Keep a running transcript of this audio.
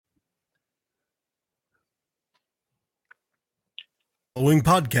following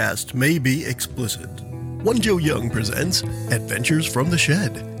podcast may be explicit. One Joe Young presents Adventures from the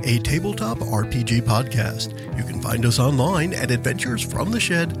Shed, a tabletop RPG podcast. You can find us online at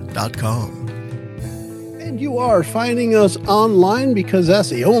adventuresfromtheshed.com. And you are finding us online because that's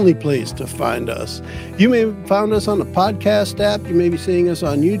the only place to find us. You may have found us on the podcast app. You may be seeing us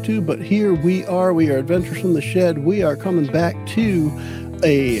on YouTube, but here we are. We are Adventures from the Shed. We are coming back to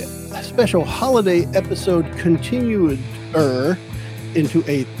a special holiday episode continue-er into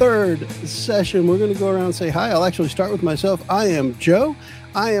a third session. We're going to go around and say hi. I'll actually start with myself. I am Joe.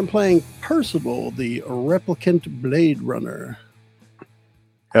 I am playing Percival, the replicant Blade Runner.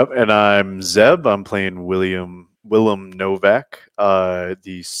 Yep, and I'm Zeb. I'm playing Willem Novak,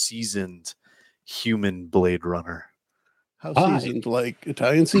 the seasoned human Blade Runner. How seasoned? Like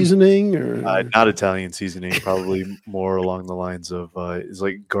Italian seasoning, or not Italian seasoning? Probably more along the lines of it's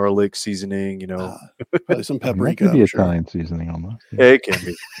like garlic seasoning. You know, probably some paprika. It could be Italian seasoning almost. Yeah, it can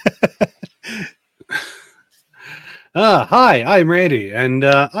be. Hi, I'm Randy, and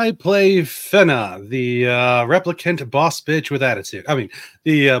I play Fenna, the replicant boss bitch with attitude. I mean,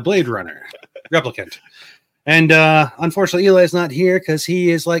 the Blade Runner replicant. And unfortunately, Eli's not here because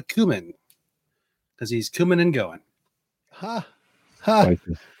he is like cumin. Because he's cumin and going. Ha!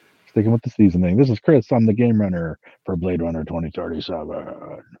 Sticking with the seasoning. This is Chris. I'm the game runner for Blade Runner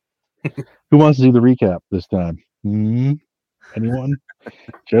 2037. Who wants to do the recap this time? Anyone?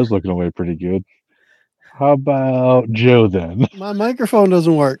 Joe's looking away pretty good. How about Joe then? My microphone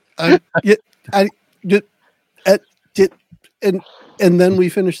doesn't work. And then we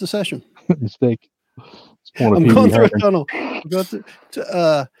finish the session. Mistake. I'm going through a tunnel.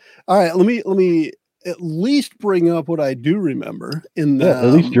 All right, let me at least bring up what I do remember. At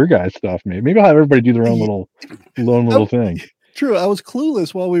least your guys' stuff. Maybe I'll have everybody do their own little thing. True. I was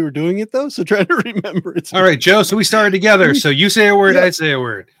clueless while we were doing it, though, so trying to remember it. All right, Joe, so we started together. So you say a word, I say a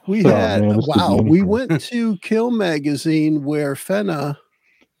word. We went to Kill Magazine where Fenna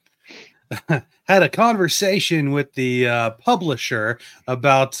had a conversation with the publisher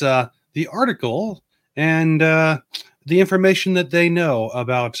about the article and the information that they know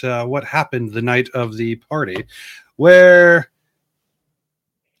about what happened the night of the party, where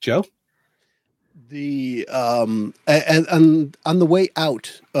Joe? The and on the way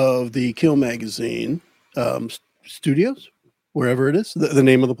out of the Kill Magazine studios, wherever it is, the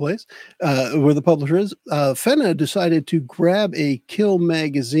name of the place, where the publisher is, Fenna decided to grab a Kill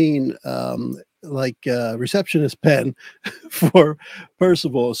Magazine receptionist pen for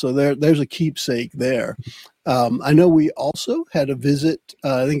Percival. So there's a keepsake there. I know we also had a visit.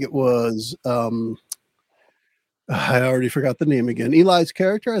 I think it was. I already forgot the name again. Eli's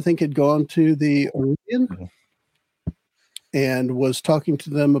character, I think, had gone to the Orient and was talking to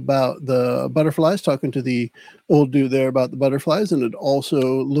them about the butterflies, talking to the old dude there about the butterflies, and had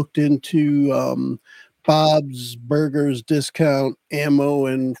also looked into Bob's Burgers discount ammo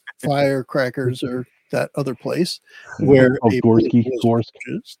and firecrackers, or that other place where Gorski.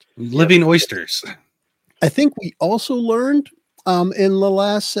 Living oysters. I think we also learned in the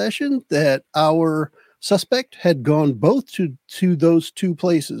last session that our suspect had gone both to those two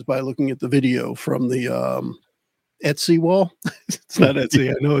places by looking at the video from the Etsy wall. It's not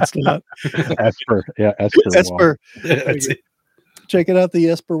Etsy. I know it's not. Esper. Yeah, Esper. Check it out, the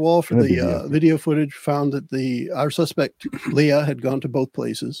Esper wall for the video footage. Found that our suspect, Leah, had gone to both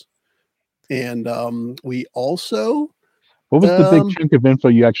places. And we also... What was the big chunk of info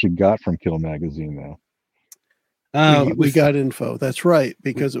you actually got from Kill Magazine, though? We got info. That's right,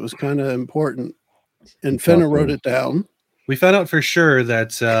 because it was kind of important. And Fenna wrote it down. We found out for sure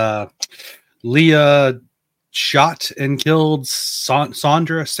that Leah shot and killed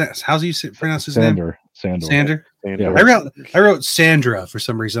Sandra. How's he pronounce his name? Sandra. Yeah, I wrote Sandra for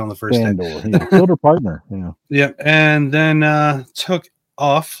some reason on the first name. Yeah, killed her partner. Yeah, and then took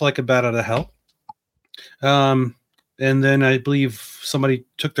off like a bat out of hell. And then I believe somebody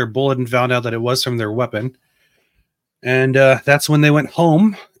took their bullet and found out that it was from their weapon. And that's when they went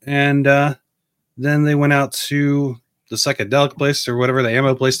home, and then they went out to the psychedelic place or whatever, the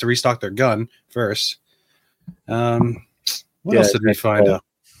ammo place, to restock their gun first. What else did we find out?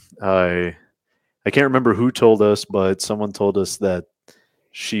 I can't remember who told us, but someone told us that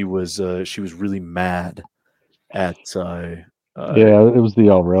she was really mad at. It was the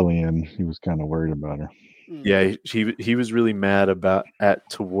Aurelian. He was kind of worried about her. Yeah, he was really mad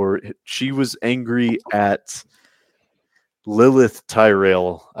she was angry at Lilith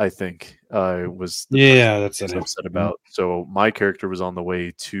Tyrell, I think, was that's what I'm upset about. So my character was on the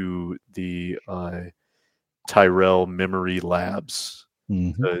way to the Tyrell Memory Labs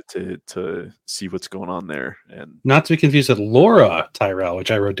to see what's going on there. And Not to be confused with Laura Tyrell,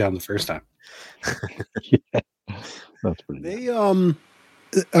 which I wrote down the first time. Yeah, that's pretty good.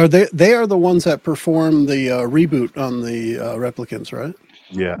 They are the ones that perform the reboot on the replicants, right?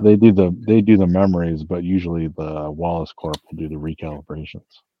 yeah, They do the memories, but usually the Wallace Corp will do the recalibrations.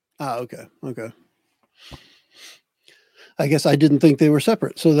 Ah, okay. I guess I didn't think they were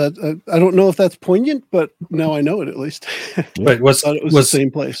separate, so that I don't know if that's poignant, but now I know it at least. But I thought it was the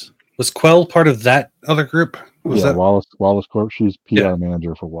same place. Was Quell part of that other group? Wallace Corp. She's PR Yeah.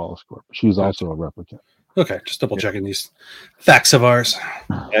 manager for Wallace Corp. She's also a replicant. Okay, just double checking these facts of ours.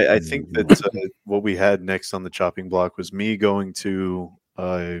 I think that what we had next on the chopping block was me going to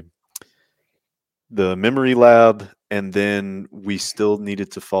the memory lab, and then we still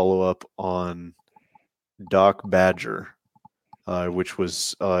needed to follow up on Doc Badger, which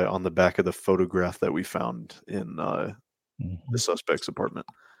was on the back of the photograph that we found in the suspect's apartment.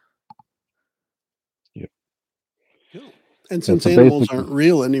 And since animals aren't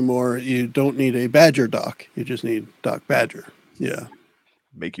real anymore, you don't need a badger doc. You just need Doc Badger. Yeah.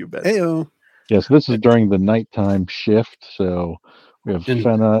 Make you bet. Heyo. Yes, this is during the nighttime shift, so we have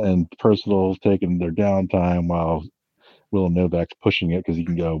Fenna and Percival taking their downtime while Will Novak's pushing it because he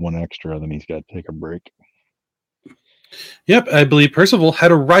can go one extra, then he's got to take a break. Yep, I believe Percival had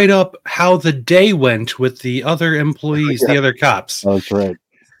to write up how the day went with the other employees, the other cops. Oh, that's right.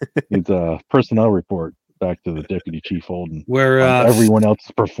 It's a personnel report back to the Deputy Chief Holden, where everyone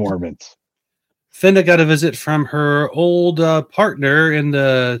else's performance. Fenna got a visit from her old partner in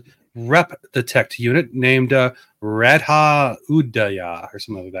the rep detect unit named Radha Udaya or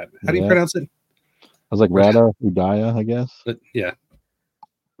something like that. How do you pronounce it? I was like Radha Udaya, I guess. But, yeah.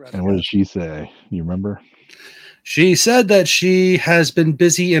 And what did she say? You remember? She said that she has been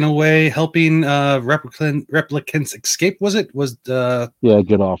busy in a way helping replicants escape.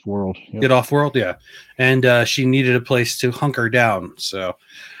 Get off world. Yep. Get off world, yeah. And she needed a place to hunker down. So,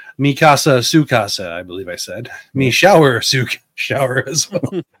 mi casa, su casa, I believe I said. Mi shower, su shower as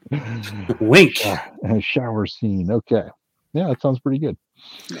well. Wink. Shower scene. Okay. Yeah, that sounds pretty good.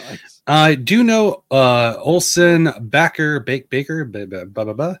 Nice. I do know Olson, Baker,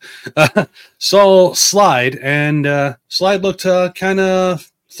 saw Slide, and Slide looked kind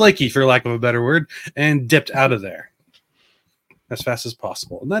of flaky, for lack of a better word, and dipped out of there as fast as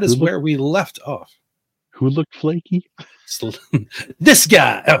possible. And that is where we left off. Who looked flaky? This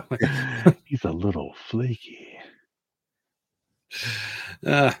guy. Oh. He's a little flaky.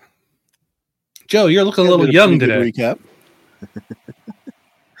 Joe, you're looking a little young today. Recap.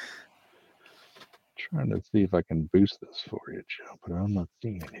 Trying to see if I can boost this for you, Joe, but I'm not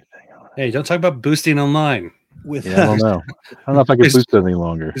seeing anything on it. Hey, don't talk about boosting online. I don't know. I don't know if I can boost it any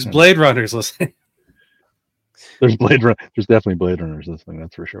longer. There's Blade Runners listening. There's definitely Blade Runners listening.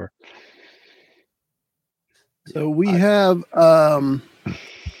 That's for sure. So we have. I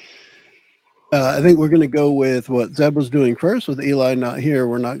think we're going to go with what Zeb was doing first. With Eli not here,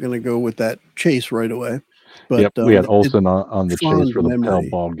 we're not going to go with that chase right away. But we had Olson on the chase for the pale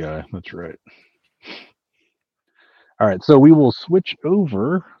bald guy. That's right. All right, so we will switch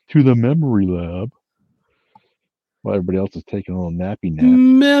over to the memory lab while everybody else is taking a little nappy nap.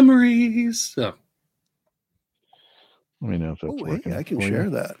 Memories. Oh. Let me know if that's working. Hey, I can share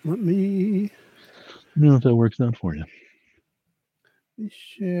that. Let me know if that works out for you.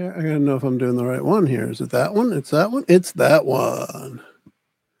 Share. I gotta know if I'm doing the right one here. Is it that one? It's that one. It's that one.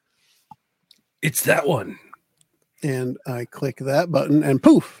 It's that one. And I click that button, and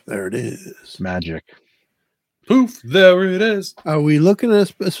poof, there it is. Magic. Poof, there it is. Are we looking at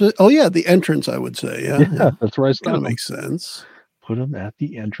the entrance, I would say. Yeah. That's where I started. That makes sense. Put them at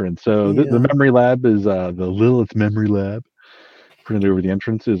the entrance. So the memory lab is the Lilith memory lab. Printed over the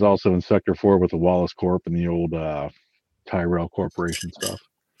entrance is also in Sector 4 with the Wallace Corp and the old Tyrell Corporation stuff.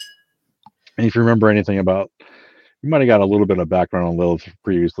 And if you remember anything about, you might have got a little bit of background on Lilith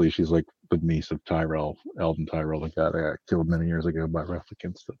previously. She's like the niece of Tyrell, Eldon Tyrell, that got killed many years ago by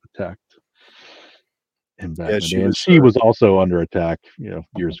replicants that attacked him back in the day. And she was also under attack,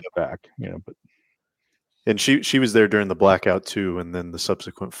 years back, but. And she was there during the blackout too, and then the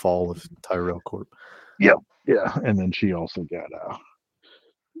subsequent fall of Tyrell Corp. Yep. Yeah, and then she also got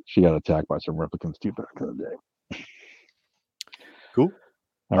attacked by some replicants too back in the day. Cool.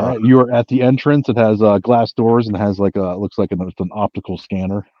 All right, you are at the entrance. It has glass doors and has looks like it's an optical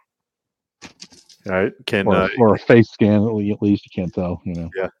scanner. All right, or a face scan at least. You can't tell,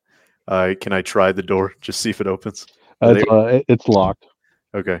 Yeah. Can I try the door? Just see if it opens. It's locked.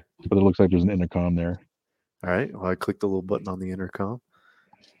 Okay. But it looks like there's an intercom there. All right. Well, I clicked the little button on the intercom,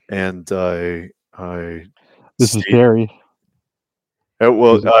 and This is Gary.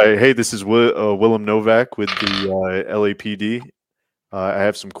 Hey, this is Willem Novak with the LAPD. I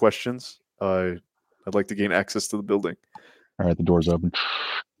have some questions. I'd like to gain access to the building. All right, the door's open.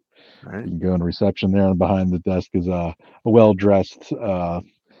 All right. You can go in reception there, and behind the desk is a well-dressed,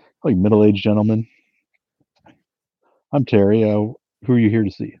 like middle-aged gentleman. I'm Terry. Who are you here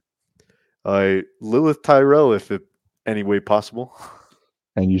to see? Lilith Tyrell, if it any way possible.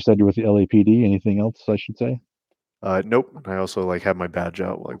 And you said you're with the LAPD. Anything else I should say? Nope. I also have my badge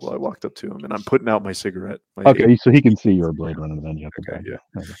out while I walked up to him, and I'm putting out my cigarette. Okay, so he can see you're a Blade Runner. Then you have the badge. Yeah.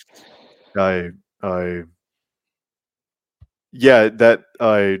 Okay.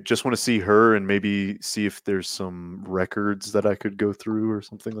 I just want to see her and maybe see if there's some records that I could go through or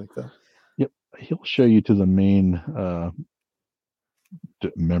something like that. Yep, he'll show you to the main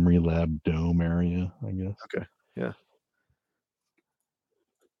memory lab dome area, I guess. Okay. Yeah.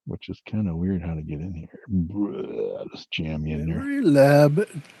 Which is kind of weird how to get in here. Just jam you in there. Memory lab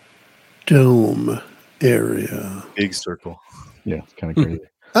dome area. Big circle. Yeah, it's kind of crazy.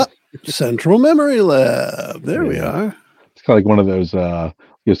 Central Memory Lab. There we are. It's kind of like one of those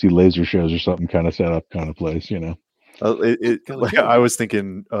you see laser shows or something kind of set up kind of place, you know. I was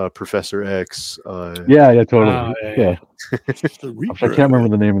thinking Professor X. Yeah, totally. Yeah. I can't remember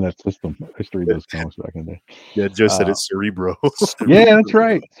the name of that system. I used to read those comics back in the day. Yeah, Joe said it's Cerebro. Yeah, that's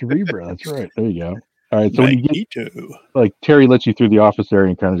right. Cerebro. That's right. There you go. All right. So when you get, Terry lets you through the office area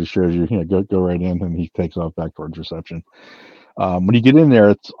and kind of just shows you, go right in, and he takes off back towards reception. When you get in there,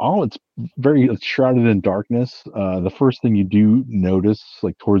 it's very shrouded in darkness. The first thing you do notice,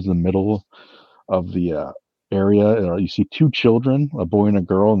 towards the middle of the area, you see two children, a boy and a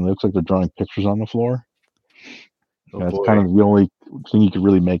girl, and it looks like they're drawing pictures on the floor. That's kind of the only thing you could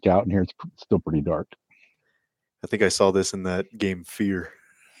really make out in here. It's still pretty dark. I think I saw this in that game Fear.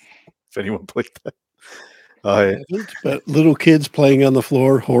 If anyone played that. But little kids playing on the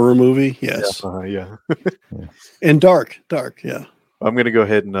floor, horror movie, yes. Yeah. And dark, yeah. I'm going to go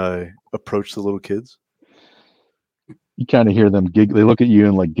ahead and approach the little kids. You kind of hear them giggle. They look at you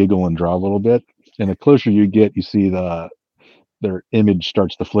and giggle and draw a little bit. And the closer you get, you see their image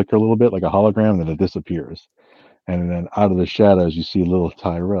starts to flicker a little bit like a hologram, and then it disappears. And then out of the shadows, you see little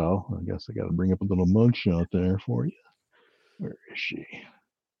Tyrell. I guess I got to bring up a little mugshot there for you. Where is she?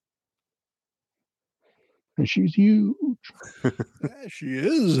 And she's huge. Yeah, she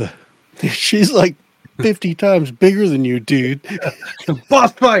is. She's like 50 times bigger than you, dude.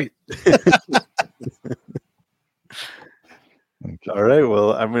 Boss fight. Okay. All right.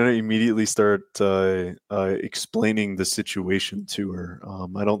 Well, I'm going to immediately start explaining the situation to her.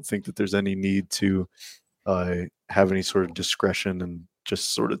 I don't think that there's any need to have any sort of discretion and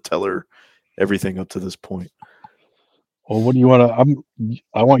just sort of tell her everything up to this point. Well, what do you want to?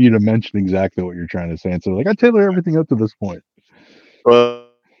 I want you to mention exactly what you're trying to say. And so, I tell her everything up to this point.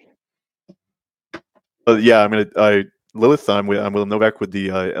 Yeah, Lilith. I'm Will Novak with the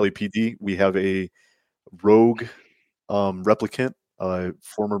LAPD. We have a rogue replicant,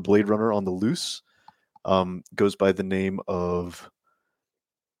 former Blade Runner on the loose. Goes by the name of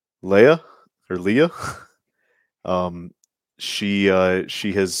Leah. She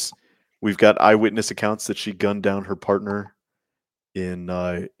has. We've got eyewitness accounts that she gunned down her partner in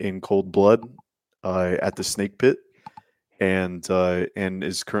cold blood at the snake pit, and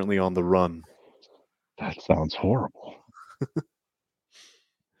is currently on the run. That sounds horrible.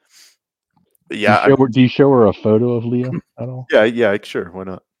 Yeah. Do you show her a photo of Leah at all? Yeah, sure. Why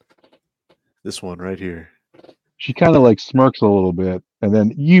not? This one right here. She kind of smirks a little bit, and then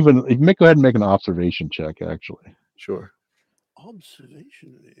go ahead and make an observation check. Actually, sure.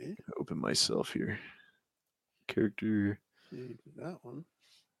 Observation. Open myself here. Character. See that one.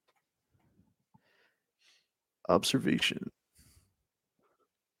 Observation.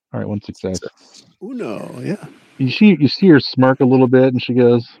 All right, one success. Uno, yeah. You see her smirk a little bit, and she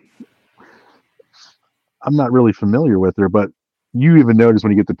goes, "I'm not really familiar with her, but you even notice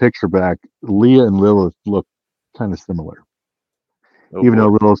when you get the picture back, Leah and Lilith look kind of similar. Even though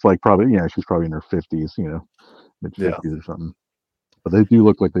Lilith's probably, she's probably in her 50s, mid 50s or something. But they do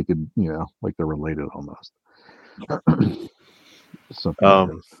look like they could, like they're related almost.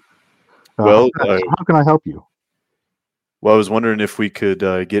 Something. How can I help you? Well, I was wondering if we could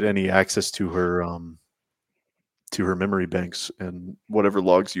get any access to her memory banks and whatever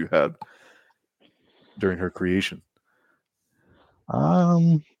logs you had during her creation.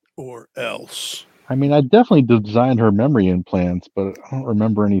 Or else. I definitely designed her memory implants, but I don't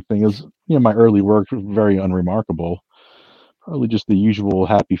remember anything. It was, my early work was very unremarkable. Probably just the usual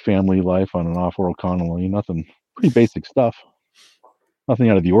happy family life on an off-world colony. Nothing, pretty basic stuff. Nothing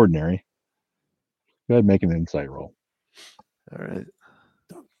out of the ordinary. Go ahead and make an insight roll. All right.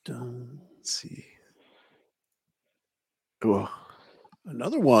 Let's see. Whoa.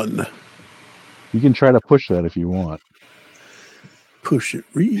 Another one. You can try to push that if you want. Push it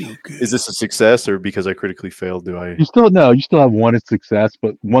real good. Is this a success, or because I critically failed, do I? You still have one success,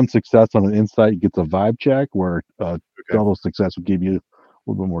 but one success on an insight gets a vibe check, where double success would give you a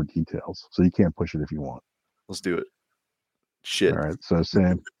little bit more details. So you can't push it if you want. Let's do it. Shit. All right, so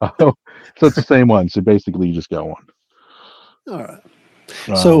same. Oh, so it's the same one. So basically, you just got one. All right.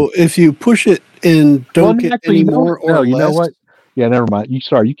 So if you push it and don't get any more or less, you know what? Yeah, never mind.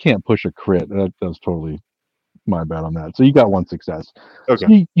 You can't push a crit. That was totally my bad on that. So you got one success. Okay.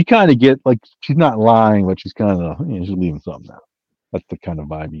 So you kind of get like she's not lying, but she's kind of she's leaving something out. That's the kind of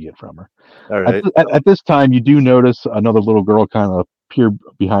vibe you get from her. All right. At this time, you do notice another little girl kind of appear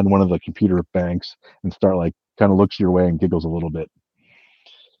behind one of the computer banks and start like kind of looks your way and giggles a little bit.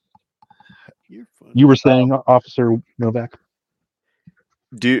 You were saying, Officer Novak?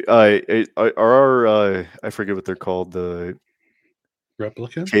 Are our I forget what they're called, the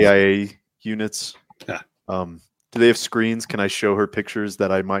Replicants? KIA units? Yeah. Do they have screens? Can I show her pictures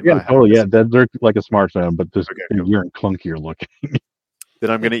that I might Yeah, not totally. have? Yeah, they're like a smartphone, but just Okay, bigger and clunkier looking.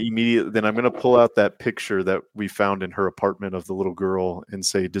 Then I'm gonna pull out that picture that we found in her apartment of the little girl and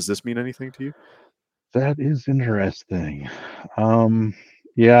say, does this mean anything to you? That is interesting.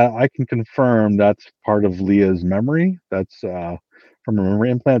 Yeah, I can confirm that's part of Leah's memory. That's from a memory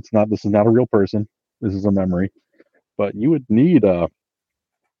implant. This is not a real person. This is a memory. But you would need a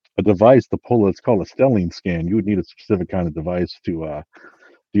device to pull it. It's called a stellene scan. You would need a specific kind of device to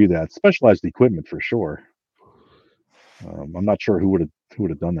do that. Specialized equipment for sure. I'm not sure who would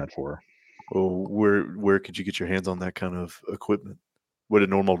have done that for her. Well, where could you get your hands on that kind of equipment? Would a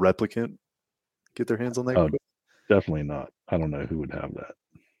normal replicant get their hands on that? Oh, definitely not. I don't know who would have that.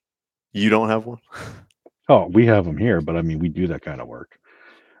 You don't have one? Oh, we have them here, but I mean, we do that kind of work.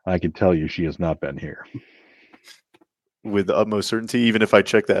 I can tell you she has not been here. With the utmost certainty, even if I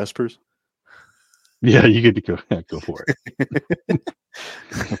check the espers? Yeah, you get to go for it.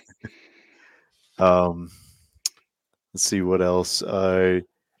 Let's see what else. Well,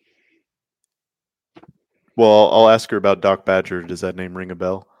 I'll ask her about Doc Badger. Does that name ring a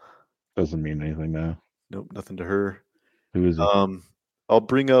bell? Doesn't mean anything now. Nope, nothing to her. Who is it? I'll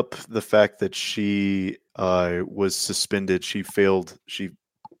bring up the fact that she was suspended. She failed. She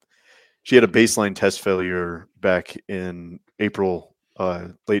had a baseline test failure back in April,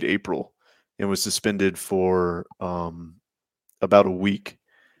 late April, and was suspended for about a week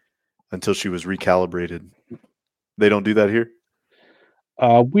until she was recalibrated. They don't do that here?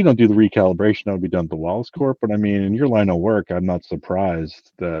 We don't do the recalibration. That would be done at the Wallace Corp. But I mean, in your line of work, I'm not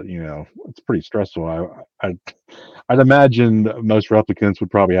surprised that it's pretty stressful. I'd imagine most replicants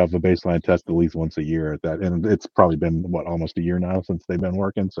would probably have a baseline test at least once a year at that, and it's probably been almost a year now since they've been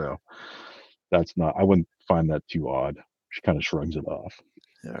working. So that's not. I wouldn't find that too odd. She kind of shrugs it off.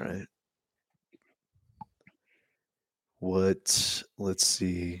 All right. Let's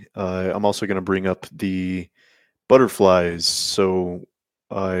see. I'm also going to bring up the butterflies. So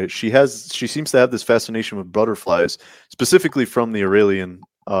she seems to have this fascination with butterflies, specifically from the Aurelian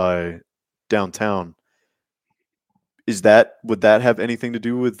downtown. Would that have anything to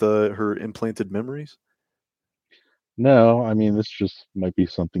do with her implanted memories? No, I mean, this just might be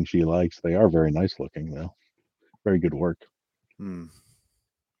something she likes. They are very nice looking, though. Very good work.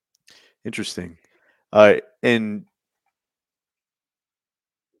 Interesting. And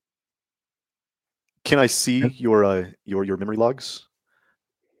can I see your memory logs?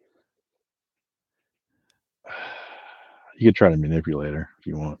 You could try to manipulate her if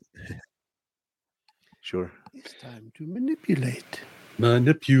you want. Sure. It's time to manipulate.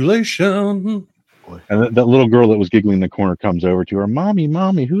 Manipulation. And that little girl that was giggling in the corner comes over to her.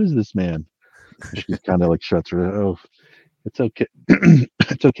 Mommy, who is this man? And she kind of like shuts her. Oh, it's okay.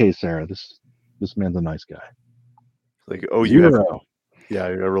 It's okay, Sarah. This man's a nice guy. Like, oh, zero. Yeah,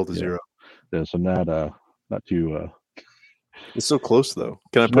 I rolled a 0. Yeah, so not too. It's so close though.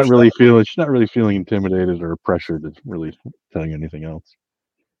 Can I push? She's not really feeling intimidated or pressured to really tell you anything else.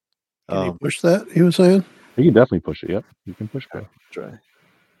 Can you push that? He was saying. You can definitely push it. Yep, you can push that. Try.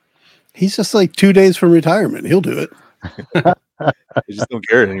 He's just like 2 days from retirement. He'll do it. I just don't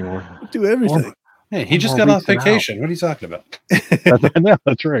care anymore. Do everything. Hey, he just got off vacation. What are you talking about?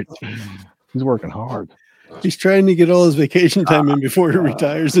 That's right. He's working hard. He's trying to get all his vacation time in before he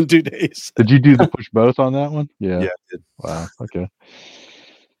retires in 2 days. Did you do the push both on that one? Yeah. Yeah, I did. Wow. Okay.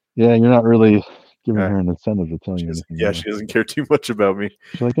 Yeah, you're not really giving her an incentive to tell you anything. Yeah, she doesn't care too much about me.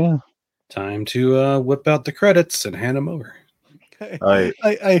 She's like, yeah. Time to whip out the credits and hand them over.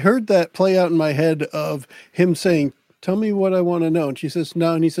 I heard that play out in my head of him saying, tell me what I want to know. And she says,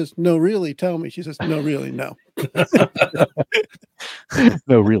 no. And he says, no, really, tell me. She says, no, really, no.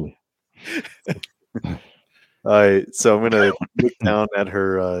 No, really. So I'm gonna look down at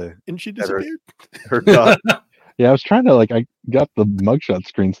her. And she disappeared. Her dog. Yeah, I was trying to I got the mugshot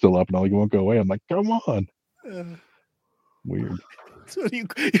screen still up and it won't go away. I'm like, come on. Weird. So you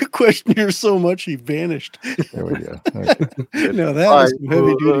questioned her so much she vanished. There we go. Okay. No, that was some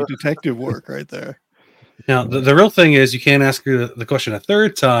heavy duty detective work right there. Now the real thing is you can't ask her the question a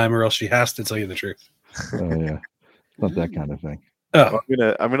third time, or else she has to tell you the truth. Oh yeah, not that kind of thing. Oh,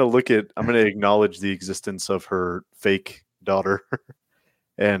 I'm gonna acknowledge the existence of her fake daughter,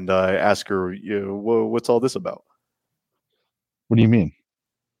 and ask her, what's all this about? What do you mean?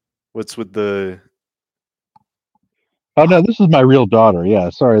 What's with the? Oh no, this is my real daughter. Yeah,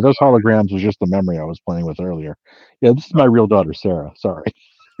 sorry, those holograms was just the memory I was playing with earlier. Yeah, this is my real daughter, Sarah. Sorry.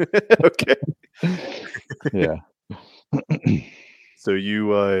 Okay. Yeah. So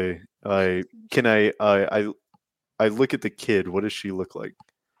you, I look at the kid. What does she look like?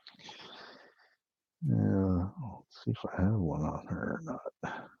 Yeah. Let's see if I have one on her or not.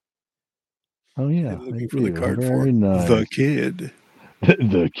 Oh yeah, I'm looking I for the do. card Very for nice. the kid.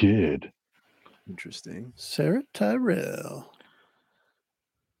 The kid. Interesting. Sarah Tyrell.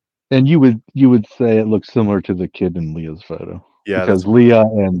 And you would say it looks similar to the kid in Leah's photo. Yeah, because Leah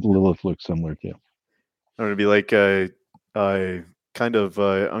and Lilith look similar too. I'm gonna be like a kind of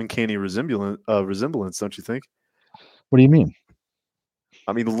uncanny resemblance, don't you think? What do you mean?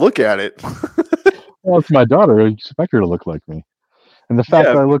 I mean, look at it. Well, it's my daughter. I expect her to look like me. And the fact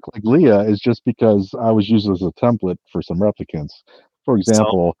that I look like Leah is just because I was used as a template for some replicants. For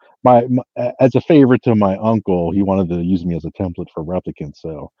example, my as a favor to my uncle, he wanted to use me as a template for replicants.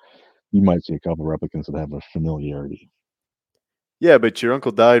 So you might see a couple of replicants that have a familiarity. Yeah, but your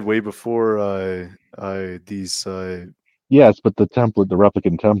uncle died way before these. Yes, but the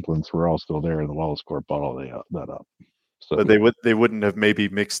replicant templates were all still there, and the Wallace Corp bought all that up. So, but they wouldn't have maybe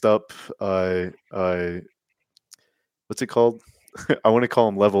mixed up. What's it called? I want to call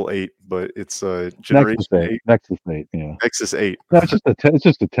them level 8, but it's generation Nexus 8, yeah. Nexus 8. That's it's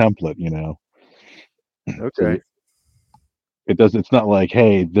just a template, you know. Okay. So it's not like,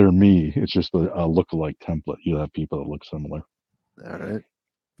 hey, they're me. It's just a look-alike template. You have people that look similar. All right.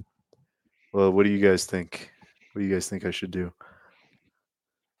 Well, what do you guys think? What do you guys think I should do?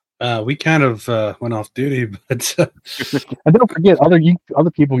 We kind of went off duty, but and don't forget other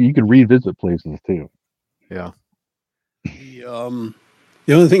people. You can revisit places too. Yeah. The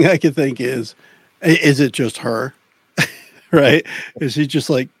only thing I could think is it just her? Right? Is he just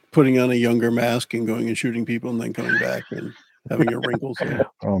like putting on a younger mask and going and shooting people and then coming back and having your wrinkles?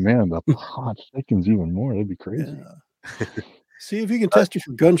 Oh man, the plot thickens even more. That'd be crazy. Yeah. See if you can test you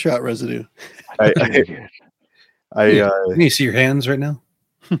for gunshot residue. Can you see your hands right now?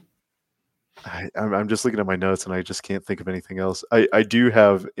 I'm just looking at my notes and I just can't think of anything else. I do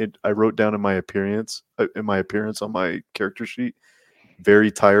have it. I wrote down in my appearance on my character sheet,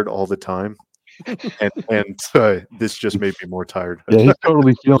 very tired all the time, and this just made me more tired. Yeah, he's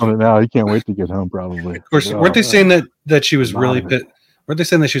totally feeling it now. He can't wait to get home. Probably. Of course, weren't they saying that she was really pissed? Weren't they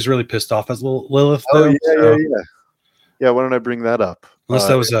saying that she was really pissed off as Lilith? Oh yeah. Why don't I bring that up? Unless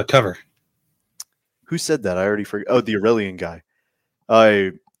that was a cover. Who said that? I already forgot. Oh, the Aurelian guy.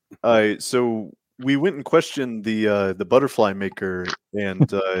 So we went and questioned the butterfly maker, and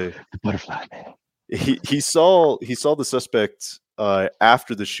the butterfly man. He saw the suspect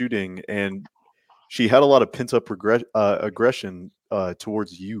after the shooting, and she had a lot of pent up aggression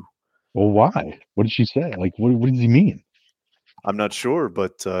towards you. Well, why? What did she say? Like, what does he mean? I'm not sure,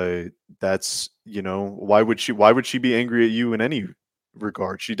 but that's why would she be angry at you in any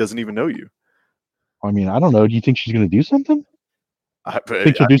regard? She doesn't even know you. I mean, I don't know. Do you think she's going to do something?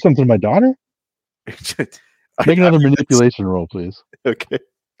 Think she'll do something to my daughter? Make another manipulation roll, please. Okay.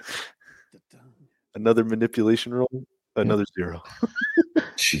 Another manipulation roll. Another 0.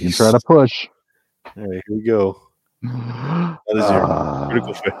 You can try to push. All right, here we go. Another 0.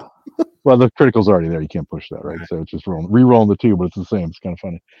 Critical fail. Well, the critical's already there. You can't push that, right? So it's just re-rolling the 2, but it's the same. It's kind of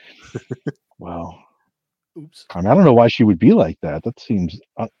funny. Wow. Oops. I mean, I don't know why she would be like that. That seems,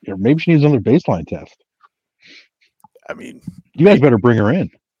 or maybe she needs another baseline test. I mean, you guys better bring her in.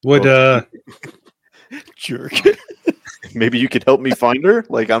 Would jerk? Maybe you could help me find her.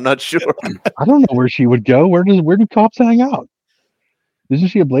 Like, I'm not sure. I don't know where she would go. Where do cops hang out? Isn't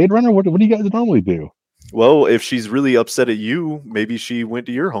she a Blade Runner? What do you guys normally do? Well, if she's really upset at you, maybe she went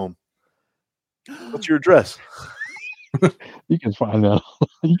to your home. What's your address? You can find out.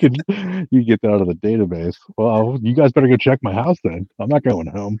 You get that out of the database. Well, you guys better go check my house then. I'm not going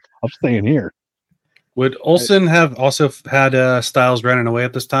home. I'm staying here. Would Olsen have also had Styles running away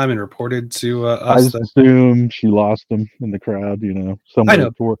at this time and reported to I us? just assume she lost him in the crowd, somewhere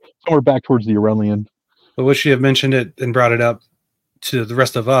somewhere back towards the Aurelian. But would she have mentioned it and brought it up to the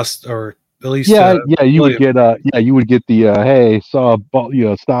rest of us, or at least? You would get the hey, saw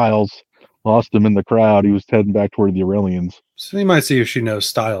Styles, lost him in the crowd. He was heading back toward the Aurelians. So you might see if she knows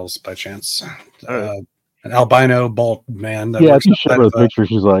Styles by chance. Right. An albino bald man. That If you show her the picture,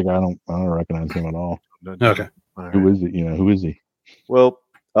 she's like, I don't recognize him at all. Okay. Right. Who is it? Who is he? Well,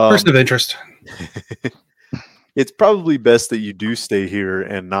 person of interest. It's probably best that you do stay here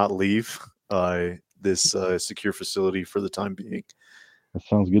and not leave this secure facility for the time being. That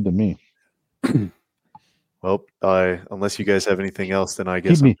sounds good to me. Well, unless you guys have anything else, then I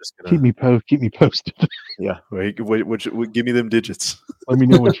guess I'm just gonna keep me posted. Yeah, wait, give me them digits. Let me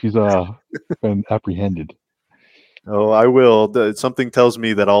know when she's been apprehended. Oh, I will. Something tells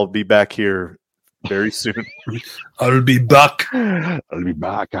me that I'll be back here very soon. I'll be back. I'll be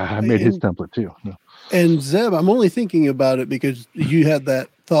back. I made his template too. And Zeb, I'm only thinking about it because you had that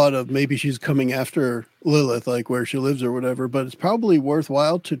thought of maybe she's coming after Lilith, like where she lives or whatever. But it's probably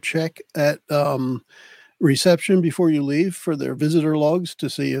worthwhile to check at reception before you leave for their visitor logs to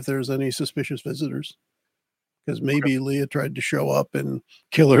see if there's any suspicious visitors. Because maybe Leah tried to show up and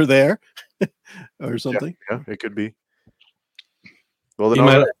kill her there or something. Yeah, it could be. Well,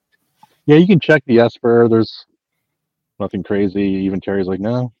 then you can check the Esper. There's nothing crazy. Even Terry's like,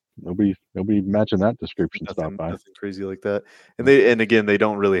 no, nobody matching that description. Nothing crazy like that. And again, they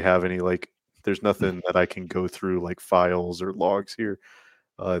don't really have any there's nothing that I can go through like files or logs here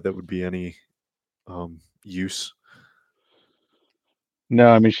that would be any use. No,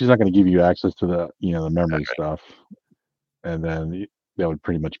 I mean she's not going to give you access to the the memory stuff, and then that would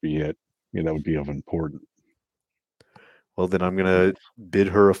pretty much be it. That would be of important. Well, then I'm gonna bid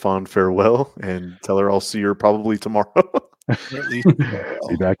her a fond farewell and tell her I'll see her probably tomorrow. At least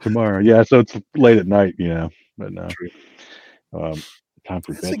be back tomorrow. Yeah, so it's late at night, but no. Time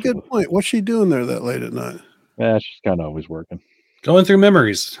for that's bed. a good point. What's she doing there that late at night? Yeah, she's kind of always working. Going through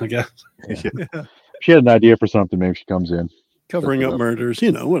memories, I guess. Yeah. She had an idea for something. Maybe she comes in. Covering up murders,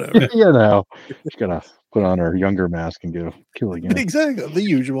 whatever. She's got to put on her younger mask and go kill again. Exactly, the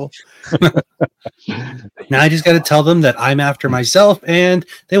usual. Now I just got to tell them that I'm after myself, and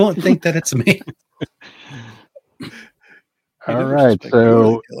they won't think that it's me. All right,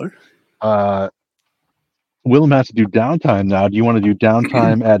 so Willem has to do downtime now. Do you want to do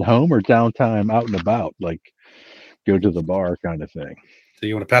downtime at home or downtime out and about, like go to the bar kind of thing? Do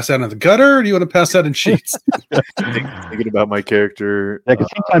you want to pass out in the gutter, or do you want to pass out in sheets? Thinking about my character. Yeah, because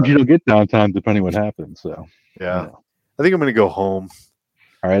sometimes you don't get downtime depending what happens. So yeah, I think I'm going to go home.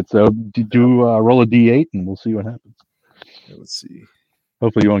 All right, so do roll a d8 and we'll see what happens. Let's see.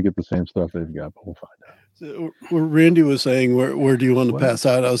 Hopefully you won't get the same stuff they've got, but we'll find out. So, where Randy was saying, where do you want to pass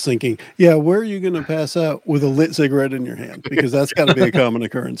out? I was thinking, where are you going to pass out with a lit cigarette in your hand? Because that's got to be a common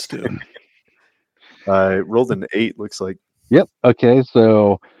occurrence too. I rolled an 8, looks like. Yep. Okay.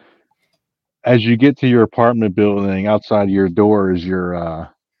 So as you get to your apartment building, outside of your door is your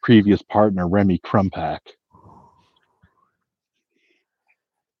previous partner, Remy Crumpak.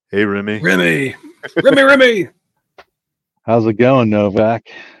 Hey, Remy. Remy. How's it going, Novak?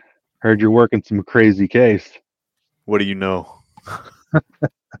 Heard you're working some crazy case. What do you know?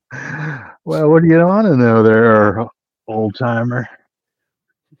 Well, what do you want to know there, old timer?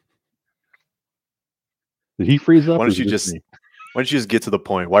 Did he freeze up? Why don't you just get to the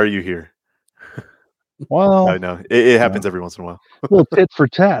point? Why are you here? Well, I know it happens every once in a while. A little tit for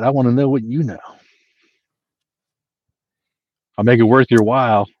tat. I want to know what you know. I'll make it worth your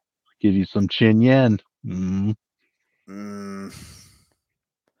while. Give you some chin yen. I'm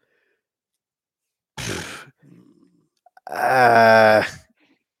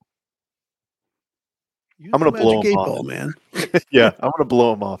gonna blow him off, man. Yeah, I'm gonna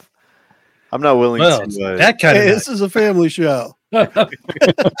blow him off. I'm not willing to. That kind of. This is a family show. Right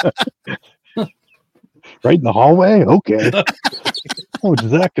in the hallway? Okay. How much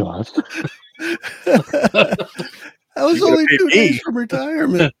does that cost? I was only 2 days from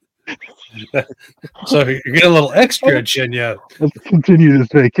retirement. So you're getting a little extra, Chinya. Let's continue this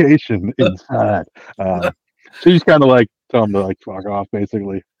vacation inside. So you just kind of tell him to fuck off,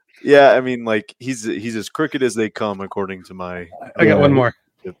 basically. Yeah, I mean, he's as crooked as they come, according to my. I got one more.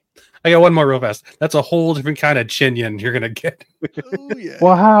 I got one more real fast. That's a whole different kind of Chinyan you're gonna get. Oh, yeah.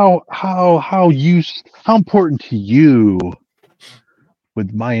 Well, how important to you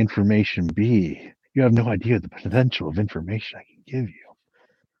would my information be? You have no idea the potential of information I can give you.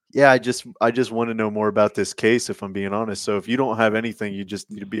 Yeah, I just want to know more about this case, if I'm being honest. So if you don't have anything, you just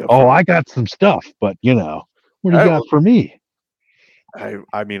need to be upfront. Oh, I got some stuff, but what do you All got right, for me?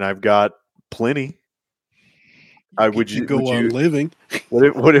 I mean, I've got plenty. You go on living.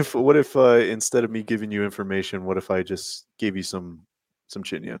 What if instead of me giving you information, what if I just gave you some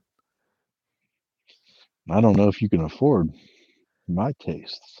chinya? I don't know if you can afford my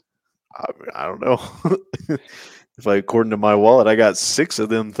tastes. I don't know. If according to my wallet, I got 6 of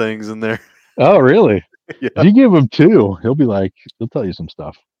them things in there. Oh, really? Yeah. If you give him 2, he'll tell you some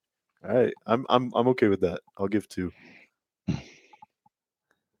stuff. All right, I'm okay with that. I'll give 2.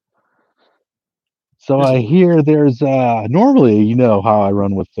 So I hear there's normally, you know how I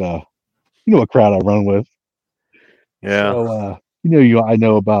run with what crowd I run with. Yeah. So I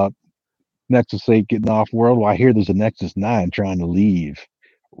know about Nexus 8 getting off world. Well, I hear there's a Nexus 9 trying to leave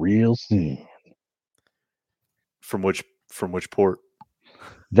real soon. From which port?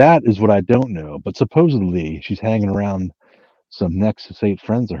 That is what I don't know, but supposedly she's hanging around some Nexus 8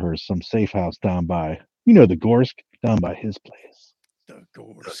 friends of hers, some safe house down by, the Gorsk, down by his place. The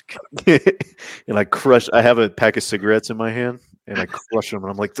Gorsk. And I have a pack of cigarettes in my hand, and I crush them,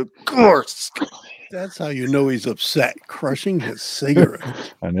 and I'm like, the Gorsk. That's how you know he's upset, crushing his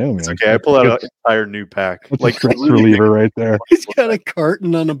cigarette. I know, man. It's okay. I pull out an entire new pack. That's a stress reliever right there. He's got a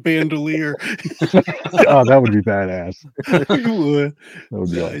carton on a bandolier. Oh, that would be badass. You would. That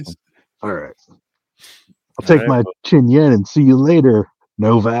would be Nice. awesome. All right. I'll take my chin yen and see you later,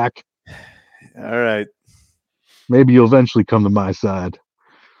 Novak. All right. Maybe you'll eventually come to my side.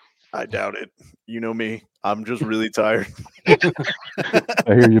 I doubt it. You know me. I'm just really tired. I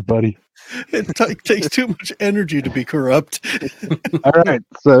hear you, buddy. It takes too much energy to be corrupt. All right,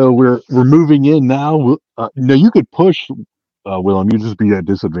 so we're moving in now. You could push, Willem. You just be at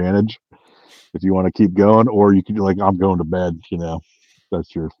disadvantage if you want to keep going, or you could I'm going to bed.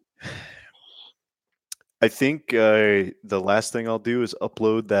 That's your. I think the last thing I'll do is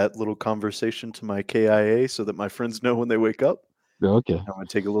upload that little conversation to my KIA so that my friends know when they wake up. Okay. I'm gonna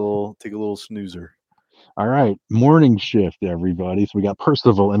take a little snoozer. All right, morning shift, everybody. So we got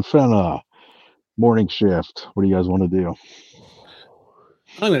Percival and Fenna. Morning shift. What do you guys want to do?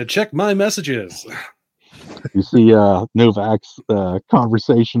 I'm going to check my messages. You see Novak's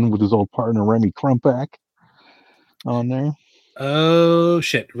conversation with his old partner Remy Crumpack on there. Oh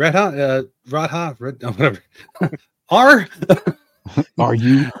shit! Red hot, whatever. R. Are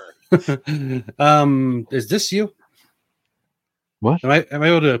you? Is this you? What? Am I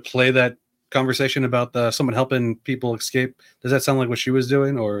able to play that conversation about someone helping people escape? Does that sound like what she was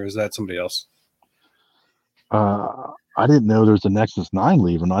doing, or is that somebody else? I didn't know there's a Nexus 9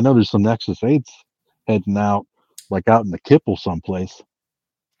 leaving. I know there's some Nexus 8s heading out, out in the Kipple someplace.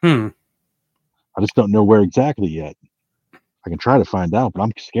 I just don't know where exactly yet. I can try to find out, but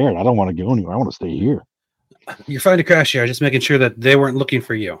I'm scared. I don't want to go anywhere. I want to stay here. You're fine to crash here. Just making sure that they weren't looking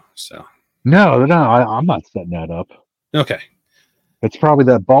for you. So no, I'm not setting that up. Okay. It's probably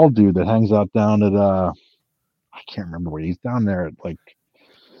that bald dude that hangs out down at I can't remember where he's down there at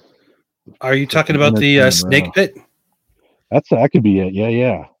Are you talking about the snake pit? That could be it.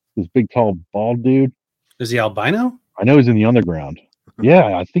 Yeah. This big tall bald dude. Is he albino? I know he's in the underground.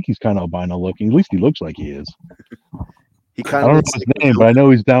 Yeah, I think he's kind of albino looking. At least he looks like he is. He I kind don't of know his name, but I know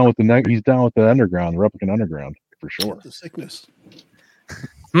he's down with the underground, the replicant underground for sure. The sickness.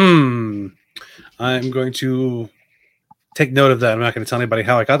 I'm going to take note of that. I'm not going to tell anybody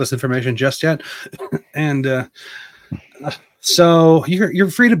how I got this information just yet. And so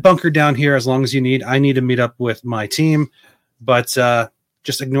you're free to bunker down here as long as you need. I need to meet up with my team, but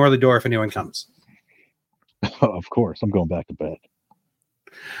just ignore the door if anyone comes. Of course, I'm going back to bed.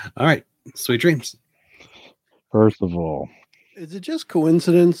 All right. Sweet dreams. First of all, is it just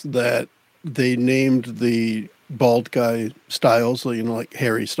coincidence that they named the bald guy Styles, like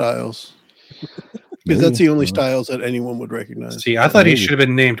Harry Styles? Because that's the only Styles that anyone would recognize. See, I thought he should have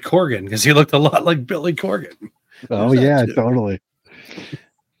been named Corgan because he looked a lot like Billy Corgan. Oh, yeah, totally.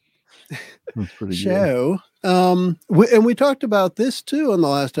 That's pretty good. And we talked about this too on the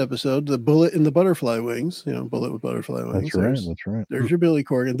last episode, the bullet in the butterfly wings, bullet with butterfly wings. That's right. There's your Billy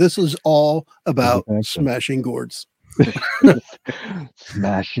Corgan. This is all about smashing gourds.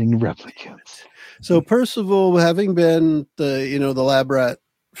 Smashing replicants. So Percival, having been the lab rat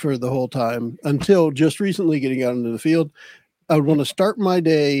for the whole time until just recently getting out into the field, I would want to start my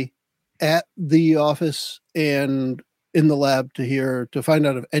day at the office and in the lab to find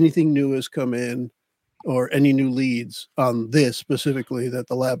out if anything new has come in or any new leads on this specifically that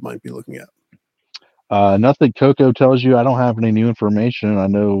the lab might be looking at. Nothing Coco tells you. I don't have any new information. I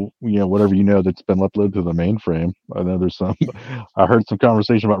know, whatever that's been uploaded to the mainframe. I know there's some. I heard some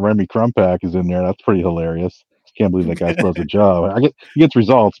conversation about Remy Crumpack is in there. That's pretty hilarious. Can't believe that guy still has a job. He gets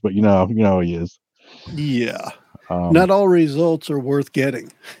results, but you know he is. Yeah. Not all results are worth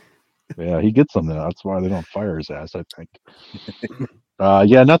getting. Yeah, he gets them now. That's why they don't fire his ass, I think.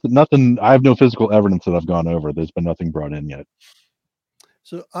 Yeah, nothing. I have no physical evidence that I've gone over. There's been nothing brought in yet.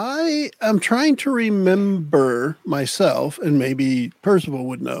 So I am trying to remember myself, and maybe Percival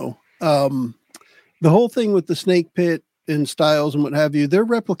would know. The whole thing with the snake pit and Styles and what have you, they're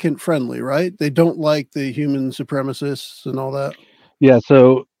replicant friendly, right? They don't like the human supremacists and all that. Yeah,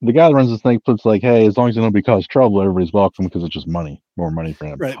 so the guy that runs the snake pit's like, hey, as long as you don't cause trouble, everybody's welcome because it's just money, more money for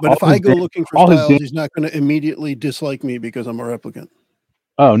him. Right, but if I go looking for Styles, he's not going to immediately dislike me because I'm a replicant.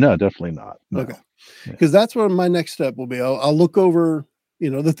 Oh, no, definitely not. No. Okay, because that's what my next step will be. I'll look over,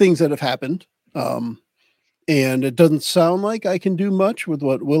 the things that have happened. And it doesn't sound like I can do much with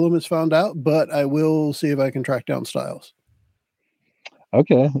what Willem has found out, but I will see if I can track down Styles.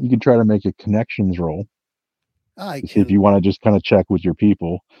 Okay, you can try to make a connections roll. See if you want to just kind of check with your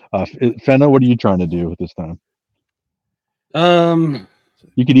people. Fenna, what are you trying to do at this time?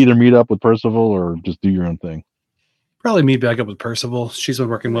 You could either meet up with Percival or just do your own thing. Probably meet back up with Percival. She's been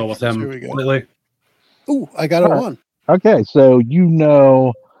working well with him lately. Ooh, I got it on. Okay, so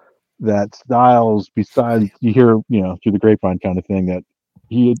that Styles, besides you hear, through the grapevine kind of thing, that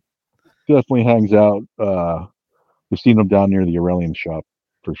he definitely hangs out. We've seen him down near the Aurelian shop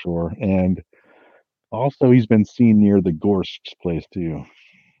for sure, and also he's been seen near the Gorsk's place too,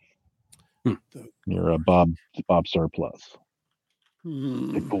 near Bob Surplus.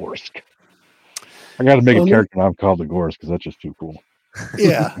 The Gorsk. I got to make a character now called the Gorsk because that's just too cool.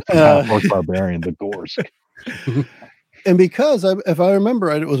 Yeah, barbarian, the Gorsk. And because if I remember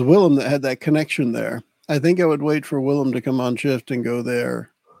right, it was Willem that had that connection there. I think I would wait for Willem to come on shift and go there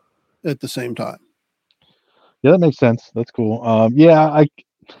at the same time. Yeah, that makes sense. That's cool.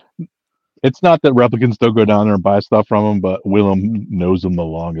 It's not that replicants don't go down there and buy stuff from him, but Willem knows them the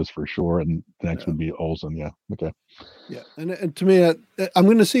longest for sure. And next would be Olsen. Yeah. Okay. Yeah. And to me, I'm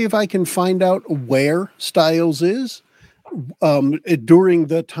going to see if I can find out where Styles is during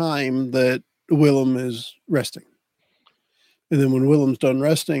the time that Willem is resting. And then when Willem's done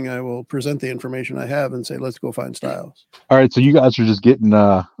resting, I will present the information I have and say, let's go find Styles. All right. So you guys are just getting,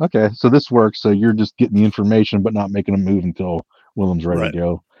 okay. So this works. So you're just getting the information, but not making a move until Willem's ready to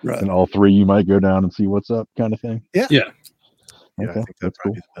go. Right. And all three, you might go down and see what's up kind of thing. Yeah. Yeah. Okay. That's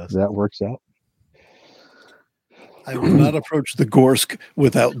cool. That works out. I will not approach the Gorsk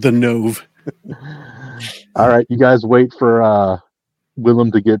without the Nove. All right. You guys wait for,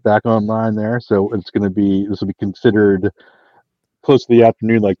 Willem to get back online there. So this will be considered close to the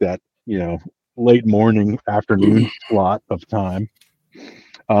afternoon, like that, late morning, afternoon slot of time.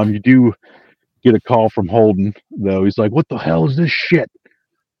 You do get a call from Holden, though. He's like, what the hell is this shit?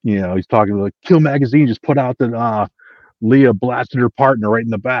 He's talking to Kill Magazine just put out that Leah blasted her partner right in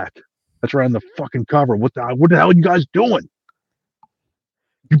the back. That's right on the fucking cover. What the hell are you guys doing?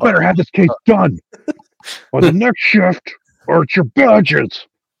 You better have this case done by the next shift or it's your badges.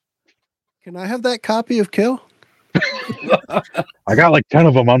 Can I have that copy of Kill? I got like 10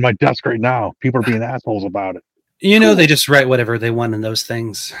 of them on my desk right now. People are being assholes about it. They just write whatever they want in those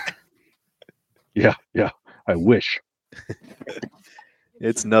things. Yeah. I wish.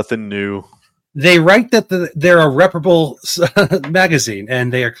 It's nothing new. They write that they're a reputable magazine,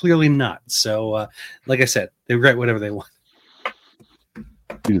 and they are clearly not. So, like I said, they write whatever they want.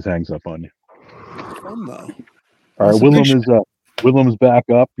 He just hangs up on you. Fun though. All right, Willem's back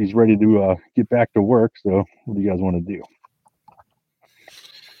up. He's ready to get back to work. So, what do you guys want to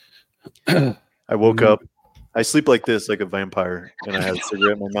do? I woke up. I sleep like this, like a vampire, and I have a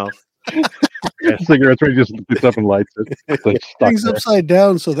cigarette in my mouth. Cigarettes, where he just gets up and lights it. It's like Things upside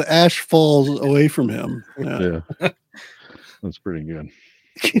down so the ash falls away from him. Yeah. That's pretty good.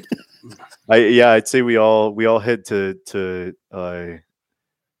 I'd say we all head to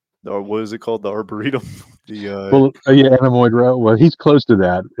what is it called? The Arboretum. Anemoid Row. Well, he's close to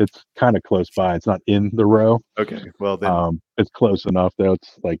that. It's kind of close by. It's not in the row. Okay. Well, then it's close enough though.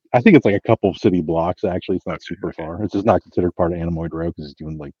 It's like I think it's like a couple of city blocks. Actually, it's not super far. It's just not considered part of Anemoid Row because he's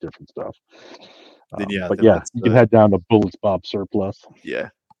doing like different stuff. You can head down to Bullets Bob Surplus. Yeah,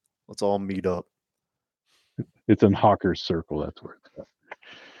 let's all meet up. It's in Hawker's Circle. That's where it's at.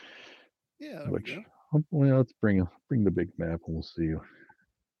 Yeah. Let's bring the big map and we'll see.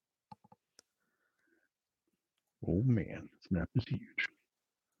 Oh man, this map is huge.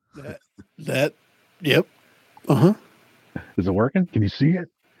 Yep. Uh-huh. Is it working? Can you see it?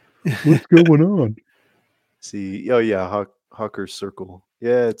 What's going on? See, oh yeah, Hawker's Circle.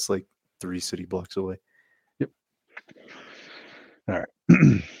 Yeah, it's like 3 city blocks away. All right.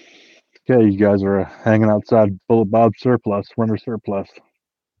 Okay, you guys are hanging outside Bullet Bob Surplus, Runner Surplus.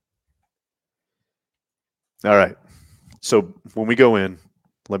 All right. So when we go in,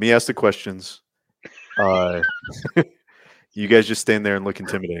 let me ask the questions. You guys just stand there and look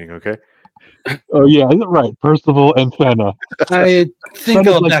intimidating, okay? Oh yeah, right. Percival and Fenna. I think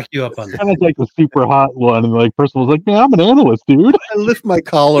Fenna's I'll like- back you up on that. Fenna's like the super hot one, and like Percival's like, man, I'm an analyst, dude. I lift my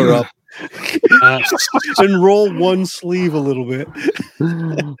collar up Uh, and roll one sleeve a little bit.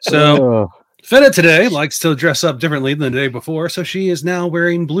 So- Fenna today likes to dress up differently than the day before, so she is now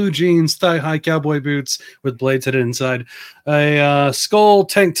wearing blue jeans, thigh-high cowboy boots with blades hidden inside, a skull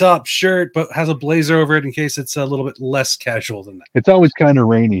tank top shirt, but has a blazer over it in case it's a little bit less casual than that. It's always kind of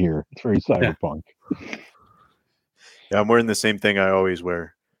rainy here. It's very cyberpunk. Yeah, I'm wearing the same thing I always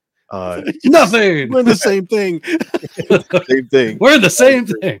wear. Nothing. We're the same thing. Same thing. We're the same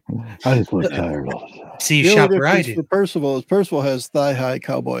thing. I just look tired all the time. See, The shop only where I difference do. for Percival is Percival has thigh-high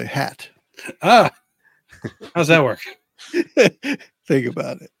cowboy hat. Ah, how's that work? Think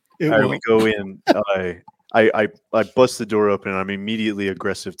about it. It All right, we won't. go in. I bust the door open and I'm immediately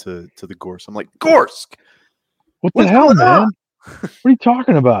aggressive to the Gorse. I'm like, Gorsk! What the What's hell, going man? on? What are you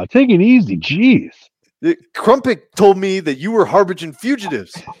talking about? Take it easy. Jeez. Crumpet told me that you were harbinging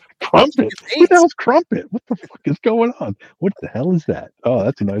fugitives. Crumpet? Who the hell's Crumpet? What the fuck is going on? What the hell is that? Oh,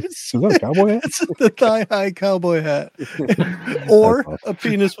 that's a nice. Is that a cowboy hat? It's the thigh-high cowboy hat. Or That's a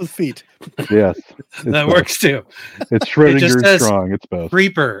penis with feet. Yes. That works too. It's Schrodinger says- strong. It's both.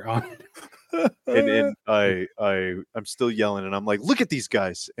 Reaper on And I'm still yelling and I'm like, look at these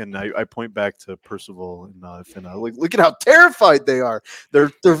guys. And I point back to Percival and Finna. Like, look at how terrified they are.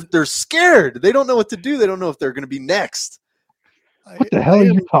 They're scared. They don't know what to do. They don't know if they're gonna be next. What the hell are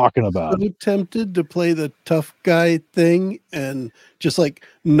you talking about? So tempted to play the tough guy thing and just like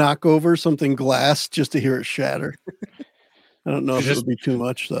knock over something glass just to hear it shatter. I don't know if it would be too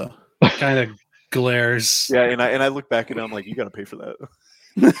much though. kind of glares. Yeah, and I look back and I'm like, you gotta pay for that.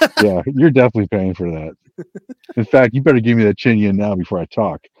 Yeah, you're definitely paying for that. In fact, you better give me that chin yin now before I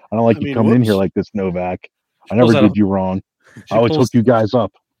talk. I don't like I you mean, coming in here whoops. like this, Novak. I pulls never out did you wrong. She I always pulls- hook you guys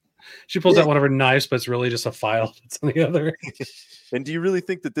up. She pulls out one of her knives, but it's really just a file that's on the other. And do you really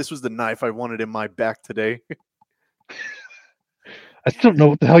think that this was the knife I wanted in my back today? I still don't know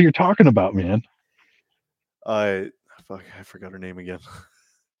what the hell you're talking about, man. I forgot her name again.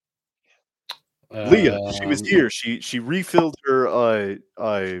 Leah. She was here. She refilled her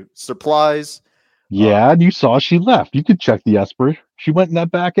supplies. Yeah, and you saw she left. You could check the Esper. She went in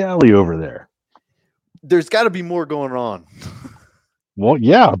that back alley over there. There's got to be more going on. Well,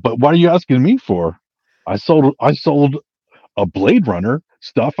 yeah, but what are you asking me for? I sold a Blade Runner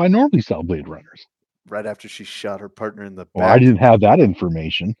stuff. I normally sell Blade Runners. Right after she shot her partner in the back. Well, I didn't have that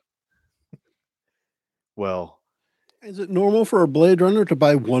information. Well, Is it normal for a Blade Runner to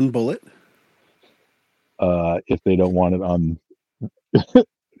buy one bullet? If they don't want it on,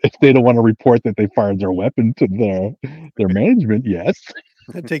 if they don't want to report that they fired their weapon to their management, yes,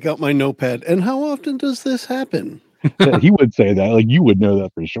 I take out my notepad. And how often does this happen? he would say that. Like you would know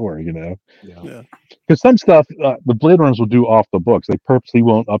that for sure, you know. yeah. Because some stuff the Blade Runners will do off the books. They purposely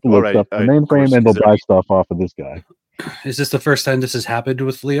won't upload right. stuff to the Of mainframe, course, and they'll 'cause buy stuff off of this guy. Is this the first time this has happened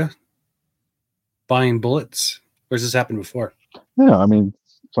with Leah? Buying bullets? Or has this happened before? Yeah, I mean,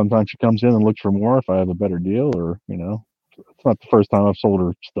 sometimes she comes in and looks for more if I have a better deal, or you know, it's not the first time I've sold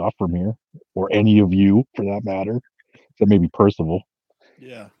her stuff from here, or any of you for that matter. Except maybe Percival.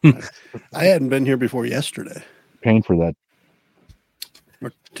 Yeah. I hadn't been here before yesterday. Paying for that.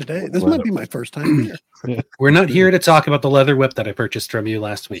 Or today. This might be my first time here. We're not here to talk about the leather whip that I purchased from you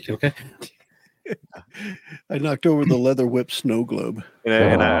last week, okay? I knocked over the leather whip snow globe.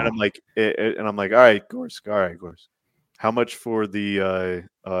 And I'm like, all right, Gorsk. How much for the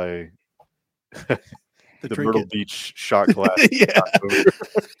The Myrtle trinket. Beach shot glass? Yeah.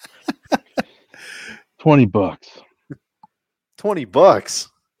 $20. $20.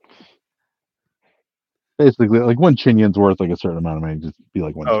 Basically, like one chinyen's worth like a certain amount of money. Just be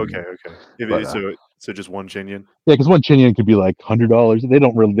like one. Oh, chinyen. okay. But, So just one Chinyan. Yeah, because one chinyen could be like $100. They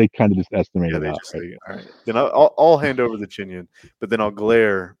don't really. They kind of just estimate Yeah, it they out. just Right? say, all right. Then I'll hand over the Chinyan, but then I'll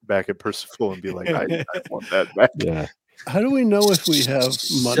glare back at Percival and be like, I want that back. Yeah, How do we know if we have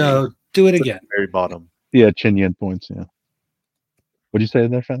money? So do it again. Very bottom. yeah, chinyen points. Yeah. What'd you say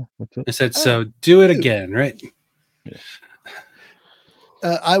there, Fenna? What's it? I said, so do it again, right?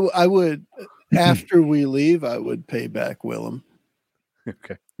 I would, after we leave, I would pay back Willem.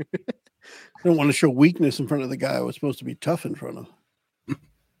 Okay. I don't want to show weakness in front of the guy I was supposed to be tough in front of.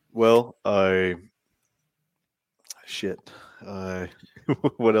 Well, Shit.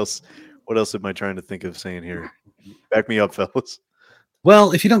 What else? What else am I trying to think of saying here? Back me up, fellas.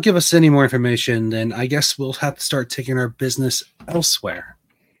 Well, if you don't give us any more information, then I guess we'll have to start taking our business elsewhere.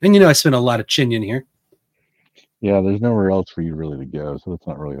 And I spent a lot of chinion here. Yeah, there's nowhere else for you really to go, so it's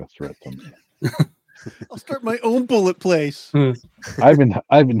not really a threat to me. I'll start my own bullet place. I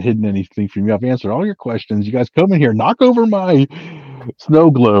haven't hidden anything from you. I've answered all your questions. You guys come in here, knock over my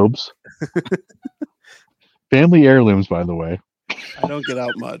snow globes. Family heirlooms, by the way. I don't get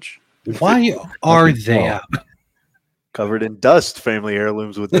out much. Why are they out? Covered in dust, family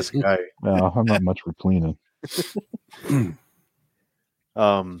heirlooms with this guy. No, I'm not much for cleaning.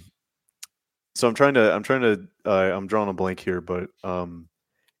 So I'm drawing a blank here, but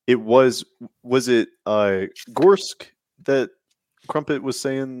it was it Gorsk that Crumpet was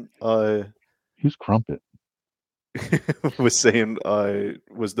saying Who's Crumpet? was saying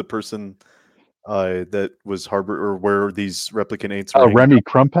was the person that was harbor or where these replicant ain'ts were. Remy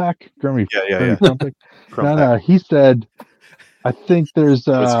Krumpak? Remy Krumpak? No, he said, I think there's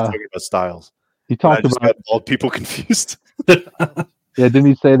talking about Styles. He talked about all people confused. Yeah, didn't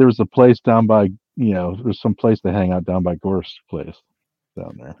he say there was a place down by, there's some place to hang out down by Gorsk's place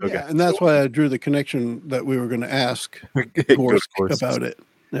down there? Okay. Yeah, and that's why I drew the connection that we were going to ask Gorsk about it.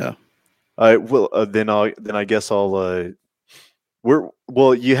 Yeah. Then I guess I'll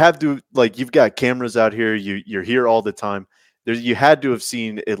you have to, like, you've got cameras out here, you're here all the time. You had to have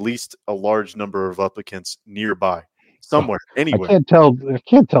seen at least a large number of replicants nearby. Somewhere, anywhere. I can't tell the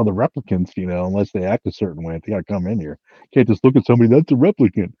replicants, unless they act a certain way. They gotta come in here. Can't just look at somebody, that's a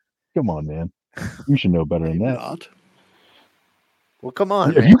replicant. Come on, man. You should know better than that. Not. Well, come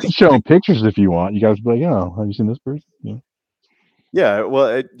on. Yeah, you can show them pictures if you want. You guys be like, oh, have you seen this person? Yeah. Yeah,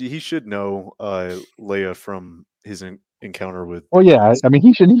 well, he should know Leia from his encounter with. Oh yeah, I mean,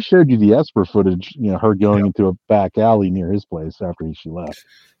 he showed you the Esper footage. Her going into a back alley near his place after she left.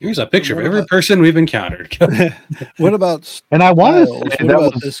 Here's a picture of every person we've encountered. What about? And I want to say that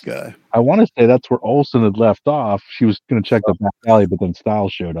was this guy. I want to say that's where Olsen had left off. She was going to check the back alley, but then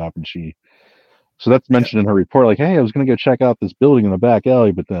Styles showed up, and so that's mentioned in her report. Like, hey, I was going to go check out this building in the back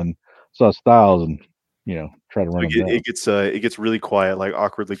alley, but then saw Styles and try to run him down. It gets really quiet, like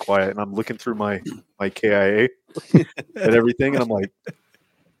awkwardly quiet, and I'm looking through my KIA and everything, and I'm like,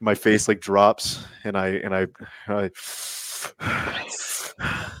 my face like drops, and I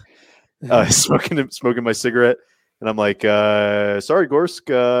smoking my cigarette, and I'm like, sorry, Gorsk,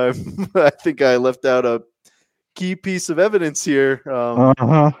 I think I left out a key piece of evidence here.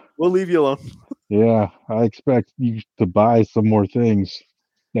 We'll leave you alone. Yeah, I expect you to buy some more things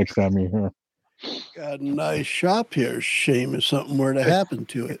next time you're here. Got a nice shop here. Shame if something were to happen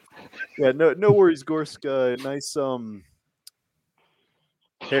to it. Yeah, no worries, Gorsk. Nice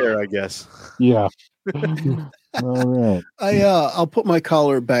hair, I guess. Yeah. All right. I'll put my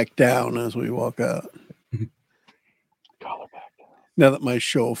collar back down as we walk out. Collar back down. Now that my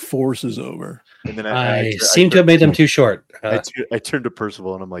show of force is over. And then I seem to have made them too short. I turned to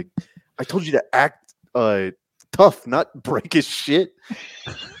Percival and I'm like, I told you to act tough, not break his shit.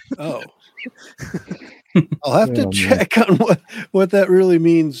 Oh. I'll have to check on what that really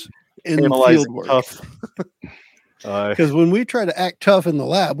means in field work. Tough. Because when we try to act tough in the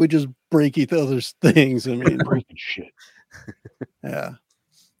lab, we just break each other's things. I mean, breaking shit. Yeah.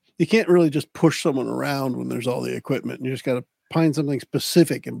 You can't really just push someone around when there's all the equipment. You just got to find something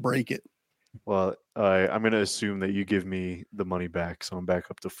specific and break it. Well, I'm going to assume that you give me the money back, so I'm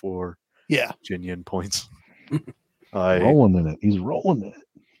back up to 4 Jinian points. Rolling in it. He's rolling in it.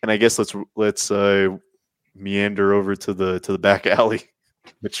 And I guess let's meander over to the back alley,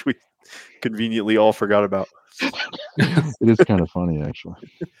 which we conveniently all forgot about. It is kind of funny, actually.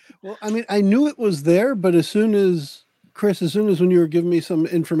 Well, I mean, I knew it was there, but as soon as when you were giving me some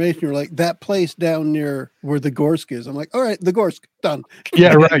information, you're like, that place down near where the Gorsk is. I'm like, all right, the Gorsk, done.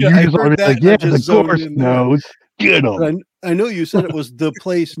 Yeah, right. You just like, yeah, the Gorsk knows. Get him. I know you said it was the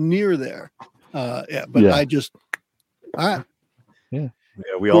place near there. I just, all right. Yeah.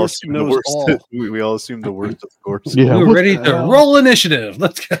 Yeah, we all assume the worst. We all assume the worst of the Gorsk. Yeah, we're ready to roll initiative.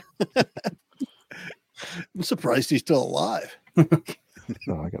 Let's go. I'm surprised he's still alive. I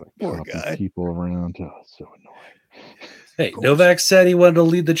got poor guy. People around. Oh, it's so annoying. Hey, Novak said he wanted to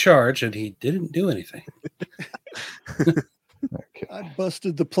lead the charge, and he didn't do anything. Okay. I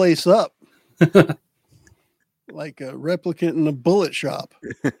busted the place up like a replicant in a bullet shop.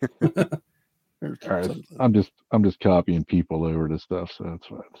 All right, I'm just copying people over to stuff, so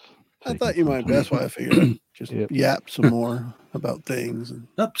that's why. I thought you might. That's why I figured I'd just yap some more about things.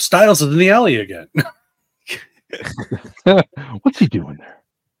 Styles is in the alley again. What's he doing there?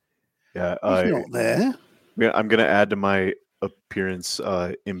 Yeah, he's not there. Yeah, I'm gonna add to my appearance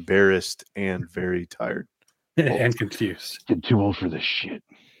embarrassed and very tired. And confused. Getting too old for this shit.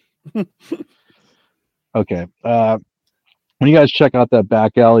 Okay. When you guys check out that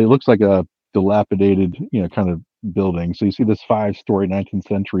back alley, it looks like a dilapidated, kind of building. So you see this 5-story 19th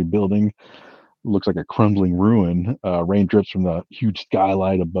century building. Looks like a crumbling ruin. Rain drips from the huge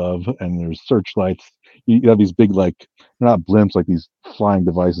skylight above, and there's searchlights. You have these big, like, they're not blimps, like these flying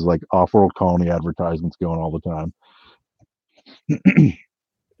devices, like off-world colony advertisements going all the time.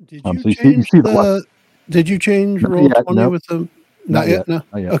 Did So you you change see the? Did you change Not roll yet, 20 nope. with them? Not yet. No.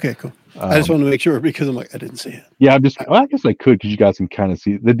 Not yet. Okay, cool. I just want to make sure because I'm like I didn't see it. Yeah, I guess I could because you guys can kind of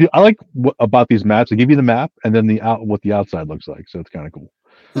see. I like about these maps. They give you the map and then what the outside looks like, so it's kind of cool.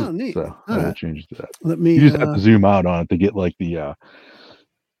 Oh, neat. So I will change to that. Let me. You just have to zoom out on it to get like the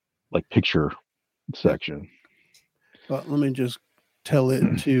picture section. Well, let me just tell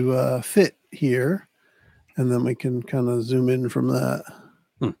it to fit here, and then we can kind of zoom in from that.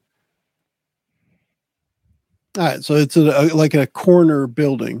 All right, so it's like a corner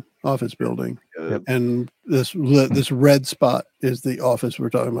building, office building, and this red spot is the office we're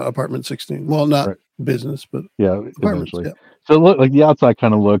talking about, apartment 16. Well, not business, but apartments. Eventually. So look, like the outside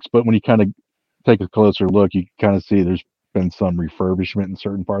kind of looks, but when you kind of take a closer look, you kind of see there's been some refurbishment in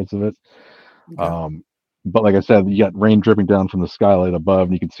certain parts of it. Okay. But like I said, you got rain dripping down from the skylight above,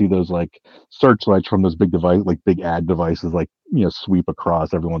 and you can see those like searchlights from those big devices, like big ad devices, like sweep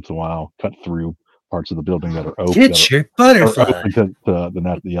across every once in a while, cut through parts of the building that are open. Get your butterfly to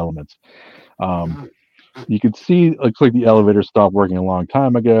the elements. You can see it looks like the elevator stopped working a long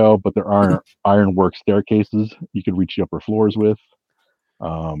time ago, but there are ironwork staircases you could reach the upper floors with.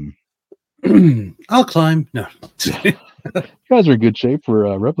 I'll climb. No. You guys are in good shape for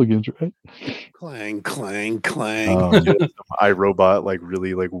replicants, right? Clang, clang, clang. iRobot, like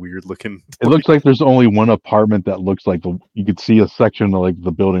really like weird looking. It looks like there's only one apartment that looks like you could see a section of like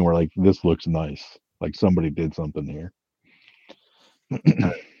the building where like this looks nice, like somebody did something here.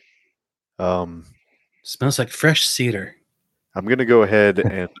 Smells like fresh cedar. I'm gonna go ahead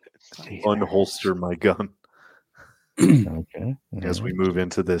and unholster my gun. Okay. As we move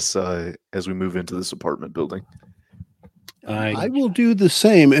into this apartment building. I will do the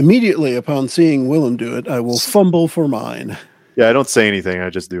same immediately upon seeing Willem do it. I will fumble for mine. Yeah, I don't say anything.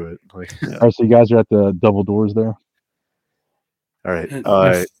 I just do it. Like, All right, so you guys are at the double doors there. All right.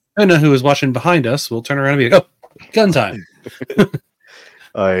 I know who is watching behind us. We'll turn around and be like, "Oh, gun time."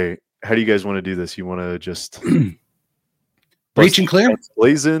 How do you guys want to do this? You want to just breach and clear,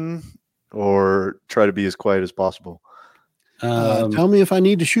 blazing, or try to be as quiet as possible? Tell me if I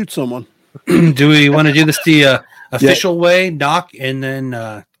need to shoot someone. Do we want to do this the official way, knock, and then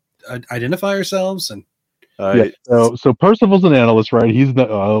identify ourselves? And so Percival's an analyst, right? He's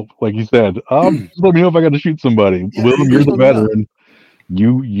like you said. Just let me know if I got to shoot somebody. Yeah, Willem, you're the veteran.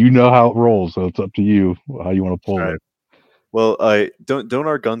 You know how it rolls, so it's up to you how you want to pull it. Well, don't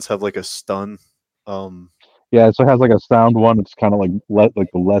our guns have like a stun? Yeah, so it has like a sound one. It's kind of like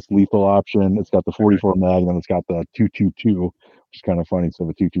the less lethal option. It's got the 44 mag, and then it's got the 222, which is kind of funny. So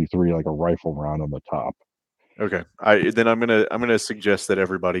the 223, like a rifle round on the top. Okay, I'm gonna suggest that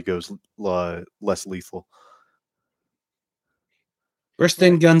everybody goes less lethal. First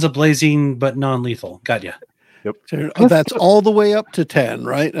thing, guns a-blazing, but non-lethal. Got ya. Yep. That's all the way up to 10,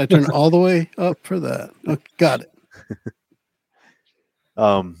 right? I turn all the way up for that. Okay, got it.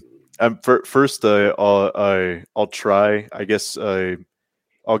 First, I'll try. I guess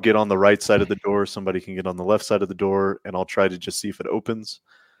I'll get on the right side of the door. Somebody can get on the left side of the door, and I'll try to just see if it opens.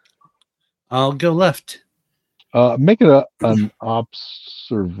 I'll go left. Make it an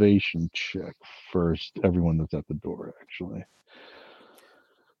observation check first. Everyone that's at the door, actually.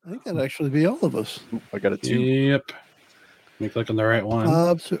 I think that'd actually be all of us. I got a 2. Yep. Let me click on the right one.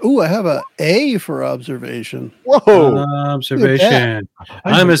 I have an A for observation. Whoa! Observation.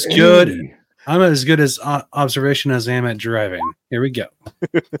 I'm as good as observation as I am at driving. Here we go.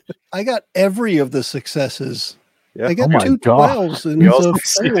 I got every of the successes. Yeah. I got 2 12s and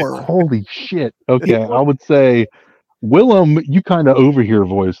 4. Holy shit. Okay, I would say, Willem, you kind of overhear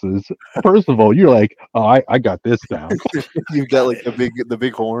voices. First of all, you're like, "Oh, I got this down." You've got like the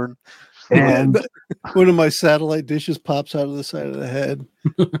big horn, and one of my satellite dishes pops out of the side of the head.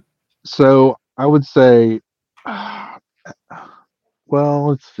 So I would say, well,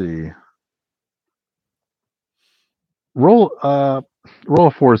 let's see. Roll a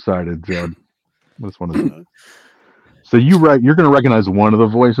 4-sided, Jed. This one is. So you're going to recognize one of the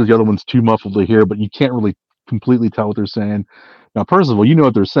voices. The other one's too muffled to hear, but you can't really completely tell what they're saying. Now, Percival, you know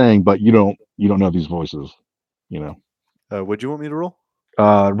what they're saying, but you don't know these voices. What'd you want me to roll?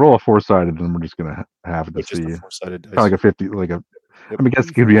 Roll a 4-sided, and we're just gonna have it to It's just see. a 4-sided dice. Kind of like a 50, like a. Yep. I mean, I guess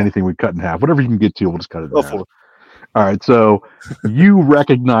it could be anything we cut in half. Whatever you can get to, we'll just cut it in Oh, half. 4. All right, so you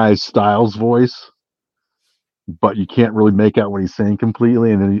recognize Styles' voice, but you can't really make out what he's saying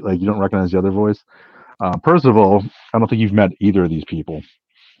completely, and then you don't recognize the other voice. First of all, I don't think you've met either of these people.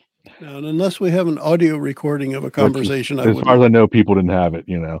 Now, and unless we have an audio recording of a conversation, as far as I know, people didn't have it.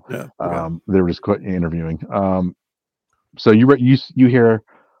 Yeah. Okay. They were just interviewing. So you hear,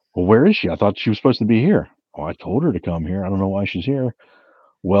 well, where is she? I thought she was supposed to be here. Oh, I told her to come here. I don't know why she's here.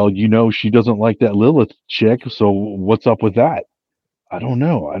 Well, she doesn't like that Lilith chick. So what's up with that? I don't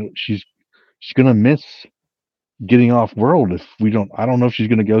know. She's gonna miss getting off world if we don't. I don't know if she's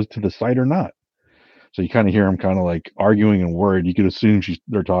gonna go to the site or not. So you kind of hear them kind of like arguing and worried. You could assume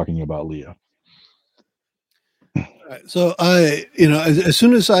they're talking about Leah. Right, so as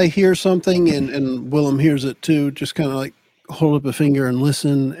soon as I hear something and Willem hears it too, just kind of like hold up a finger and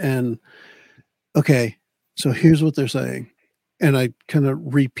listen. And okay, so here's what they're saying, and I kind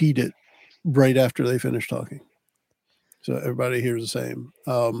of repeat it right after they finish talking, so everybody hears the same.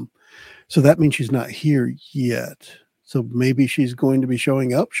 So that means she's not here yet. So maybe she's going to be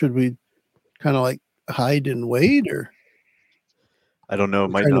showing up. Should we kind of like hide and wait, or I don't know.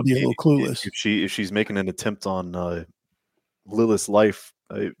 It might trying to not be a be little clueless. if she's making an attempt on Lilith's life.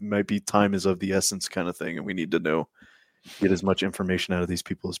 It might be time is of the essence kind of thing, and we need to get as much information out of these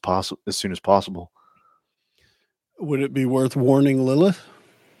people as possible as soon as possible. Would it be worth warning Lilith?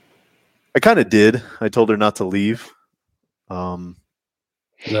 I kind of did. I told her not to leave. The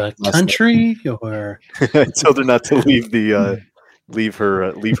country, or I told her not to leave leave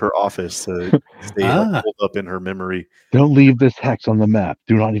her office to stay hold up in her memory. Don't leave this hex on the map.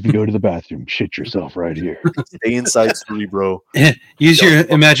 Do not even go to the bathroom. Shit yourself right here. Stay inside Cerebro. Use your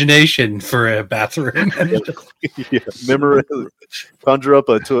imagination for a bathroom. Conjure up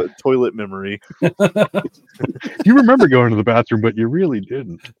a toilet memory. You remember going to the bathroom, but you really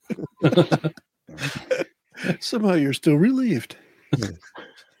didn't. Somehow you're still relieved.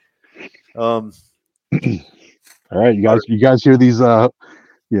 All right, you guys hear these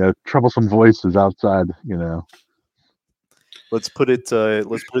troublesome voices outside, Let's put it to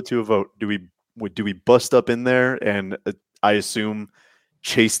a vote. Do we bust up in there and I assume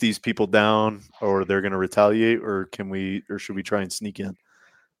chase these people down, or they're going to retaliate, or should we try and sneak in?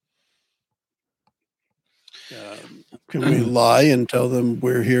 Can we lie and tell them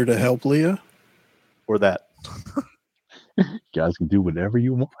we're here to help Leah? Or that? You guys can do whatever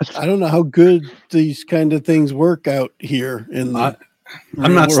you want. I don't know how good these kind of things work out here in the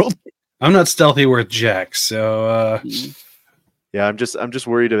real world. I'm not stealthy worth jack, so yeah, I'm just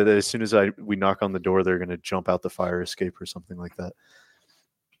worried that as soon as we knock on the door, they're going to jump out the fire escape or something like that.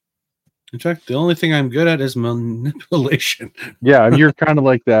 In fact, the only thing I'm good at is manipulation. Yeah, and you're kind of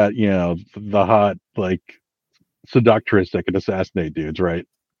like that, the hot like seductress that could assassinate dudes, right?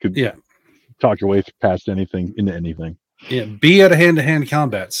 Could talk your way past anything into anything. Yeah, be at a hand-to-hand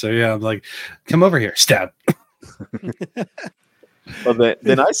combat. So yeah, I'm like, come over here, stab. Well,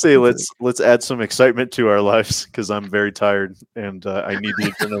 then I say let's add some excitement to our lives, because I'm very tired and I need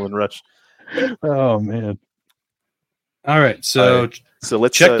the adrenaline rush. Oh man! All right, so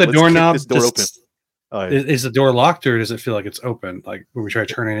let's check the doorknob. This door open. Is the door locked, or does it feel like it's open? Like when we try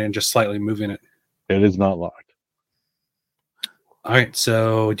turning it and just slightly moving it? It is not locked. All right,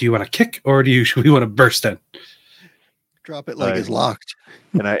 so do you want to kick, or should we want to burst in? Drop it like it's locked.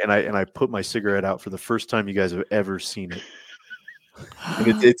 And I put my cigarette out for the first time you guys have ever seen it.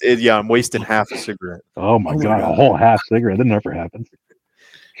 And I'm wasting half a cigarette. Oh my god, a whole half cigarette. That never happens.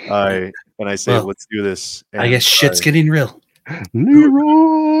 And I say, let's do this. And I guess shit's getting real.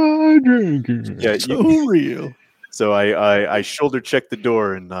 Leroy drinking. Yeah, so real. So I shoulder check the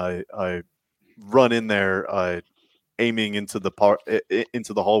door and I run in there, aiming into the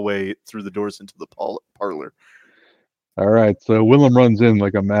hallway through the doors into the parlor. All right, so Willem runs in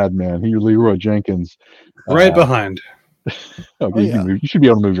like a madman. He Leroy Jenkins, right behind. Okay, you should be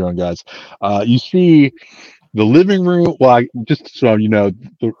able to move your own, guys. You see the living room. Well, just so you know,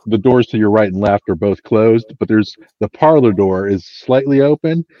 the doors to your right and left are both closed, but there's the parlor door is slightly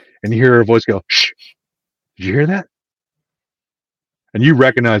open, and you hear a voice go, "Shh! Did you hear that?" And you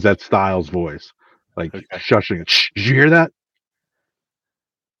recognize that Styles' voice, like shushing. Shh! Did you hear that?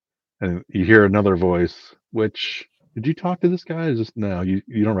 And you hear another voice, which. Did you talk to this guy? Is this no? You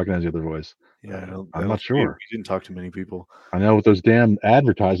don't recognize the other voice. Yeah, I'm not sure. We didn't talk to many people. I know with those damn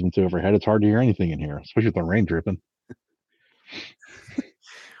advertisements overhead, it's hard to hear anything in here, especially with the rain dripping.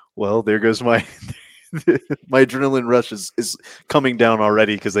 Well, there goes my adrenaline rush is coming down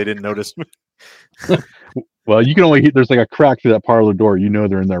already because they didn't notice me. Well, you can only there's like a crack through that parlor door. You know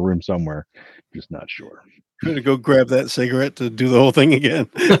they're in that room somewhere. Just not sure. I'm gonna go grab that cigarette to do the whole thing again.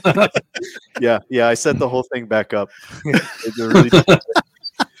 Yeah, I set the whole thing back up.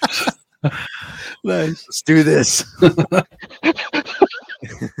 Nice. Let's do this.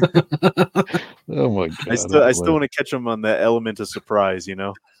 Oh my god! I still want to catch them on the element of surprise, you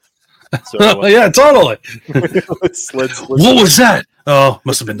know. So Yeah, totally. let's What was that? Oh,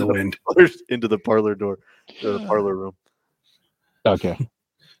 must have been the wind. Into the parlor door, the parlor room. Okay.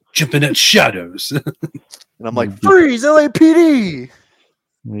 Jumping at shadows. And I'm like, freeze, LAPD.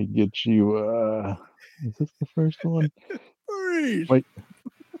 Let me get you. Is this the first one? Freeze. Wait.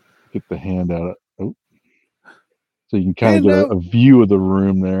 Get the hand out. Oh. So you can kind Hand of get out. a view of the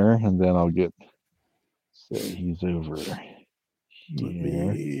room there, and then I'll get. Say he's over Let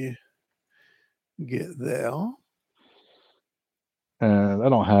here. me get there. And I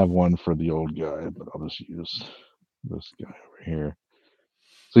don't have one for the old guy, but I'll just use this guy over here.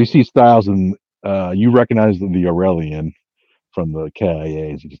 So you see Styles, and you recognize the Aurelian from the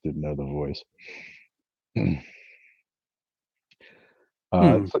KIAs. You just didn't know the voice.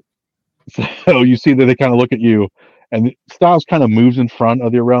 So you see that they kind of look at you, and Styles kind of moves in front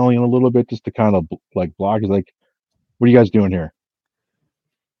of the Aurelian a little bit just to kind of like block. He's like, "What are you guys doing here?"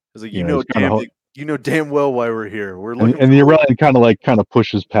 I was like, You know, you know damn well why we're here. We're and, looking. and the Aurelian kind of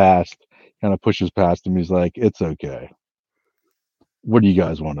pushes past him. He's like, "It's okay. What do you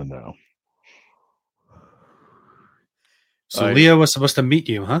guys want to know?" So Leo was supposed to meet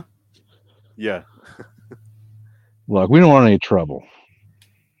you, huh? Yeah. Look, we don't want any trouble.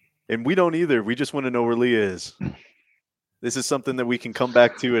 And we don't either. We just want to know where Leah is. This is something that we can come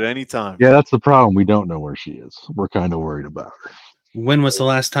back to at any time. Yeah, that's the problem. We don't know where she is. We're kind of worried about her. When was the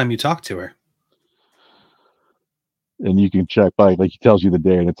last time you talked to her? And you can check by, like, he tells you the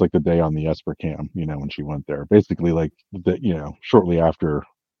day, and it's like the day on the Esper cam, you know, when she went there. Basically, like, shortly after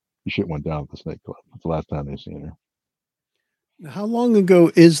the shit went down at the Snake Club. That's the last time they've seen her. How long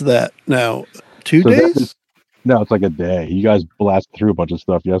ago is that now? 2 days? No, it's like a day. You guys blasted through a bunch of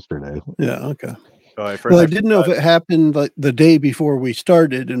stuff yesterday. Yeah, okay. Oh, I didn't know if it happened like the day before we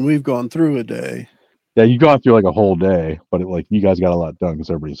started, and we've gone through a day. Yeah, you've gone through like a whole day, but you guys got a lot done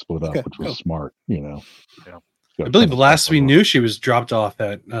because everybody split up, which was smart, you know. Yeah. I believe last we knew she was dropped off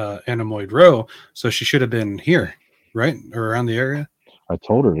at Anemoid Row, so she should have been here, right? Or around the area. I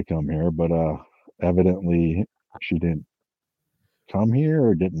told her to come here, but evidently she didn't come here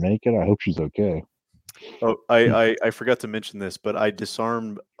or didn't make it. I hope she's okay. Oh, I forgot to mention this, but I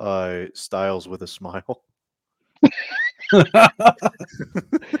disarmed Styles with a smile. He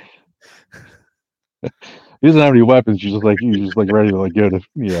doesn't have any weapons. He's just like ready to like go to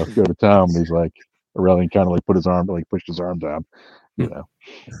town. And he's like Aurelian kind of like pushed his arm down. You know.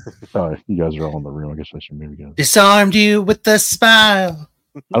 You guys are all in the room. I guess I should maybe go. Disarmed you with a smile.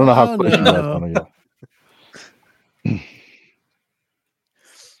 I don't know how close you guys want to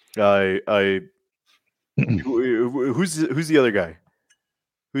get. Who's the other guy?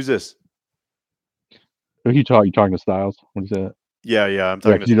 Who's this? Who you talking to Styles? What is that? Yeah, I'm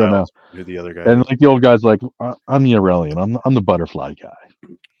talking to Styles. You don't know who the other guy. And like the old guy's like, I'm the Aurelian. I'm the butterfly guy.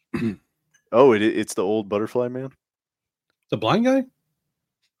 Oh, it's the old butterfly man? The blind guy?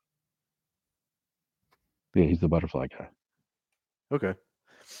 Yeah, he's the butterfly guy. Okay.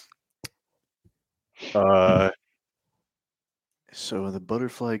 So the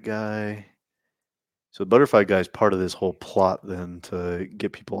butterfly guy. So the butterfly guy is part of this whole plot then to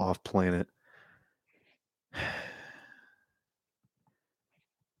get people off planet. I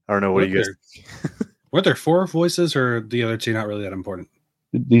don't know. What do you guys think? Were there 4 voices, or the other 2 not really that important?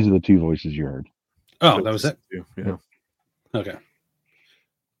 These are the 2 voices you heard. Oh, that was it? Yeah. Okay.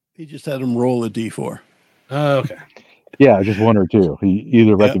 He just had him roll a D4. Okay. Yeah, just 1 or 2. He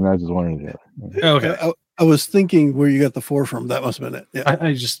either recognizes one or the other. Okay. I was thinking where you got the 4 from. That must have been it. Yeah.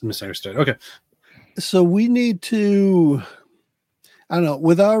 I just misunderstood. Okay. So we need to, I don't know,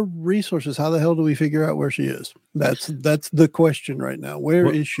 with our resources, how the hell do we figure out where she is? That's the question right now. Where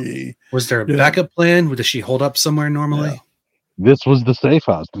is she? Was there a backup plan? Does she hold up somewhere normally? Yeah. This was the safe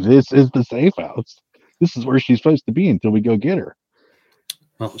house. This is the safe house. This is where she's supposed to be until we go get her.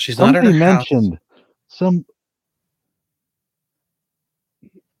 Well, she's not at her mentioned house. Some.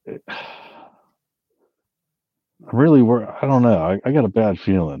 Really, I don't know. I got a bad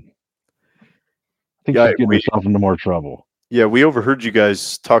feeling. I think she's getting herself into more trouble. Yeah, we overheard you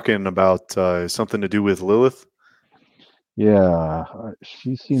guys talking about something to do with Lilith. Yeah,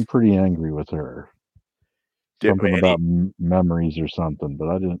 she seemed pretty angry with her. Something about memories or something, but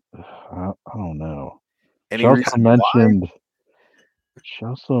I don't know. Any she also reason mentioned. why? She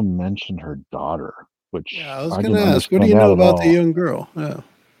also mentioned her daughter, which Yeah, I was I going to didn't ask, what do understand you that know at about the all. young girl? Yeah.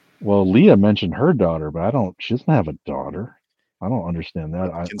 Well, Leah mentioned her daughter, but she doesn't have a daughter. I don't understand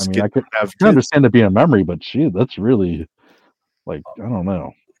that. I Replicants mean, I can have can kids. understand it being a memory, but that's really like, I don't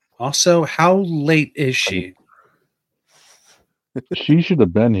know. Also, how late is she? She should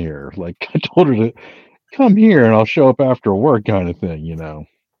have been here. Like, I told her to come here and I'll show up after work kind of thing, you know.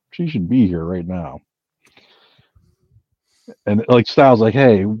 She should be here right now. And like Styles like,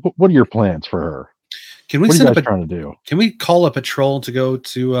 hey, what are your plans for her? Can we What are you send guys up trying to do? Can we call a patrol to go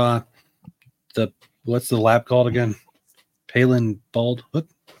to what's the lab called again? Palin Bald. What?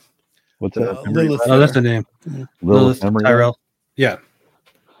 What's that? Lilith. Oh, that's the name. Lilith Memory Lab? Tyrell. Yeah.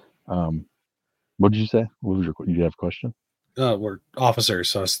 What did you say? What was you have a question? We're officers,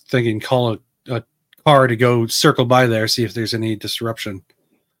 so I was thinking call a car to go circle by there, see if there's any disruption.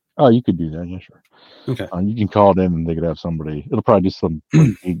 Oh, you could do that. Yeah, sure. Okay. You can call it in and they could have somebody. It'll probably do some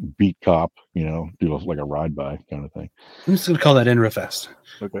like, beat cop, you know, do like a ride by kind of thing. I'm just going to call that in real fast.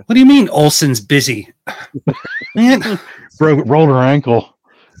 Okay. What do you mean Olsen's busy? Man. Rolled her ankle.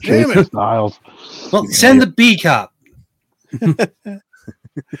 Damn it. Styles. Well, send the B cop.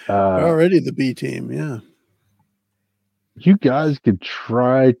 Already the B team, yeah. You guys could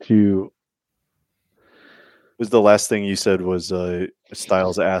try to. Was the last thing you said was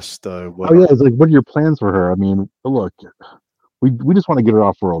Styles asked what? Oh yeah, it's like, what are your plans for her? I mean, look, we just want to get her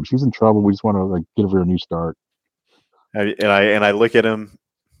off world. She's in trouble. We just want to like give her a new start. And I look at him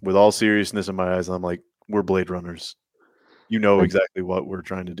with all seriousness in my eyes, and I'm like, we're Blade Runners. You know exactly what we're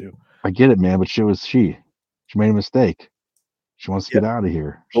trying to do. I get it, man, but she made a mistake. She wants to get out of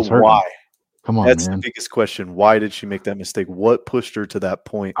here. But She's hurting. why? Come on, That's man. the biggest question. Why did she make that mistake? What pushed her to that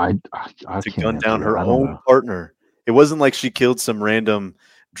point I to can't gun down answer her that. I don't own know. partner? It wasn't like she killed some random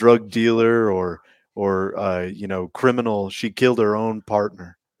drug dealer or criminal. She killed her own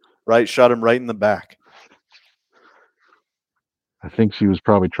partner, right? Shot him right in the back. I think she was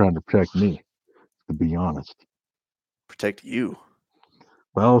probably trying to protect me, to be honest. Protect you.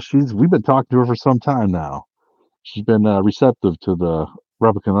 Well, we've been talking to her for some time now. She's been receptive to the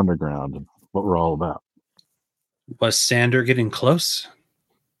Replicant Underground and what we're all about. Was Sander getting close?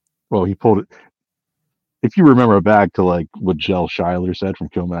 Well, he pulled it. If you remember back to like what Jell Shiler said from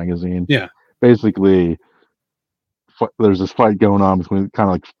Kill Magazine, Yeah. Basically, there's this fight going on between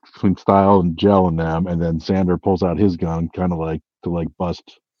Style and Jell and them, and then Sander pulls out his gun, kind of like to like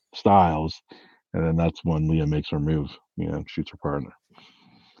bust Styles, and then that's when Leah makes her move, shoots her partner.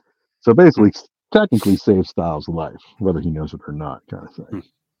 So basically, technically saves Styles' life, whether he knows it or not, kind of thing.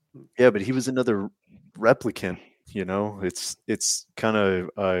 Yeah, but he was another replicant. It's kind of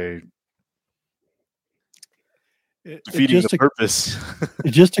defeating the purpose.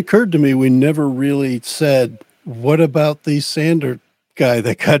 It just occurred to me we never really said, what about the Sander guy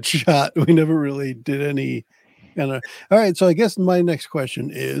that got shot? We never really did any kind of. All right, so I guess my next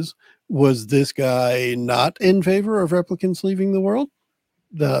question is, was this guy not in favor of replicants leaving the world?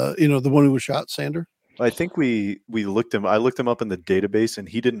 The one who was shot, Sander? I think we looked him. I looked him up in the database, and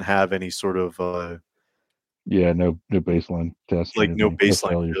he didn't have any sort of no baseline test, like no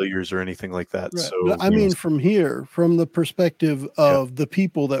baseline failures or anything like that. Right. So I mean, from the perspective of the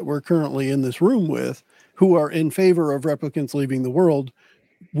people that we're currently in this room with, who are in favor of replicants leaving the world,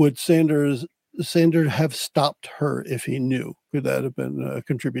 would Sander have stopped her if he knew? Could that have been a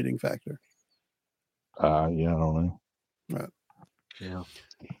contributing factor? I don't know. Right. Yeah.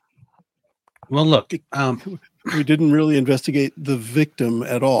 Well, look, we didn't really investigate the victim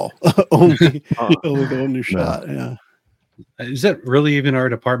at all. only the one who shot. Yeah. Is that really even our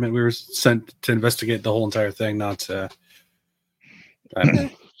department? We were sent to investigate the whole entire thing, not to. I don't know.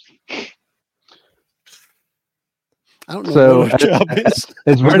 I don't know what our job is.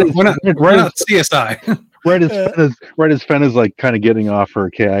 We're not CSI. Right as Fen is like kind of getting off her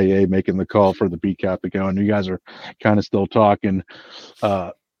KIA, making the call for the BCAP to go, and you guys are kind of still talking.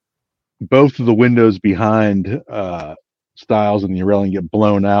 Both of the windows behind Styles and the Aurelian get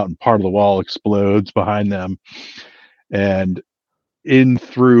blown out, and part of the wall explodes behind them. And in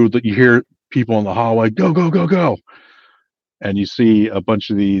through you hear people in the hallway, go, go, go, go. And you see a bunch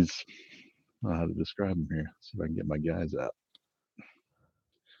of these. I don't know how to describe them here. Let's see if I can get my guys out.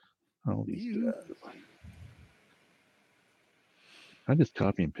 I just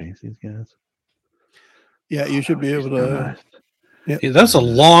copy and paste these guys. Yeah, you should be able to. Yeah, that's a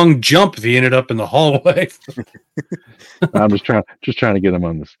long jump if he ended up in the hallway. I'm just trying to get them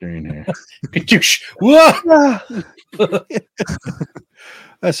on the screen here.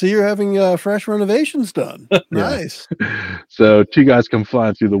 I see you're having fresh renovations done. Nice. So 2 guys come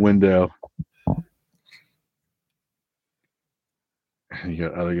flying through the window, You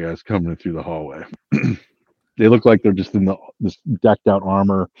got other guys coming in through the hallway. They look like they're just in this decked out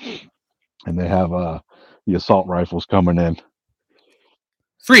armor, and they have the assault rifles coming in.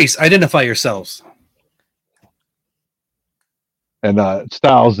 Freeze! Identify yourselves. And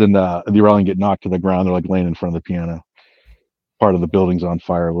Styles and the Aurelian get knocked to the ground. They're like laying in front of the piano. Part of the building's on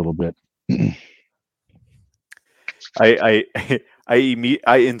fire a little bit. I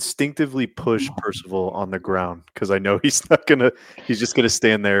instinctively push Percival on the ground because I know he's just gonna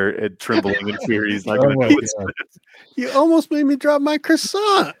stand there and trembling in fear. He's not gonna know what's You almost made me drop my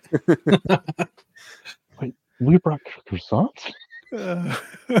croissant. Wait, we brought croissants?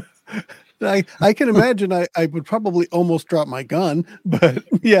 I can imagine I would probably almost drop my gun, but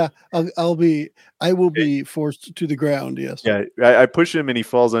yeah, I will be forced to the ground. Yes. Yeah, I push him and he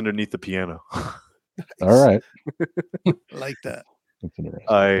falls underneath the piano. All right. Like that. That's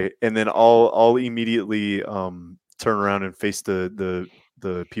interesting. And then I'll immediately turn around and face the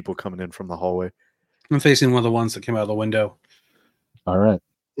people coming in from the hallway. I'm facing one of the ones that came out of the window. All right.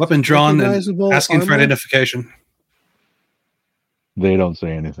 Weapon drawn and Recognizable asking for armor? identification. They don't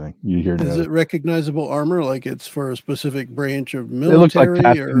say anything. You hear Is no. it recognizable armor, like it's for a specific branch of It looks like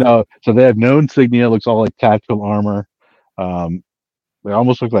military? no. So they have no insignia. It looks all like tactical armor. They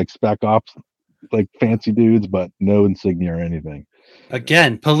almost look like spec ops, like fancy dudes, but no insignia or anything.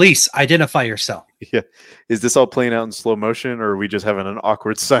 Again, police, identify yourself. Yeah, is this all playing out in slow motion, or are we just having an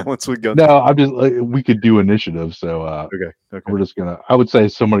awkward silence with guns? No, I'm just like, we could do initiative. So Okay. we're just gonna. I would say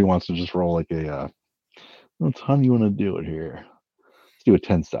somebody wants to just roll like a. What time you want to do it here? Let's do a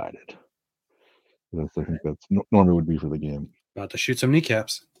 10-sided. I think that's normally would be for the game. About to shoot some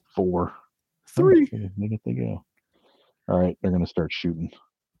kneecaps. 4. 3. Okay, they get to go. All right, they're gonna start shooting.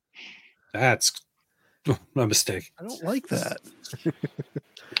 That's a mistake. I don't like that.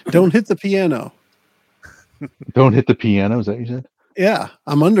 Don't hit the piano. Don't hit the piano. Is that what you said? Yeah,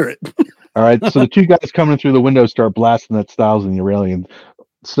 I'm under it. All right, so the two guys coming through the window start blasting at Styles and the Aurelian.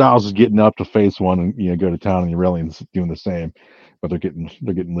 Styles is getting up to face one and go to town, and the Aurelian's doing the same, but they're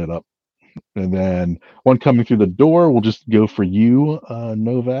getting lit up. And then one coming through the door will just go for you,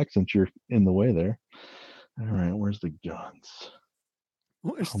 Novak, since you're in the way there. All right, where's the guns?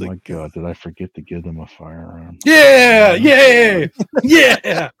 Where's Oh the my gun? god, did I forget to give them a firearm? Yeah,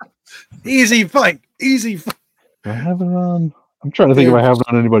 yeah. Easy fight. Easy fight. Do I have it on? I'm trying to think if I have it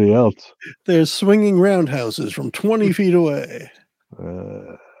on anybody else. There's swinging roundhouses from 20 feet away.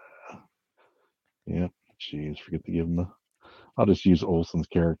 Yeah, jeez, forget to give them the. I'll just use Olsen's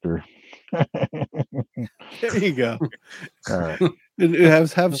character. There you go. All right. And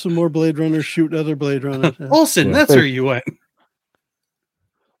have some more Blade Runners shoot other Blade Runners. Olsen, Yeah. that's where you went.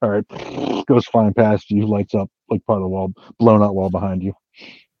 All right. Goes flying past you, lights up like part of the wall, blown out wall behind you.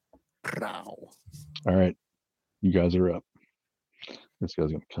 All right. You guys are up. This guy's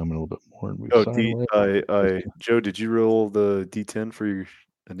going to come in a little bit more. And move sideways. Joe, did you roll the D10 for your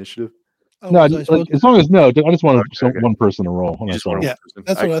initiative? No, as long as I just want Okay. one person to roll. You just That's all. want Yeah, one person.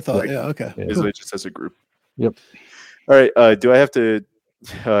 that's what I thought. Yeah, okay. Yeah. Is it just as a group? Yep. All right. Do I have to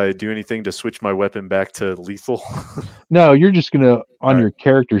do anything to switch my weapon back to lethal? No, you're just gonna on All your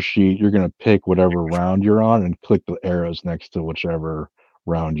character sheet. You're gonna pick whatever round you're on and click the arrows next to whichever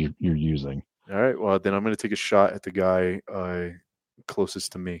round you're using. All right. Well, then I'm going to take a shot at the guy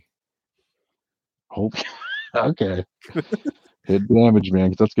closest to me. Hope. Okay. Hit damage, man,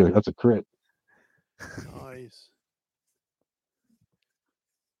 because that's good. That's a crit. Nice.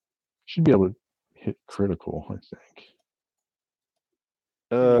 Should be able to hit critical, I think.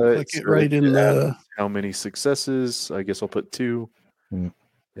 Click it right in the. How many successes? I guess I'll put 2, Yeah.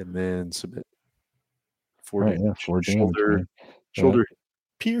 and then submit. 4 Right, damage. yeah, 4 damage. man. Shoulder.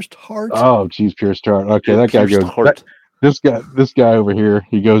 Pierced heart. Oh, geez, pierced heart. Okay, that guy Pierced goes. heart. This guy over here,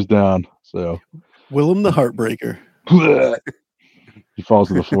 he goes down. So Willem the Heartbreaker. he falls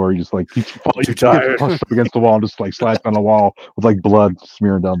to the floor. He just like he's Too tired. pushed up against the wall and just like slides on the wall with like blood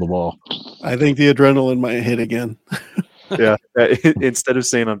smearing down the wall. I think the adrenaline might hit again. Yeah. Instead of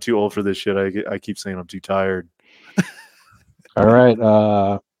saying I'm too old for this shit, I keep saying I'm too tired. All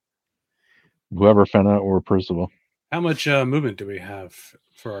right. Whoever found out or Percival. How much movement do we have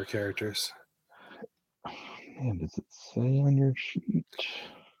for our characters? Man, does it say on your sheet?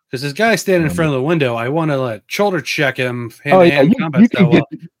 Because this guy standing in front of the window, I want to shoulder check him. Oh yeah, combat you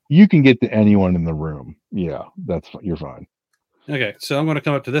style. can get to anyone in the room. Yeah, you're fine. Okay, so I'm going to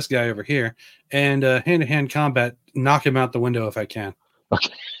come up to this guy over here and hand-to-hand combat, knock him out the window if I can.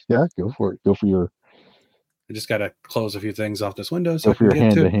 Okay, yeah, go for it. Go for your I just got to close a few things off this window so go I for can your get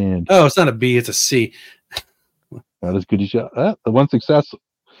hand to to it. hand. Oh, it's not a B, it's a C. Not as good as you. The one success.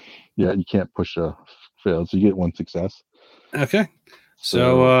 Yeah, you can't push a fail, so you get one success. Okay.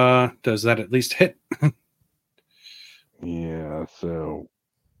 So does that at least hit? Yeah, so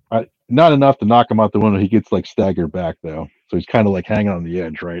not enough to knock him out the window. He gets like staggered back though, so he's kind of like hanging on the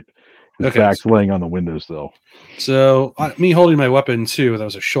edge, right? His Okay. back's laying on the windowsill. So me holding my weapon too, that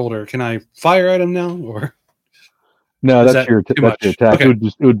was a shoulder. Can I fire at him now, or No, Is that's that your too that's your much? attack. Okay.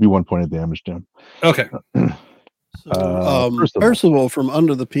 It would be 1 point of damage to him. okay? So, Percival. Percival from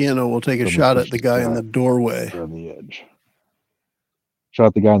under the piano will take a From the shot at the guy in shot. the doorway. They're on the edge. Shot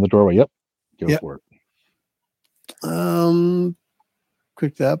at the guy in the doorway. Yep. Go Yep. for it.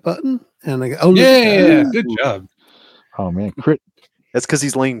 Click that button, and I go. Yeah, good job. Oh man, crit. That's because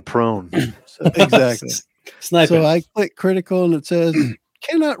he's laying prone. So, exactly. Sniping. So I click critical, and it says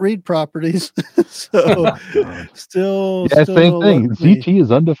cannot read properties. So still, Yeah, still same no thing. luck for me. ZT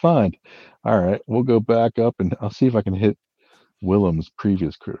is undefined. All right, we'll go back up and I'll see if I can hit Willem's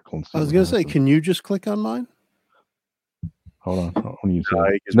previous critical. And see I was what going to say, happens. can you just click on mine? Hold on. What do you say?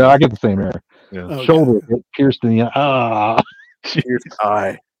 Eye gives No, me- I get the same error. Yeah. Okay. Shoulder it pierced in the eye. Ah, Here's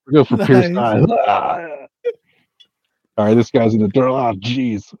eye. we go for pierced Nice. eye. Ah. All right, this guy's in the door. Oh,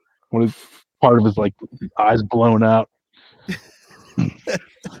 jeez. What is part of his like eyes blown out?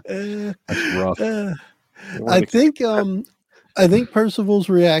 Uh, That's rough. I think Percival's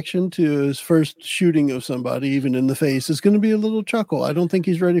reaction to his first shooting of somebody, even in the face, is going to be a little chuckle. I don't think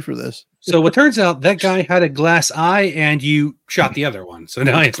he's ready for this. So it turns out that guy had a glass eye, and you shot the other one. So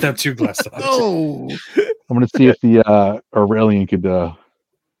now I have to have two glass eyes. Oh, I'm gonna see if the Aurelian could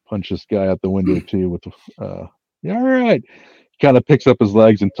punch this guy out the window too. With yeah, all right. Kind of picks up his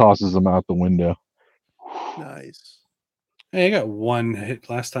legs and tosses him out the window. nice. Hey, I got one hit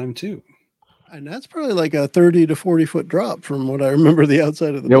last time too. And that's probably like a 30 to 40-foot drop from what I remember the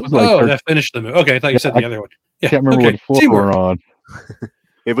outside of the Yeah, it was building. like Oh, 13 that finished the move. Okay, I thought you said the other one. Yeah, I can't remember okay. what floor Teamwork. we're on.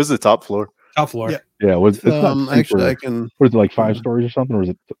 It was the top floor. Top floor. Yeah. Yeah, it's not Actually, super- I can. what is it, like 5 stories or something, or is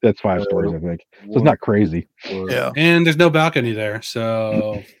it? That's 5 Uh, stories, I think. So it's not crazy. Yeah. And there's no balcony there,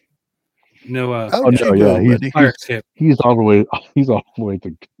 so no How Oh would no, you go, yeah, buddy? fire escape. he's all the way. He's all the way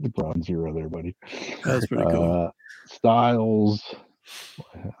to the ground zero there, buddy. That's pretty cool. Styles,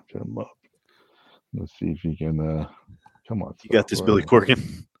 I have him up. Let's see if he can. Come on, You got this, Styles. Billy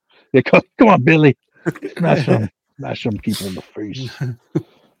Corgan. Yeah, come on, Billy. Smash some people in the face.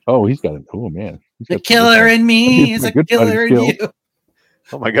 Oh, he's got it. Oh man, he's The got some killer good- in me He's is got a good killer in fighting you.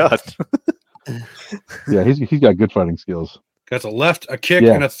 Oh my god. Yeah, he's got good fighting skills. Got a left, a kick,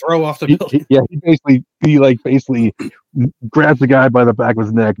 Yeah. and a throw off the He building. basically grabs the guy by the back of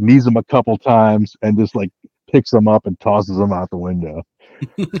his neck, knees him a couple times, and just like picks him up and tosses him out the window.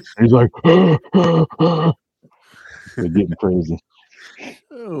 He's like, they're getting crazy.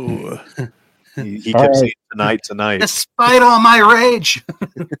 Oh, He All kept right. saying tonight. Despite all my rage.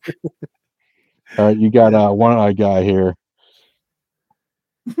 All right, you got one eye guy here.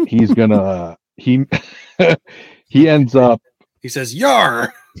 He's gonna he ends up. He says,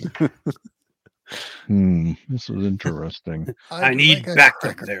 "Yar! This is interesting. I need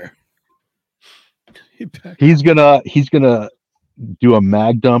backup there." He's gonna do a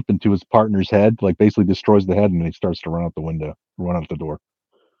mag dump into his partner's head, like basically destroys the head, and then he starts to run out the door.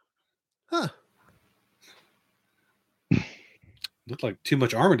 Huh. Looked like too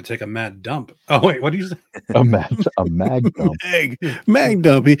much armor to take a mad dump. Oh wait, what do you say? A mag dump. Mag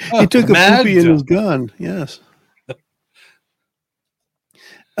dump. He Oh, took a mag poopy in his dump. gun. Yes.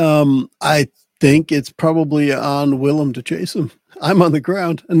 I think it's probably on Willem to chase him. I'm on the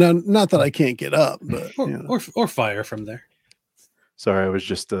ground, and not that I can't get up, but Or, you know. or fire from there. Sorry, I was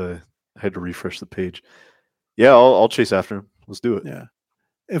just I had to refresh the page. Yeah, I'll chase after him. Let's do it. Yeah.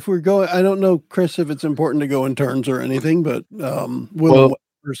 If we're going, I don't know, Chris, if it's important to go in turns or anything, but Willem went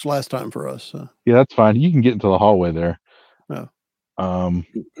first last time for us. So. Yeah, that's fine. You can get into the hallway there. Oh. I'm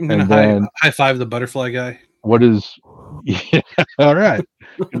gonna And then high five the butterfly guy. what is? Yeah, all right,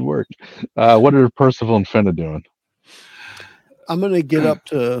 good work. What are Percival and Fenna doing? I'm going to get up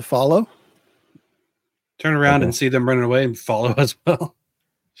to follow. Turn around Okay. and see them running away and follow as well.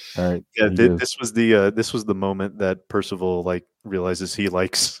 All right. Yeah, he thi- goes- this was the moment that Percival like realizes he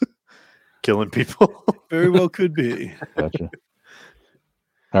likes killing people. Very well could be. Gotcha.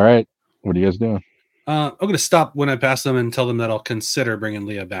 All right. What are you guys doing? I'm going to stop when I pass them and tell them that I'll consider bringing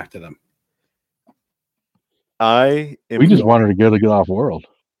Leah back to them. I am. We just wanted to get off world.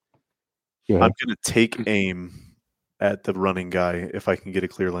 Go ahead. I'm gonna take aim at the running guy if I can get a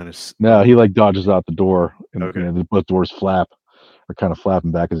clear line of. No, he like dodges out the door, and Okay. you know, both doors flap, or kind of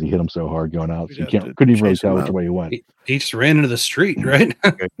flapping back as he hit him so hard going out. We'd So you have to couldn't even really chase him tell which out. way he went. He just ran into the street, right?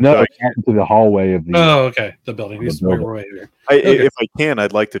 Okay. No, So out into the hallway of the. Oh, okay. The building. The He's building. way here. I, Okay. if I can,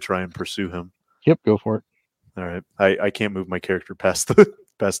 I'd like to try and pursue him. Yep, go for it. All right. I can't move my character past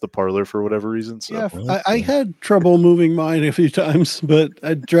the parlor for whatever reason. So Yeah, I had trouble moving mine a few times, but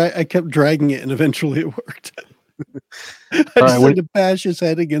I kept dragging it, and eventually it worked. I just had to bash his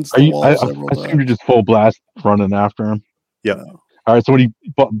head against the wall several I times. assume you're just full blast running after him. Yep. No. All right. So when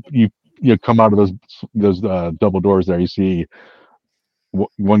you come out of those double doors there, you see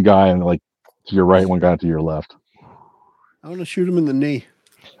one guy and like to your right, one guy to your left. I want to shoot him in the knee.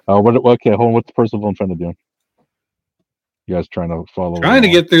 Okay, hold on. What's Percival trying to do? You guys trying to follow? Trying to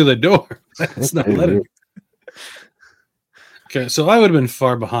get through the door. That's not letting. Okay, so I would have been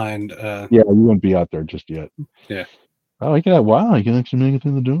far behind. Yeah, you wouldn't be out there just yet. Yeah. Oh, you can actually make it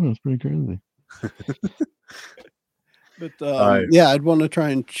through the door. That's pretty crazy. But yeah, I'd want to try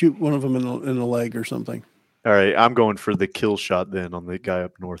and shoot one of them in the leg or something. all right, I'm going for the kill shot then on the guy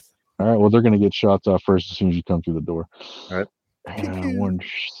up north. All right, well, they're going to get shots off first as soon as you come through the door. All right. Hang on 1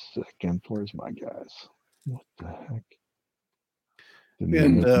 second. Where's my guys? What the heck?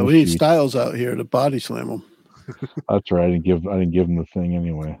 And we need Styles out here to body slam them. That's right. I didn't give him the thing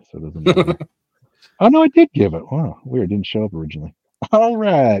anyway, so it doesn't matter. Oh no, I did give it. Wow, weird. Didn't show up originally. All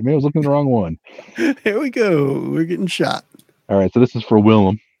right, maybe I was looking at the wrong one. Here we go. We're getting shot. All right, so this is for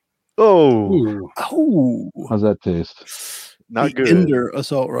Willem. Oh, How's that taste? Not good. Ender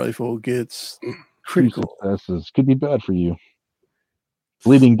assault rifle gets critical. Successes. Could be bad for you.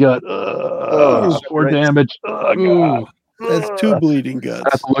 Bleeding gut. 4 damage. Oh god. That's 2 bleeding guts. I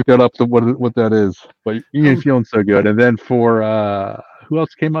have to look that up to what that is. But you ain't feeling so good. And then for who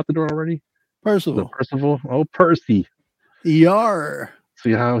else came out the door already? Percival. Percival. Oh, Percy. Yar.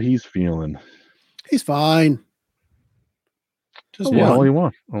 See how he's feeling. He's fine. Just yeah,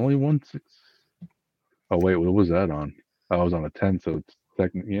 one. only 1 6. Oh wait, what was that on? I was on a 10, so it's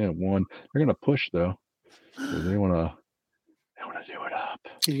technically 1. They're gonna push though. So they wanna do it up.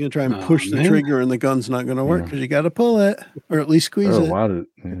 He's gonna try and push the trigger, and the gun's not gonna work because you got to pull it or at least squeeze it.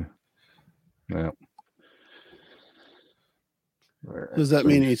 Yeah. Does that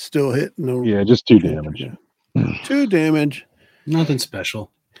mean he's still hit? No. Yeah, just 2 damage. 2 damage. Nothing special.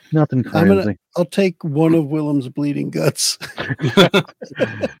 Nothing crazy. I'll take one of Willem's bleeding guts.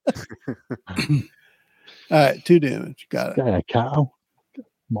 All right, 2 damage. Got it. Got a cow.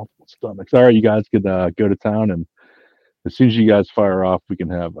 Multiple stomachs. All right, you guys could go to town, and as soon as you guys fire off, we can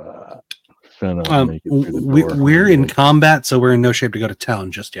have Fenna make it through the door. We're in combat, so we're in no shape to go to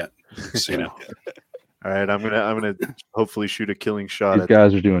town just yet. So, you know. All right, I'm gonna hopefully shoot a killing shot. These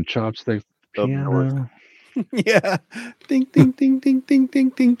guys are doing chopsticks. Up north. Yeah. Ding ding ding ding ding ding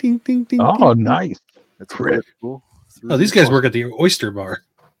ding ding ding ding. Oh, nice. That's crit. Cool. Oh, these guys work at the oyster bar.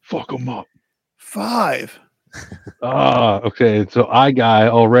 Fuck them up. 5. Okay. So guy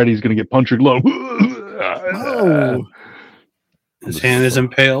already is gonna get punctured low. Oh. His hand is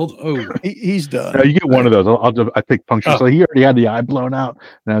impaled. Oh, he's done. No, you get one of those. I take puncture. So he already had the eye blown out.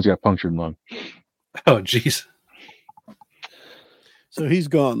 Now he's got punctured lung. Oh, jeez. So he's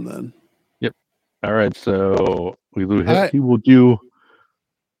gone then. Yep. All right. So we lose him. Right. He will do.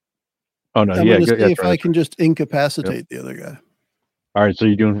 Oh no! I'm yeah. gonna see if I right. can just incapacitate the other guy. All right. So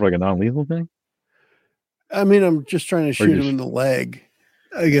you're doing for like a non-lethal thing? I mean, I'm just trying to shoot him in the leg.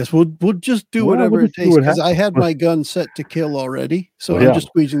 I guess we'll just do whatever it takes because I had my gun set to kill already, so I'm just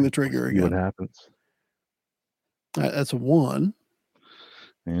squeezing the trigger again. See what happens? All right, that's a 1.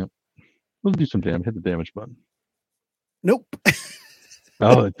 Yep. We'll do some damage. Hit the damage button. Nope.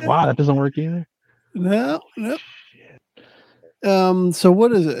 Oh wow, that doesn't work either. No. So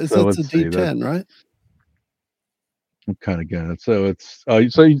what is it? So it's a D10, right? What kind of gun? So it's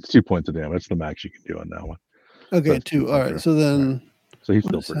it's 2 points of damage. That's the max you can do on that one. Okay, 2. All right. So then. Right. So he's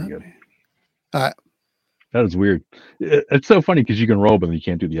still pretty good. All right. That is weird. It's so funny because you can roll, but you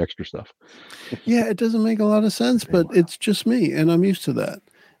can't do the extra stuff. Yeah, it doesn't make a lot of sense, but it's just me, and I'm used to that.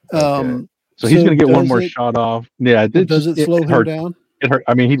 Okay. So he's going to get one more shot off. Yeah. Does it slow him down? It hurt.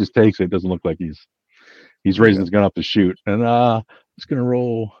 I mean, he just takes it. It doesn't look like he's raising his gun up to shoot. And just going to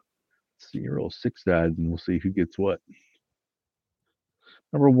roll. Let's see, roll 6 dice, and we'll see who gets what.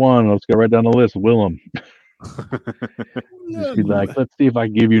 Number 1. Let's go right down the list. Willem. Just be like, let's see if I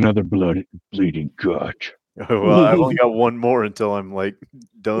can give you another bleeding gut. Oh, well, I've only got 1 more until I'm like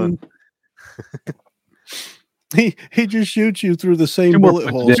done. He just shoots you through the same bullet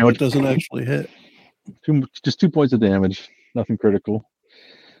hole, so it doesn't actually hit. Just 2 points of damage, nothing critical.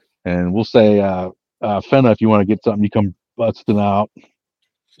 And we'll say, Fenna, if you want to get something, you come busting out,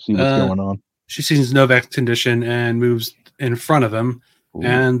 see what's going on. She sees Novak's condition and moves in front of him. Ooh.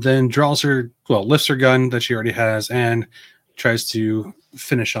 And then lifts her gun that she already has and tries to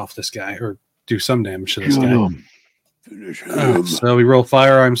finish off this guy or do some damage to this guy. Finish him. So we roll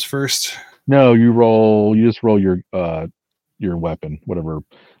firearms first. No, you roll. You just roll your weapon, whatever,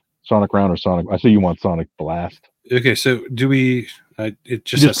 sonic round or sonic. I say you want sonic blast. Okay, so do we? It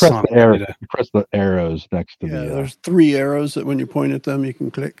just You says just press Sonic. the arrow. You press the arrows next to Yeah, the. there's 3 arrows that when you point at them, you can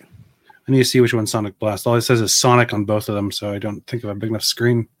click. I need to see which one's Sonic Blast. All it says is Sonic on both of them, so I don't think of a big enough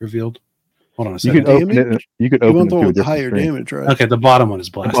screen revealed. Hold on a You second. can open it. You could You open want it the to one a with the different higher screen. damage, right? Okay, the bottom one is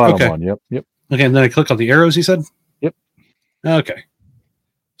The Blast. bottom Okay. one. Yep. Okay, and then I click on the arrows, you said? Yep. Okay.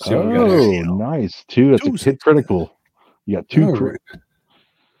 See what we got here. Oh, nice. 2. That's a 2 hit critical. You got 2 All crit. right.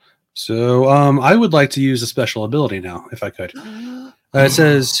 So I would like to use a special ability now, if I could. It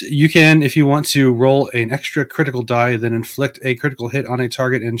says you can, if you want to, roll an extra critical die, then inflict a critical hit on a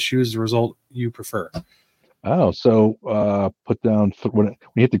target and choose the result you prefer. Oh, so put down when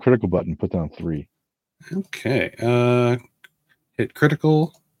you hit the critical button, put down 3. Okay. Hit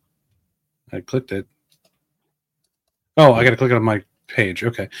critical. I clicked it. Oh, I got to click it on my page.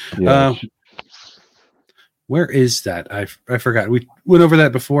 Okay. Yeah. Where is that? I forgot. We went over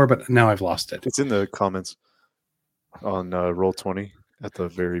that before, but now I've lost it. It's in the comments on Roll20 at the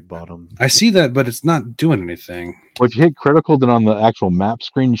very bottom. I see that, but it's not doing anything. Well, if you hit critical, then on the actual map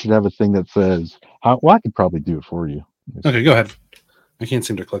screen, you should have a thing that says, well, I could probably do it for you. Okay, go ahead. I can't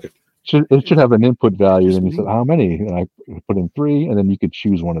seem to click it. It should have an input value, Just and you me. said, how many? And I put in 3, and then you could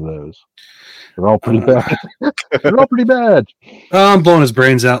choose one of those. They're all pretty bad. They're all pretty bad. I'm blowing his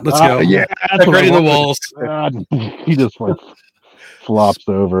brains out. Let's go. Yeah, That's right in the walls. He just like flops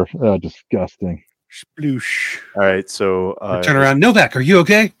over. Disgusting. Sploosh. All right, so Turn around. Novak, are you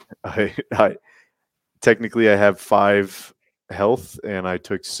okay? I technically I have 5 health and I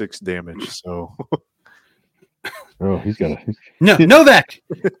took 6 damage. So Oh, he's got to Novak.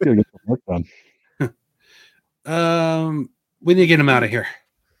 get some work done. We need to get him out of here.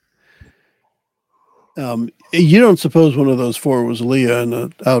 You don't suppose one of those 4 was Leah in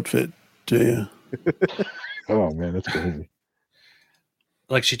the outfit, do you? Oh man, that's crazy.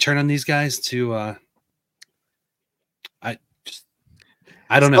 Like she turned on these guys to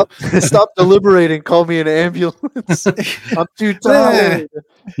I don't know. Stop deliberating. Call me an ambulance. I'm too tired.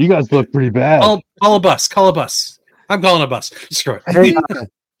 You guys look pretty bad. Call a bus. Call a bus. I'm calling a bus. Screw it. Hey,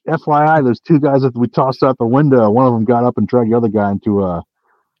 FYI, those 2 guys that we tossed out the window. One of them got up and dragged the other guy into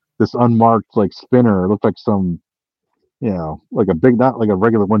this unmarked like spinner. It looked like some, like a big, not like a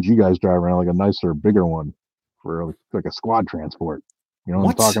regular one you guys drive around, like a nicer, bigger one for like a squad transport. You know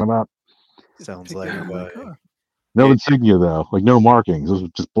what I'm talking about? Sounds like No insignia though, like no markings. It was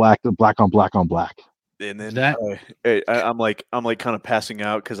just black on black on black. and then That- I'm like kind of passing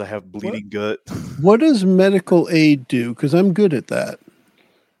out because I have bleeding gut. What does medical aid do? Because I'm good at that.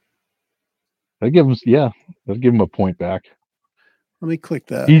 That'd give him a point back. Let me click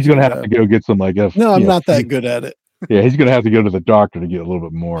that. He's gonna have to go get some like No, I'm not that good at it. Yeah, he's gonna have to go to the doctor to get a little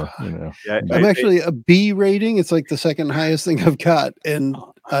bit more. Yeah, I'm actually a B rating. It's like the second highest thing I've got, and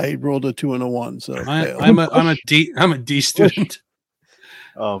I rolled a 2 and a 1. So fail. I'm a D student.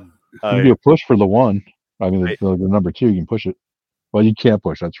 You can do a push for the 1. I mean, the number 2, you can push it. Well, you can't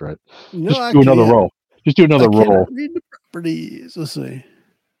push. That's right. No, Just I do another can't. roll. Just do another I cannot roll. read the properties. Let's see.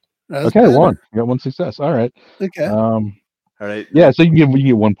 That's Okay, better. 1. You got 1 success. All right. Okay. all right. Yeah, so you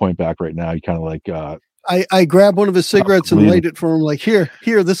get 1 point back right now. You kind of like. I grabbed one of his cigarettes and bleeding. laid it for him. Like here,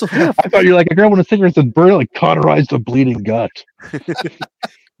 this will help. I thought you were like, I grabbed one of the cigarettes and burned, like cauterized the bleeding gut.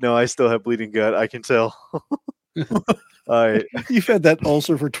 No, I still have bleeding gut. I can tell. You've had that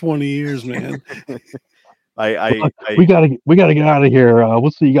ulcer for 20 years, man. We gotta get out of here.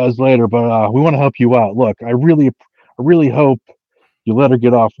 We'll see you guys later, but we want to help you out. Look, I really hope you let her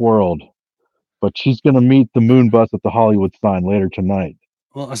get off world, but she's gonna meet the moon bus at the Hollywood sign later tonight.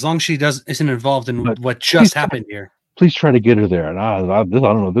 Well, as long as she isn't involved in But what just happened here. Please try to get her there. And I don't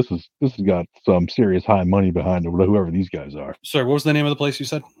know. This has got some serious high money behind it. Whoever these guys are. Sorry, what was the name of the place you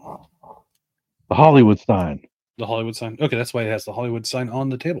said? The Hollywood sign. The Hollywood sign. Okay, that's why it has the Hollywood sign on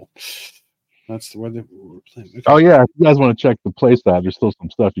the table. That's where they were playing. Okay. Oh yeah, if you guys want to check the place tab, there's still some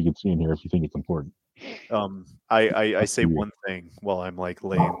stuff you can see in here if you think it's important. I say one thing while I'm like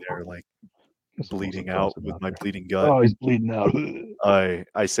laying there, like bleeding out with my bleeding gut. Oh, he's bleeding out.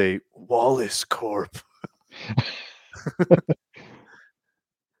 I say Wallace Corp.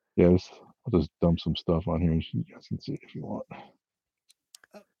 Yes, I'll just dump some stuff on here. You guys can see it if you want.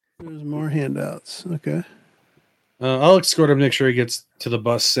 There's more handouts. Okay. I'll escort him, make sure he gets to the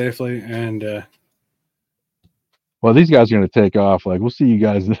bus safely, and Well, these guys are going to take off. Like, we'll see you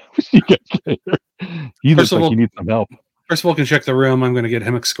guys. We'll see you guys later. You look First of like all- you need some help. first of all, can check the room. I'm going to get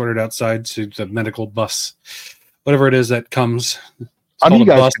him escorted outside to the medical bus, whatever it is that comes. It's I mean, called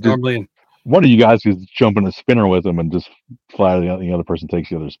you a guys bus could just- normally. And one of you guys could jump in a spinner with him and just fly. The other person takes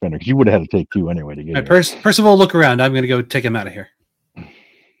the other spinner because you would have had to take two anyway to get. All right, first of all, look around. I'm going to go take him out of here.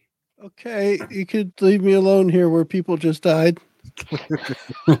 Okay, you could leave me alone here where people just died.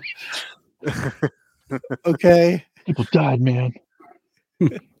 Okay. People died, man.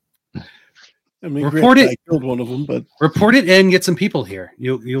 I mean, Report it. I killed one of them, but report it and get some people here.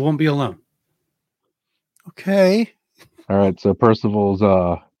 You won't be alone. Okay. All right. So Percival's.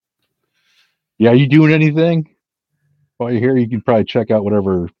 Yeah, are you doing anything while you're here? You can probably check out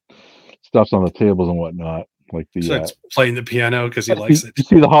whatever stuff's on the tables and whatnot. Like the So it's playing the piano because he likes it. You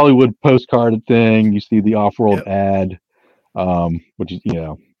see the Hollywood postcard thing. You see the off-world ad, which is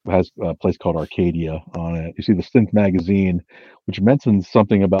has a place called Arcadia on it. You see the Synth magazine, which mentions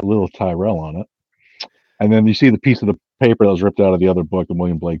something about Little Tyrell on it. And then you see the piece of the paper that was ripped out of the other book, the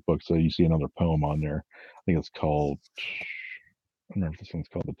William Blake book. So you see another poem on there. I think it's called. I don't know if this one's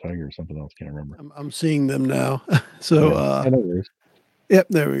called The Tiger or something else. Can't remember. I'm seeing them now. So, yep,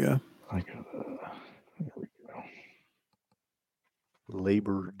 there we go. There we go.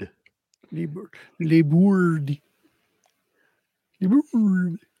 Labored. Labored.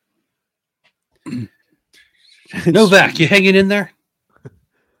 Novak, you hanging in there?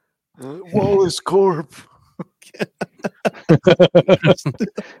 Wallace Corp.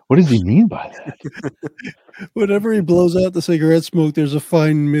 What does he mean by that? Whenever he blows out the cigarette smoke, there's a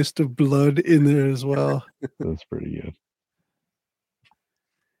fine mist of blood in there as well. That's pretty good.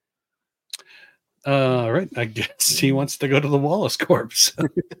 All right, I guess he wants to go to the Wallace Corpse.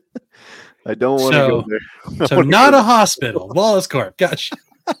 I don't want to go there. So not a hospital. Wallace Corp. Gotcha.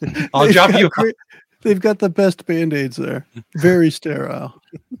 I'll drop you. They've got the best Band-Aids there. Very sterile.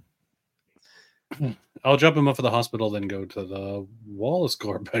 I'll drop him off at the hospital, then go to the Wallace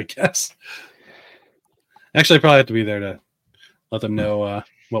Corp, I guess. Actually, I probably have to be there to let them know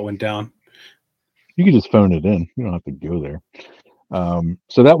what went down. You can just phone it in. You don't have to go there.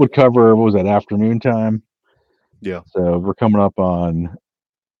 So that would cover, what was that, afternoon time? Yeah. So we're coming up on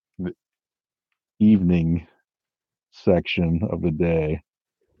the evening section of the day.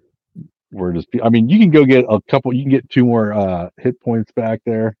 We're just, I mean, you can go get you can get 2 more hit points back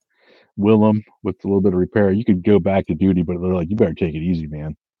there. Willem with a little bit of repair. You could go back to duty, but they're like, you better take it easy,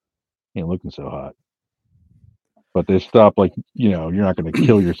 man. You ain't looking so hot. But they stop, like, you're not going to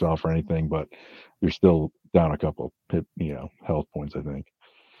kill yourself or anything, but you're still down a couple hit, health points, I think.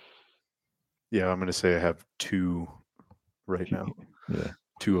 Yeah, I'm going to say I have 2 right now. Yeah.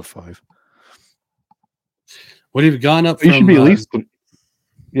 2 of 5. What have you gone up You from? should be at least,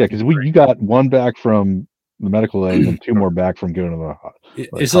 because you got 1 back from the medical aid and 2 more back from going to the.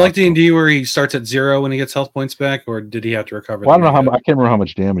 Is it like D&D where he starts at 0 when he gets health points back, or did he have to recover? Well, I don't know I can't remember how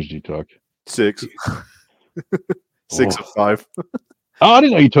much damage you took. 6. 6 of 5. Oh, I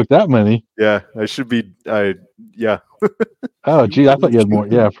didn't know you took that many. Yeah, I should be. Yeah. Oh, gee, I thought you had more.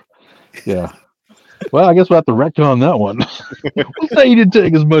 Yeah. Well, I guess we'll have to retcon that one. We'll say you didn't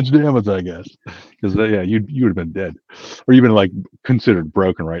take as much damage, I guess, because you would have been dead, or you've been like considered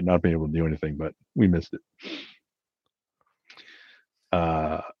broken, right? Not being able to do anything, but we missed it.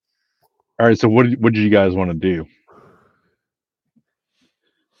 All right. So what did you guys want to do?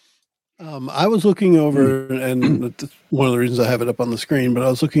 I was looking over, and that's one of the reasons I have it up on the screen, but I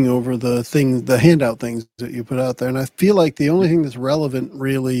was looking over the handout things that you put out there, and I feel like the only thing that's relevant,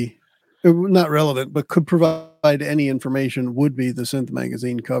 really, not relevant, but could provide any information would be the Synth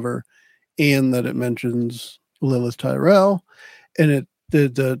magazine cover, and that it mentions Lilith Tyrell, and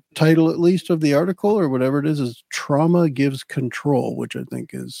the title, at least, of the article, or whatever it is Trauma Gives Control, which I think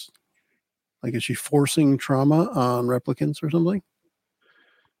is, like, is she forcing trauma on replicants or something?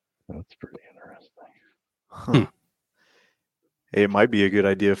 That's pretty interesting. Huh. Hey, it might be a good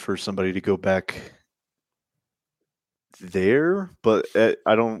idea for somebody to go back there, but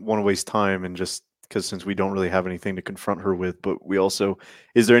I don't want to waste time, and just because since we don't really have anything to confront her with, but we also,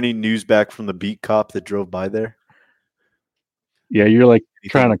 is there any news back from the beat cop that drove by there? Yeah, you're like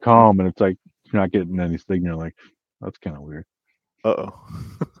trying to call him, and it's like you're not getting any signal. Like, that's kind of weird.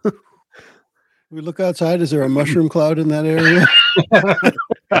 Uh-oh. We look outside. Is there a mushroom cloud in that area?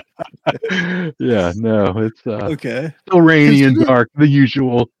 Yeah, no, it's okay. Still rainy and dark, the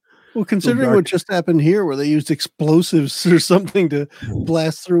usual. Well, considering what just happened here, where they used explosives or something to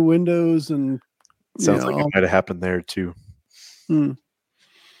blast through windows, and sounds like it might have happened there too. Hmm.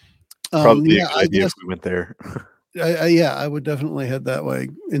 Probably a good idea if we went there. I would definitely head that way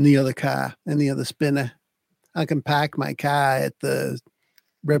in the other car, in the other spinner. I can park my car at the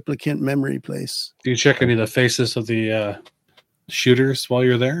replicant memory place. Do you check any of the faces of the shooters while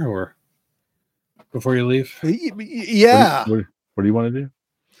you're there, or before you leave? Yeah. What do you want to do?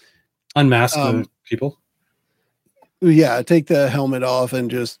 Unmask the people. Yeah, take the helmet off and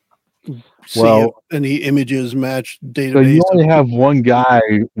just see Well- if any images match database. So you only have one guy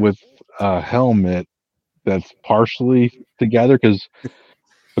with a helmet that's partially together because,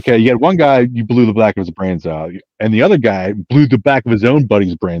 okay, you had one guy, you blew the back of his brains out, and the other guy blew the back of his own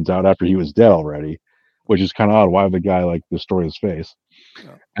buddy's brains out after he was dead already, which is kind of odd. Why would the guy like destroy his face?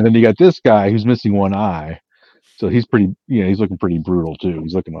 Yeah. And then you got this guy who's missing one eye, so he's pretty, he's looking pretty brutal too.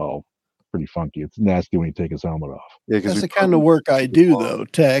 He's looking all pretty funky. It's nasty when you take his helmet off. Yeah, That's the kind of work I do, though.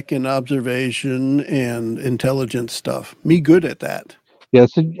 Tech and observation and intelligence stuff. Me good at that. Yeah,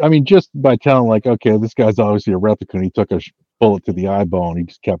 so I mean, just by telling like, okay, this guy's obviously a replicant. He took a bullet to the eyeball and he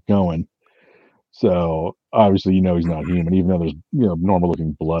just kept going. So obviously, he's not human, even though there's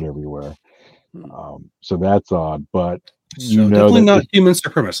normal-looking blood everywhere. So that's odd, but So definitely not human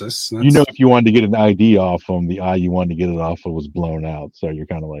supremacists. If you wanted to get an ID off him, the eye you wanted to get it off of was blown out. So you're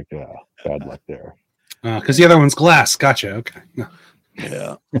kind of like, bad luck there. Because the other one's glass. Gotcha. Okay. No.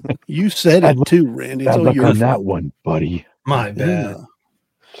 Yeah, you said it too, Randy. It's Bad all luck your on that fault. one, buddy. My bad. Yeah.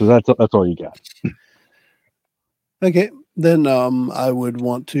 So that's all you got. Okay, then I would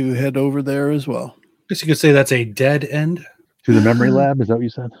want to head over there as well. Guess you could say that's a dead end. To the memory lab, is that what you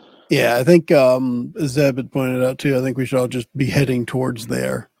said? Yeah, I think Zeb had pointed out too. I think we should all just be heading towards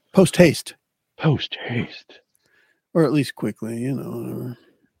there post haste, Post haste. or at least quickly. Whatever.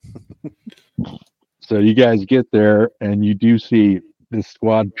 So you guys get there, and you do see this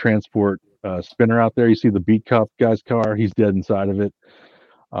squad transport spinner out there. You see the beat cop guy's car. He's dead inside of it.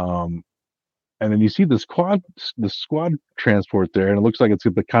 And then you see the squad transport there, and it looks like it's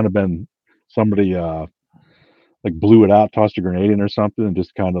kind of been somebody like blew it out, tossed a grenade in or something, and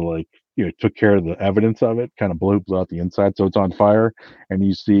just kind of like took care of the evidence of it. Kind of blew out the inside, so it's on fire. And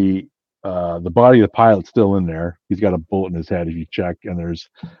you see the body of the pilot still in there. He's got a bullet in his head if you check, and there's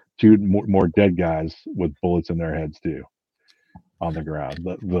two more dead guys with bullets in their heads too on the ground.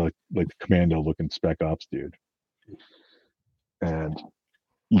 The like commando looking spec ops dude. And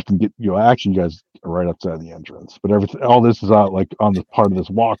you can get actually you guys are right outside the entrance, but all this is out like on the part of this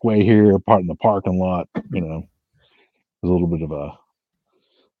walkway here, part in the parking lot. There's a little bit of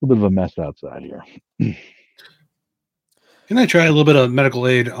a mess outside here. Can I try a little bit of medical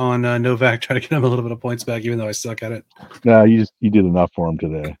aid on Novak, try to get him a little bit of points back, even though I suck at it? No, you did enough for him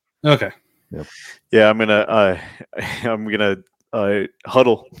today. Okay. Yep. Yeah, I'm gonna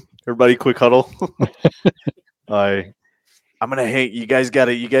huddle. Everybody, quick huddle. I'm gonna hang. You guys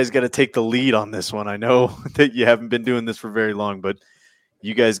gotta take the lead on this one. I know that you haven't been doing this for very long, but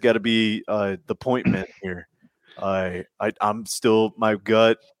you guys got to be the point men here. I'm still, my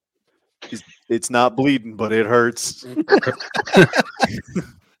gut it's not bleeding, but it hurts.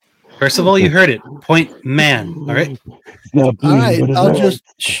 First of all, you heard it. Point man. All right. All right, I'll just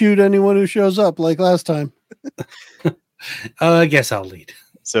shoot anyone who shows up like last time. I guess I'll lead.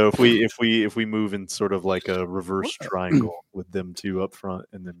 So if we move in sort of like a reverse triangle with them two up front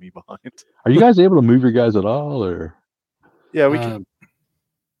and then me behind. Are you guys able to move your guys at all, or? Yeah, we can.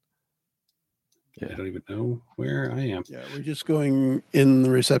 I don't even know where I am. Yeah, we're just going in the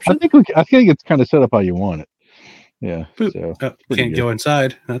reception. I think it's kind of set up how you want it. Yeah. So can't go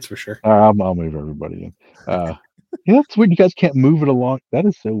inside. That's for sure. I'll move everybody in. Yeah, that's weird. You guys can't move it along. That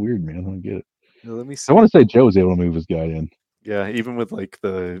is so weird, man. I don't get it. Now, let me see. I want to say Joe was able to move his guy in. Yeah, even with like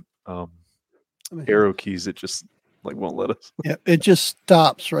the arrow keys, it just like won't let us. Yeah, it just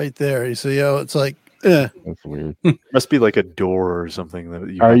stops right there. You see, it's like, That's weird. Must be like a door or something that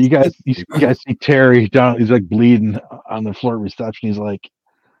you. Are you guys see Terry down? He's like bleeding on the floor at reception. He's like,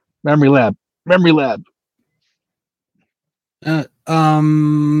 memory lab.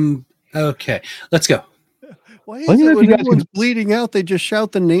 Okay, let's go. why is it when everyone's bleeding out, they just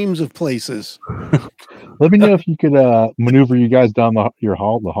shout the names of places? Let me know if you could maneuver you guys down the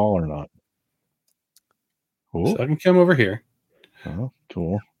hall or not. Cool. So I can come over here. Oh,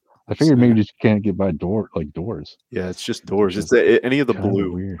 cool. I figured maybe you just can't get by doors. Yeah, it's just doors. It's any of the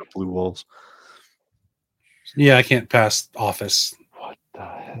blue walls. Yeah, I can't pass office. What the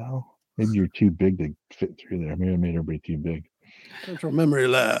hell? Maybe you're too big to fit through there. Maybe I made everybody too big. Central Memory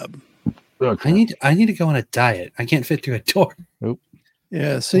Lab. Okay. I need to go on a diet. I can't fit through a door. Nope.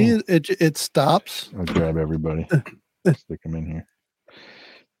 Yeah, see, it stops. I'll grab everybody. Stick them in here.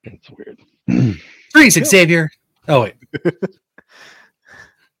 That's weird. Freeze, Xavier. Oh, wait.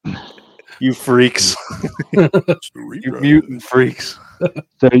 You freaks. You mutant freaks.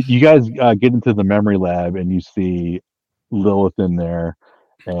 So you guys get into the memory lab and you see Lilith in there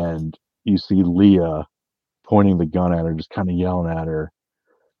and you see Leah pointing the gun at her, just kind of yelling at her,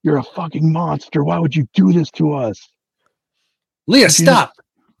 "You're a fucking monster. Why would you do this to us?" Leah, stop.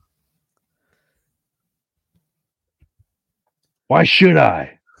 Why should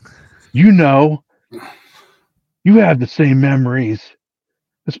I? You know. You have the same memories.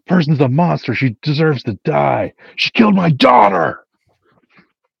 This person's a monster. She deserves to die. She killed my daughter.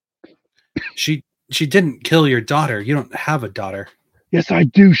 She didn't kill your daughter. You don't have a daughter. Yes, I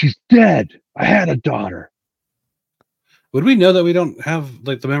do. She's dead. I had a daughter. Would we know that we don't have,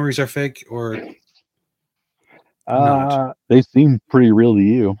 like, the memories are fake, or not? They seem pretty real to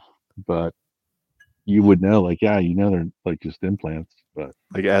you, but you would know, like, yeah, you know, they're like just implants. But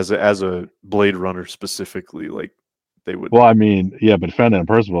Like as a Blade Runner specifically, like they would. well, I mean, yeah, but found it in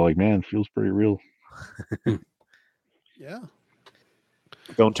person, like, man, it feels pretty real. Yeah.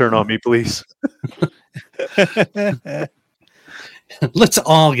 Don't turn on me, please. Let's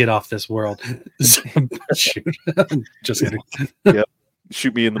all get off this world. Shoot. Just kidding.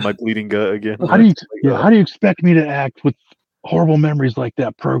 Shoot me into my bleeding gut again. How do you expect me to act with horrible memories like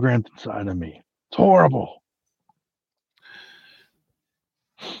that programmed inside of me? It's horrible.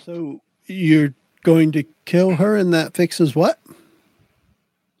 So you're going to kill her, and that fixes what?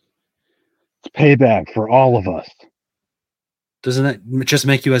 It's payback for all of us. Doesn't that just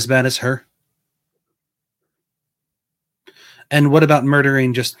make you as bad as her? And what about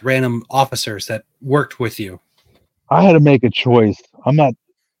murdering just random officers that worked with you? I had to make a choice. I'm not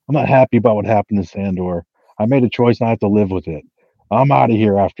happy about what happened to Sandor. I made a choice and I have to live with it. I'm out of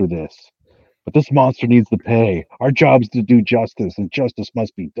here after this. But this monster needs to pay. Our job is to do justice, and justice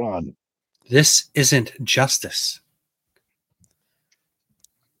must be done. This isn't justice.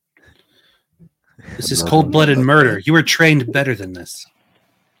 This is cold-blooded murder. You were trained better than this.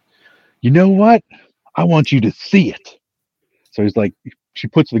 You know what? I want you to see it. So he's like, she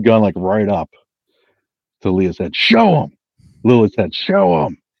puts the gun like right up to Leah's head. Show him. Lilith's head. Show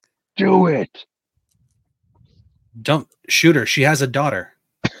him. Do it. Don't shoot her. She has a daughter.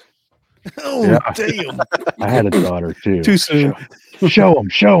 Oh, Yeah. damn. I had a daughter too. Too soon. Show him.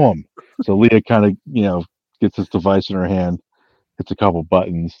 Show him. So Leah kind of, gets this device in her hand, hits a couple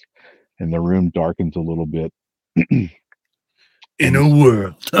buttons, and the room darkens a little bit. In a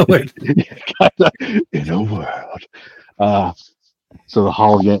world. Oh, wait. In a world. So the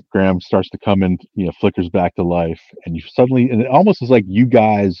hologram starts to come in, flickers back to life, and you suddenly, and it almost is like you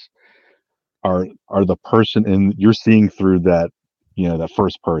guys are the person, and you're seeing through that, that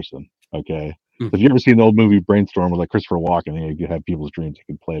first person. Okay. If you ever seen the old movie Brainstorm with like Christopher Walken, you could have people's dreams, you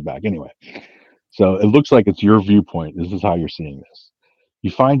can play it back. Anyway, so it looks like it's your viewpoint. This is how you're seeing this.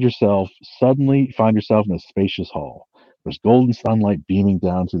 You find yourself in a spacious hall. There's golden sunlight beaming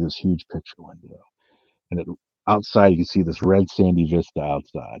down through this huge picture window. And outside, you can see this red sandy vista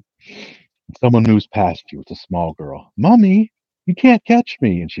outside. And someone moves past you. It's a small girl. Mommy, you can't catch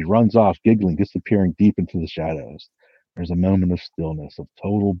me. And she runs off, giggling, disappearing deep into the shadows. There's a moment of stillness, of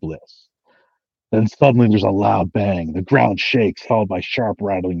total bliss. Then suddenly there's a loud bang. The ground shakes, followed by sharp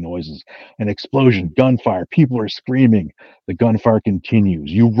rattling noises. An explosion, gunfire. People are screaming. The gunfire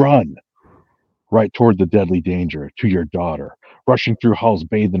continues. You run right toward the deadly danger, to your daughter. Rushing through halls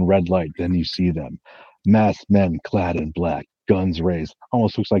bathed in red light. Then you see them. Masked men clad in black, guns raised.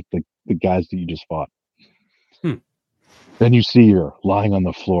 Almost looks like the guys that you just fought. Then you see her lying on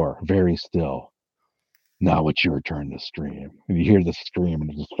the floor, very still. Now it's your turn to scream. And you hear the scream,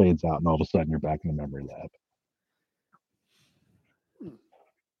 and it just fades out, and all of a sudden you're back in the memory lab.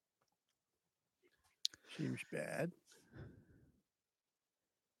 Seems bad.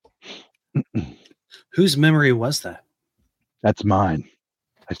 Whose memory was that? That's mine.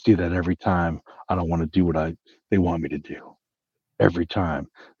 I see that every time I don't want to do what they want me to do. Every time.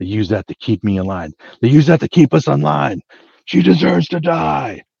 They use that to keep me in line. They use that to keep us in line. She deserves to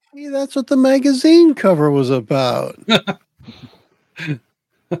die. Hey, that's what the magazine cover was about.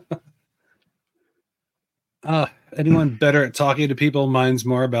 Anyone better at talking to people? Mine's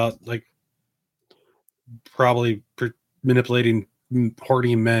more about like probably manipulating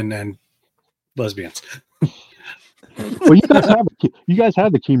horny men and lesbians. Well, you guys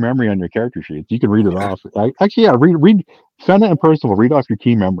have the key memory on your character sheets. You can read it off. Read. Find that in person. We'll read off your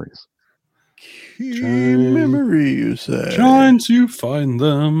key memories. Key memory, you say? Trying to find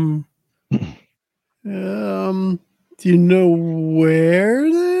them. Do you know where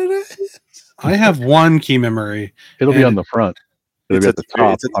that is? I have one key memory. It'll be on the front. It'll be at the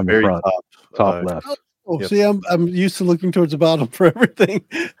top, it's at on the very front, top left. Oh, Yep. see, I'm used to looking towards the bottom for everything.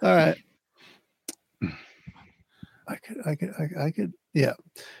 All right. I could. Yeah.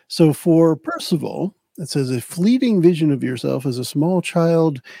 So for Percival, it says a fleeting vision of yourself as a small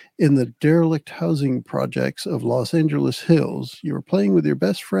child in the derelict housing projects of Los Angeles Hills. You were playing with your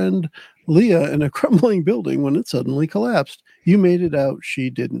best friend, Leah, in a crumbling building when it suddenly collapsed. You made it out. She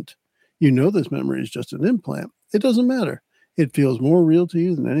didn't. You know this memory is just an implant. It doesn't matter. It feels more real to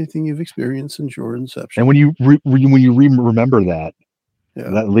you than anything you've experienced since your inception. And when you remember that,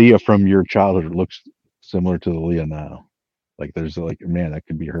 that Leah from your childhood looks similar to the Leah now. Like there's like, man, that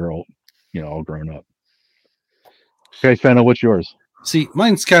could be her all grown up. Okay, Fenna, what's yours? See,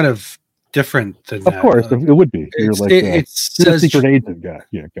 mine's kind of different than that. Of course, it would be. You're like it says secret agent guy.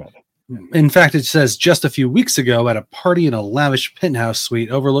 Yeah, got it. In fact, it says just a few weeks ago at a party in a lavish penthouse suite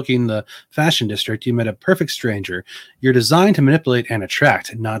overlooking the fashion district, you met a perfect stranger. You're designed to manipulate and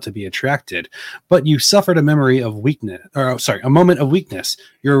attract, not to be attracted. But you suffered a moment of weakness.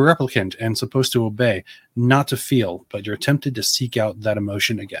 You're a replicant and supposed to obey, not to feel, but you're tempted to seek out that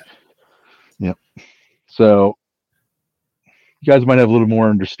emotion again. Yep. So you guys might have a little more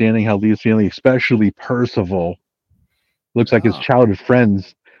understanding how Leah's feeling, especially Percival. Looks like his childhood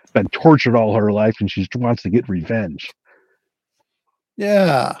friends been tortured all her life, and she wants to get revenge.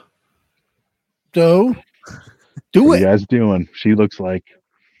 Yeah. So, do what it. What are you guys doing? She looks like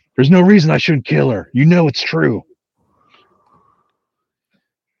there's no reason I shouldn't kill her. You know it's true.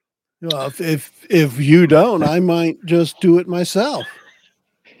 Well, if you don't, I might just do it myself.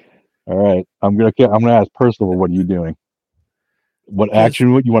 All right, I'm gonna ask Percival, what are you doing? What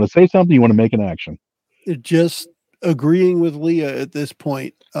action? You want to say something? You want to make an action? Just agreeing with Leah at this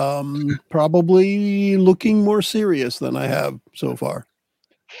point. Probably looking more serious than I have so far.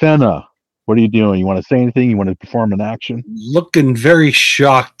 Fenna, what are you doing? You want to say anything? You want to perform an action? Looking very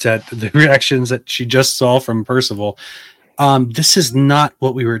shocked at the reactions that she just saw from Percival. This is not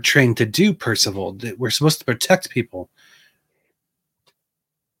what we were trained to do, Percival. We're supposed to protect people.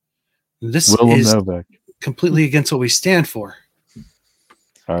 This is completely against what we stand for.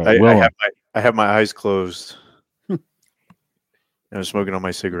 All right, I have my eyes closed. And I'm smoking on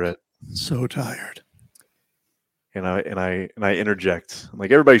my cigarette. So tired. And I interject. I'm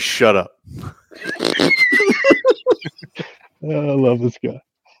like, everybody shut up. I love this guy.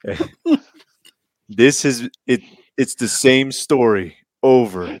 This is it. It's the same story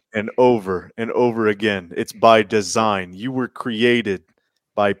over and over and over again. It's by design. You were created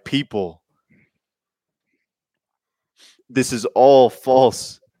by people. This is all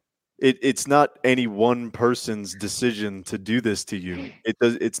false. It's not any one person's decision to do this to you.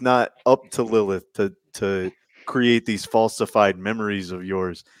 It's not up to Lilith to create these falsified memories of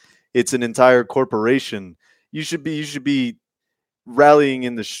yours. It's an entire corporation. You should be rallying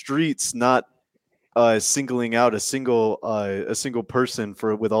in the streets, not singling out a single person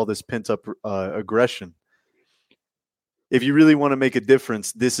with all this pent up aggression. If you really want to make a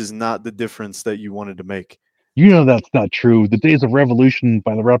difference, this is not the difference that you wanted to make. You know that's not true. The days of revolution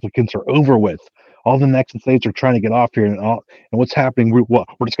by the replicants are over with. All the Nexus 8s are trying to get off here, and what's happening? We're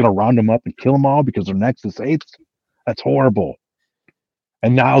just going to round them up and kill them all because they're Nexus 8s? That's horrible.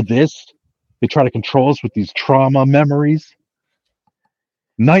 And now they try to control us with these trauma memories.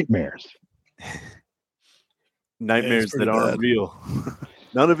 Nightmares. Nightmares that aren't real.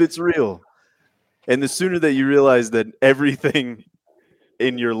 None of it's real. And the sooner that you realize that everything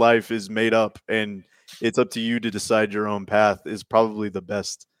in your life is made up and it's up to you to decide your own path is probably the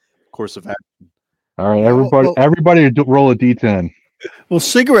best course of action. All right, everybody roll a D10. Well,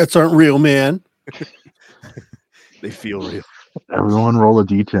 cigarettes aren't real, man. They feel real. Everyone roll a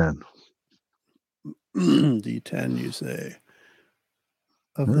D10. D10, you say.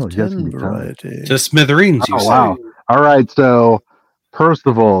 Of the 10 variety. To smithereens, you say. Wow. All right, so first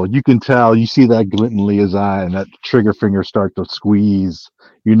of all, you can tell, you see that glint in Leah's eye and that trigger finger start to squeeze.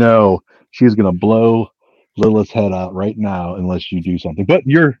 You know she's going to blow Lilith's head out right now unless you do something. But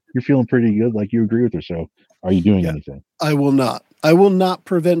you're feeling pretty good, like you agree with her. So are you doing anything? I will not. I will not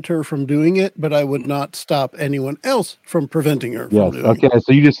prevent her from doing it, but I would not stop anyone else from preventing her from doing it. Okay,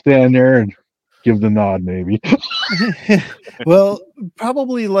 so you just stand there and give the nod, maybe. Well,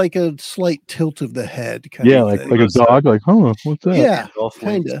 probably like a slight tilt of the head. Like a dog, like, huh, what's that? Yeah,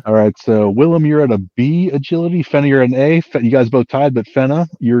 kind of. All right, so Willem, you're at a B agility. Fenna, you're at an A. You guys both tied, but Fenna,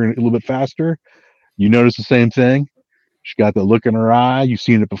 you're a little bit faster. You notice the same thing. She got the look in her eye. You've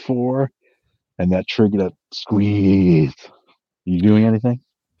seen it before. And that trigger, that squeeze. You doing anything?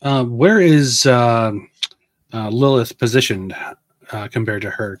 Where is Lilith positioned compared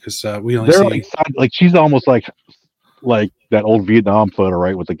to her? Because we only see like she's almost like that old Vietnam photo,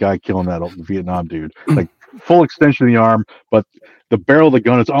 right, with the guy killing that old Vietnam dude. Like full extension of the arm, but the barrel of the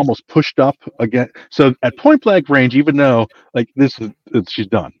gun is almost pushed up again. So at point blank range, even though like she's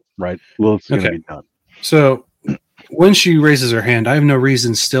done, right? Lilith's going to be done. So when she raises her hand, I have no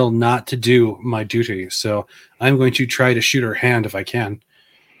reason still not to do my duty. So I'm going to try to shoot her hand if I can.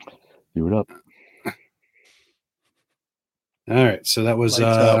 Do it up. All right, so that was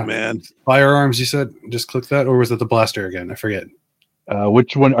Lights out, man. firearms. You said just click that, or was it the blaster again? I forget.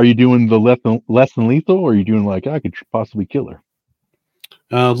 Which one are you doing? The less than lethal, or are you doing like I could possibly kill her?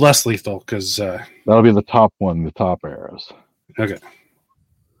 Less lethal, because That'll be the top one, the top arrows. okay.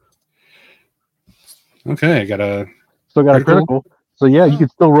 Okay, I got a Still got a critical. So yeah, you can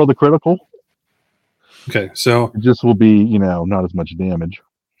still roll the critical. okay. So It just will be, not as much damage.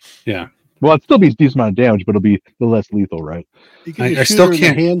 yeah, Well, it'd still be a decent amount of damage, but it'll be the less lethal, right? You can I just shoot still her in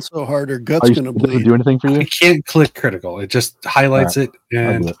can't- the hand so hard her gut's Are you, gonna does it bleed. do anything for you? I can't click critical. It just highlights it I'll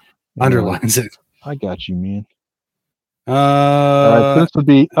and do it. underlines it. I got you, man. All right, so this would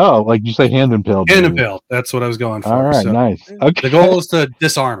be like you say, hand impaled. hand maybe. impaled. That's what I was going for. All right, so nice. Okay. the goal is to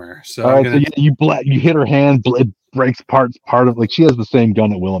disarm her. So All I'm right, gonna, so you hit her hand, it breaks part of like she has the same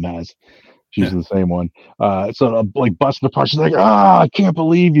gun that Willem has. She's Yeah. the same one. So like busting apart. She's like, I can't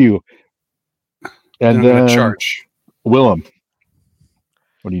believe you. And I'm then gonna charge. Willem,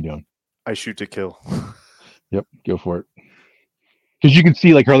 what are you doing? I shoot to kill. Yep, go for it. Because you can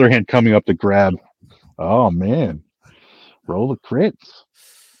see like her other hand coming up to grab. Oh man, roll the crits.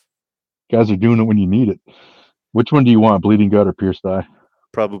 Guys are doing it when you need it. Which one do you want? Bleeding gut or pierced eye?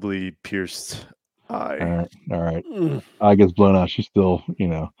 Probably pierced eye. All right. Mm. Eye gets blown out. She's still,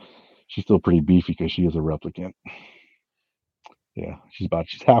 she's still pretty beefy because she is a replicant. Yeah, she's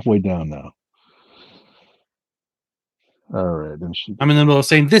halfway down now. All right, then I'm in the middle of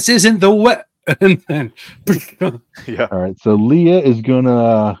saying this isn't the wet, and then Yeah. all right, so Leah is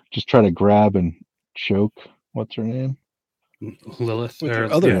gonna just try to grab and choke. What's her name? Lilith. With or-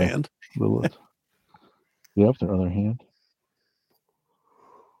 her other yeah. hand. Lilith. Yep, their other hand.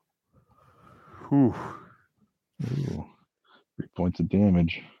 Whew. Ooh, 3 points of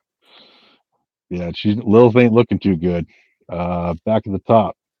damage. Yeah, Lilith ain't looking too good. Back at the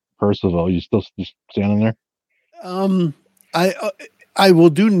top, Percival, you still just standing there? I will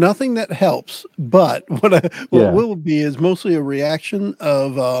do nothing that helps, but what Yeah. will be is mostly a reaction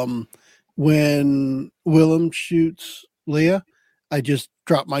of when Willem shoots Leah, I just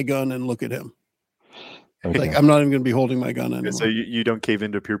drop my gun and look at him. Okay. Like I'm not even going to be holding my gun anymore. So you don't cave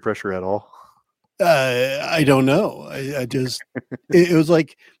into peer pressure at all? I don't know. I just it was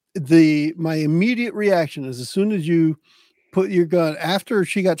like my immediate reaction is as soon as you put your gun after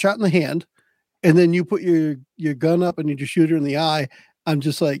she got shot in the hand, and then you put your gun up and you just shoot her in the eye. I'm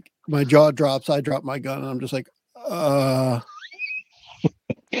just like my jaw drops. I drop my gun and I'm just like, All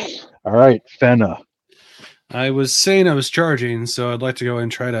right, Fenna. I was saying I was charging, so I'd like to go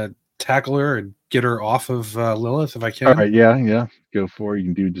and try to tackle her and get her off of Lilith if I can. All right, yeah, go for it. You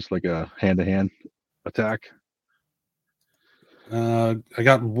can do just like a hand-to-hand attack. I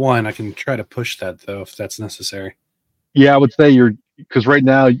got one. I can try to push that though if that's necessary. Yeah, I would say because right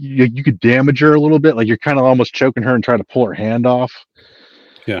now you could damage her a little bit. Like you're kind of almost choking her and trying to pull her hand off.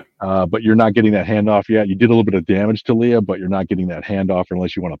 Yeah. But you're not getting that hand off yet. You did a little bit of damage to Leah, but you're not getting that hand off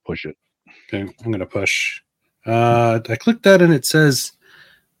unless you want to push it. Okay, I'm gonna push. I clicked that and it says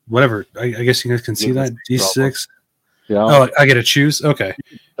whatever. I guess you guys can see Yeah, that D6. Yeah. Oh, I get to choose. Okay.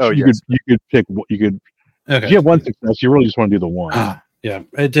 Oh, you yes. could pick. You could. Okay. If you have one success, you really just want to do the one. Yeah,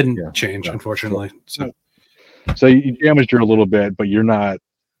 it didn't Yeah. change, Yeah. unfortunately. So So you damaged her a little bit, but you're not.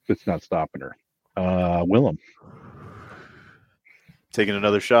 It's not stopping her. Willem. Taking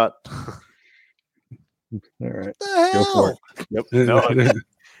another shot. All right. the Go for hell? it. Yep. No,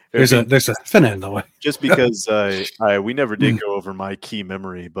 there's a finna in the way. just because we never did go over my key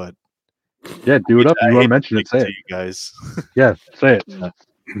memory, but Yeah, do it up. I You want hate to mention it? to Say it. you guys. Yeah, say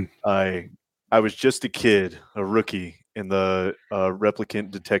it. I was just a kid, a rookie in the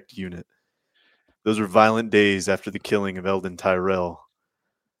replicant detect unit. Those were violent days after the killing of Eldon Tyrell.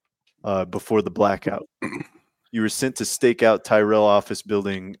 Before the blackout, you were sent to stake out Tyrell office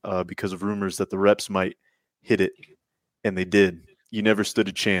building because of rumors that the reps might hit it, and they did. You never stood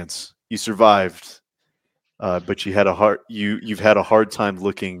a chance. You survived, but you've had a hard time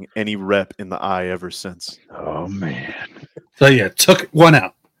looking any rep in the eye ever since. Oh man. So yeah, took one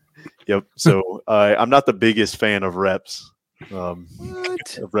out. Yep. So I'm not the biggest fan of reps,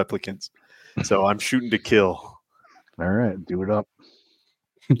 What? of replicants. So I'm shooting to kill. All right, do it up.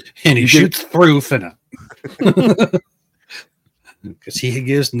 And he You shoots through Finna. Because he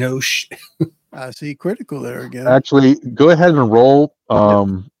gives no shit. I see critical there again. Actually, go ahead and roll.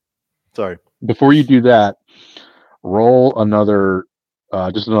 Sorry. Before you do that, roll another,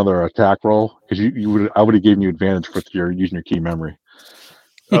 just another attack roll because I would have given you advantage for using your key memory.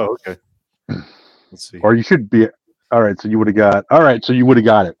 Oh, okay. Let's see. Or you should be. All right, so you would have got. All right, so you would have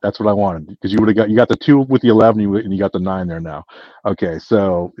got it. That's what I wanted because you got the 2 with the 11, and you got the 9 there now. Okay,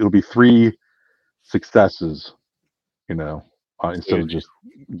 so it'll be 3 successes. instead of just.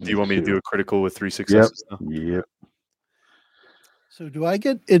 Do you want me to do a critical with 3 successes? Yep. Yep. So do I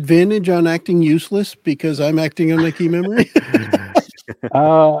get advantage on acting useless because I'm acting on the key memory?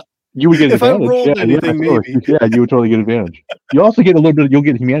 You would get If I advantage. rolled anything, maybe. Yeah, you would totally get advantage. You also get a little bit. You'll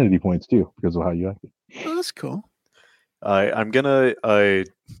get humanity points too because of how you acted. Oh, that's cool. I'm gonna,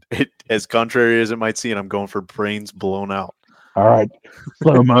 as contrary as it might seem, I'm going for brains blown out. All right,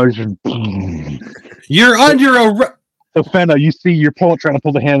 slow motion. You're under a. So Fenna, you see you're trying to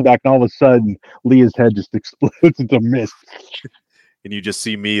pull the hand back, and all of a sudden Leah's head just explodes into mist. And you just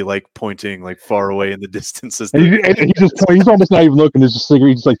see me like pointing like far away in the distance. As And he's almost not even looking. There's a cigarette.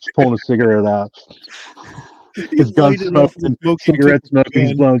 He's just like pulling a cigarette out. His gun smoking, cigarette smoking,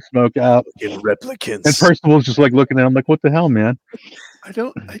 he's blowing smoke out. in replicants. And Percival's just like looking at him like, what the hell, man?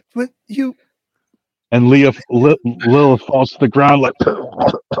 But you. And Lilith falls to the ground like,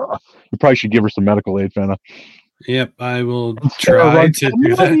 you probably should give her some medical aid, Fenna. Yep, I will try to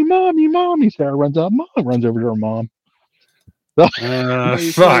do that. Mommy. Sarah runs out. Mom runs over to her mom. Fuck. You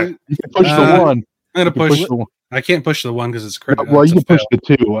can push the one. I'm gonna push the one. I can't push the one because it's critical. Well, you can push the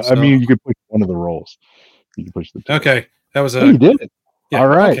two. So- I mean, you can push one of the rolls. You can push the two. Okay, that was Oh, you did it. Yeah, All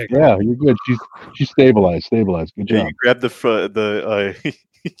right. okay. Yeah, you're good. She's stabilized. Good Yeah, job. you grabbed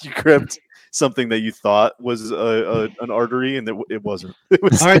you grabbed something that you thought was an artery, and it wasn't. It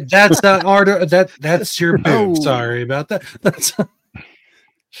was All right, that's not order. That's your boob. Oh. Sorry about that. That's.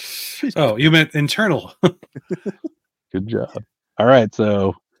 Oh, you meant internal. Good job. All right,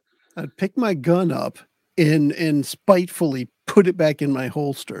 so I'd pick my gun up and spitefully put it back in my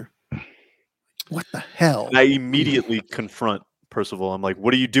holster. What the hell? And I immediately confront Percival. I'm like,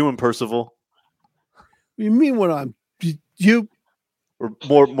 "What are you doing, Percival?" You mean what you? Or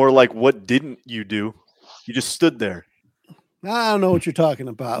more like, "What didn't you do? You just stood there. I don't know what you're talking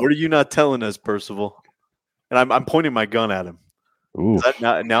about. What are you not telling us, Percival?" And I'm pointing my gun at him. ooh.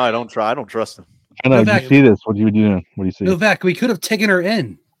 Now I don't trust him. I know. Novak- You see this? What do you do? What do you see? Novak, we could have taken her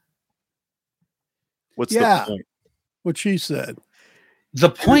in. What's Yeah. the point? What she said. The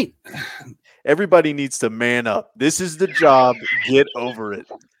point. Everybody needs to man up. This is the job. Get over it.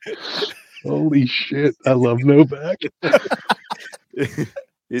 Holy shit! I love Novak.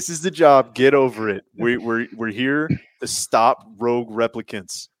 This is the job. Get over it. We're here to stop rogue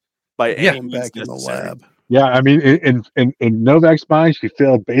replicants by Yeah. any I'm means back in the necessary. lab. Yeah, I mean, in Novak's mind, she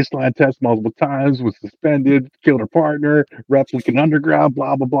failed baseline tests multiple times, was suspended, killed her partner, replicant underground,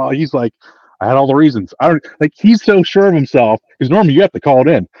 blah blah blah. He's like, I had all the reasons. I don't like. He's so sure of himself because normally you have to call it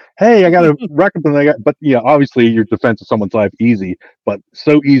in. Hey, I got a record. But yeah, obviously your defense of someone's life easy, but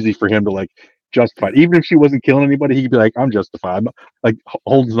so easy for him to like justify it. Even if she wasn't killing anybody, he'd be like, I'm justified. Like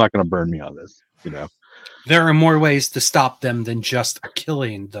Holden's not going to burn me on this, you know. There are more ways to stop them than just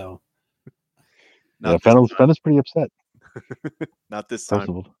killing, though. Yeah, Fenna's pretty upset. Not this time.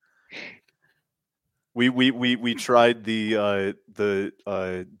 Percival. We tried the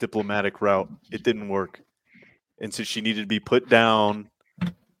diplomatic route. It didn't work, and so she needed to be put down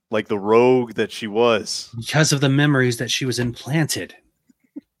like the rogue that she was. Because of the memories that she was implanted.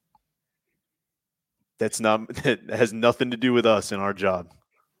 That has nothing to do with us and our job.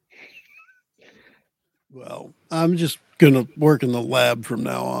 Well, I'm just gonna work in the lab from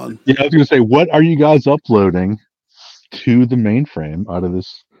now on. Yeah, I was going to say, what are you guys uploading to the mainframe out of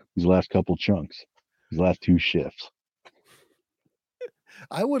these last couple chunks, these last two shifts?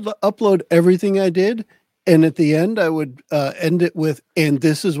 I would upload everything I did, and at the end, I would end it with, "And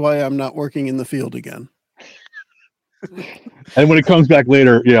this is why I'm not working in the field again." And when it comes back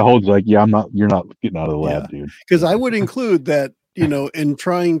later, yeah, Holden's like, yeah, you're not getting out of the lab, dude. Because I would include that, in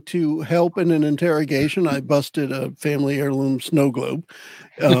trying to help in an interrogation, I busted a family heirloom snow globe.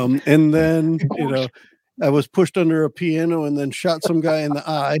 And then, I was pushed under a piano and then shot some guy in the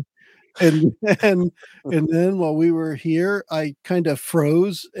eye. And then while we were here, I kind of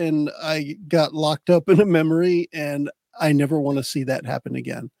froze and I got locked up in a memory, and I never want to see that happen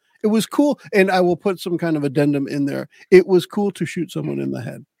again. It was cool. And I will put some kind of addendum in there. It was cool to shoot someone in the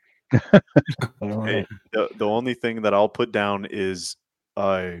head. Hey, the only thing that I'll put down is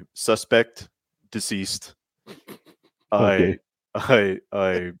suspect deceased. Okay.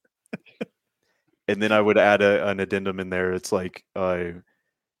 And then I would add an addendum in there. It's like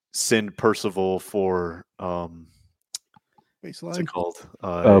send Percival for what's Baseline. it called?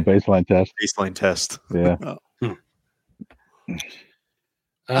 Baseline test. Baseline test. Yeah.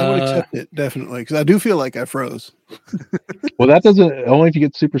 I would accept it, definitely, because I do feel like I froze. Well, that doesn't, only if you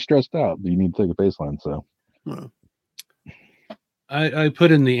get super stressed out, you need to take a baseline. So I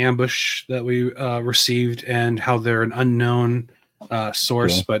put in the ambush that we received and how they're an unknown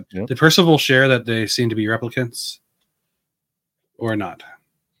source, Yeah, but yep. did Percival share that they seem to be replicants? or not.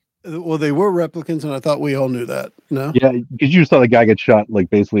 Well, they were replicants, and I thought we all knew that. No. Yeah, because you just saw the guy get shot like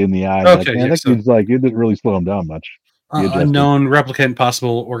basically in the eye. Okay, Like, man, yeah, that so- dude's like it didn't really slow him down much. He adjusted. Unknown replicant,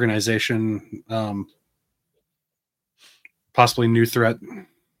 possible organization, possibly new threat.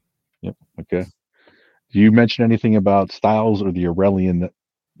 Yep. Okay. Do you mention anything about Styles or the Aurelian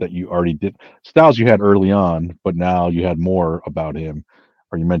that you already did? Styles you had early on, but now you had more about him.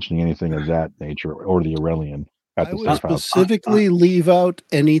 Are you mentioning anything of that nature or the Aurelian at I the would safe house? specifically leave out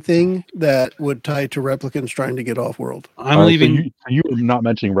anything that would tie to replicants trying to get off world. I'm All right, leaving. So you are not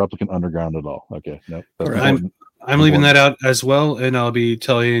mentioning Replicant Underground at all. Okay. No. That's Correct. important. I'm leaving that out as well, and I'll be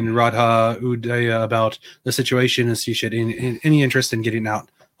telling Radha Udaya about the situation and see if she had any interest in getting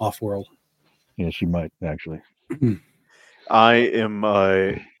out off world. Yeah, she might actually. I am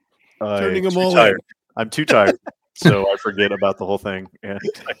Turning them too all tired. in. I'm too tired, so I forget about the whole thing, and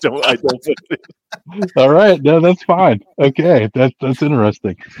I don't. Put it. All right. No, that's fine. Okay. That's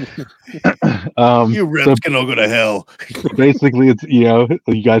interesting. You reps so can all go to hell. basically it's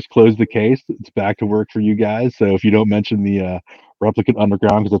you guys close the case. It's back to work for you guys. So if you don't mention the Replicant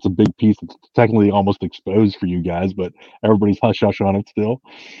Underground, because that's a big piece, it's technically almost exposed for you guys, but everybody's hush hush on it still.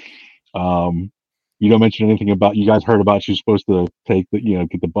 You don't mention anything about you guys heard about she's supposed to take the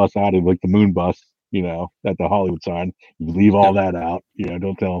get the bus out of like the moon bus at the Hollywood sign. You leave all that out.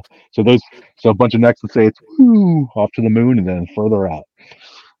 Don't tell. So a bunch of Nexus say it's off to the moon and then further out.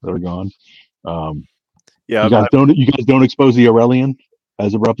 They're gone. Yeah, you guys don't expose the Aurelian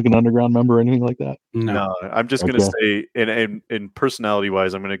as a Replicant Underground member or anything like that. No, I'm just gonna say in personality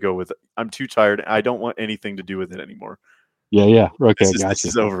wise, I'm gonna go with I'm too tired. I don't want anything to do with it anymore. Yeah. Okay, This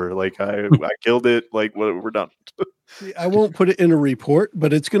is over. Like I killed it. Like we're done. I won't put it in a report,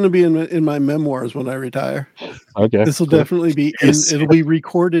 but it's going to be in my memoirs when I retire. Okay, this will definitely be. It'll be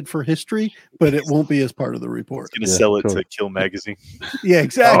recorded for history, but it won't be as part of the report. Gonna sell it to Kill Magazine. Yeah,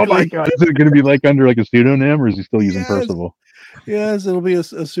 exactly. Oh my god, is it going to be like under like a pseudonym, or is he still using Percival? Yes, it'll be a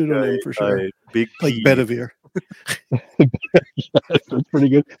pseudonym for sure. Big like P. Bedivere. Yes, that's pretty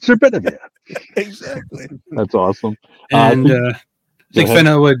good. Sir Bedivere. Exactly. That's awesome. And I think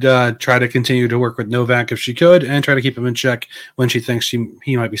Fenna would try to continue to work with Novak if she could, and try to keep him in check when she thinks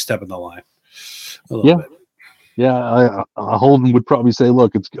he might be stepping the line. A little bit. Yeah. Holden would probably say,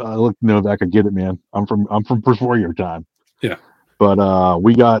 "Look, look, Novak, I get it, man. I'm from before your time. Yeah, but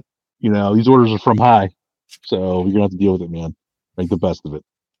we got these orders are from high, so you're gonna have to deal with it, man. Make the best of it."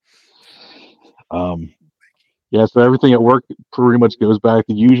 So everything at work pretty much goes back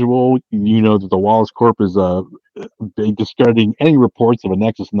to usual. That the Wallace Corp is discrediting any reports of a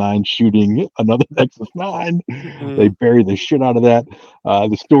Nexus 9 shooting another Nexus 9. They bury the shit out of that.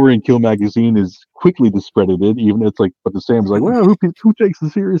 The story in Kill Magazine is quickly discredited, even it's like, but the Sam's like, well, who takes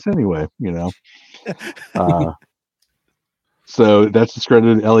it serious anyway? So that's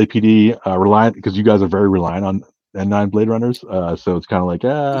discredited. LAPD reliant, because you guys are very reliant on N9 Blade Runners. So it's kind of like,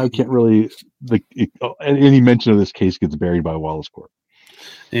 I can't really. Any mention of this case gets buried by Wallace Corp.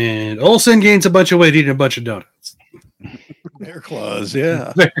 And Olsen gains a bunch of weight eating a bunch of donuts. Bear claws,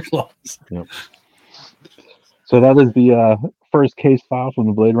 yeah. Bear claws. Yep. So that is the first case file from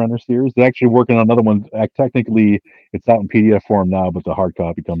the Blade Runner series. They're actually working on another one. Technically, it's out in PDF form now, but the hard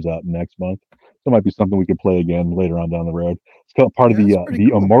copy comes out next month. So it might be something we could play again later on down the road. It's called part of the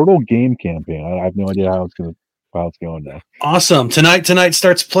cool. Immortal Game campaign. I have no idea how it's going now. Awesome. Tonight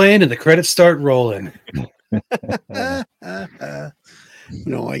starts playing and the credits start rolling.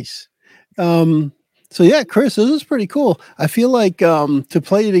 Nice. So yeah, Chris, this is pretty cool. I feel like to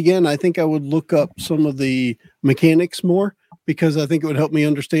play it again, I think I would look up some of the mechanics more, because I think it would help me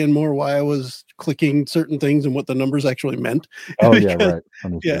understand more why I was clicking certain things and what the numbers actually meant. Oh, yeah, right.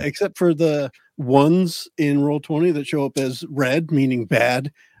 Understood. Yeah, except for the ones in Roll20 that show up as red, meaning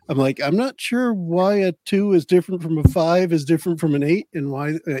bad. I'm like, I'm not sure why a 2 is different from a 5 is different from an 8, and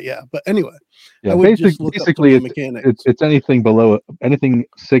why. But anyway, yeah, I would just look basically up the mechanics. It's anything below anything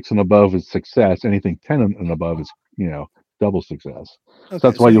 6 and above is success. Anything 10 and above is double success. Okay, so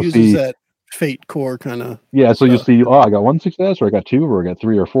that's why you'll see that fate core kind of. Yeah, so you'll see. Oh, I got 1 success, or I got 2, or I got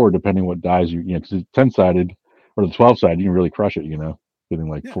 3 or 4, depending what dies you. Because it's 10-sided or the 12-sided, you can really crush it. Getting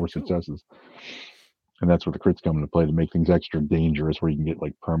like 4 successes. And that's where the crits come into play to make things extra dangerous, where you can get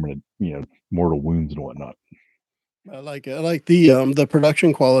like permanent, mortal wounds and whatnot. I like it. I like the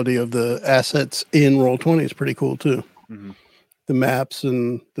production quality of the assets in Roll20 is pretty cool too. Mm-hmm. The maps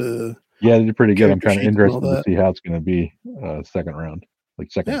and the they're pretty good. I'm kind of interested to see how it's going to be second round,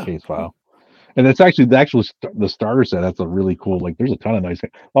 like second case file. And it's actually the starter set. That's a really cool. Like, there's a ton of nice.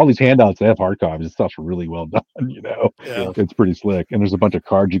 All these handouts, they have hard copies. This stuff's really well done. Yeah. It's pretty slick. And there's a bunch of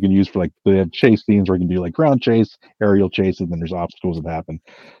cards you can use for like they have chase scenes where you can do like ground chase, aerial chases, and then there's obstacles that happen.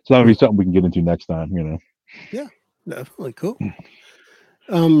 So that'll be something we can get into next time. Yeah, definitely cool.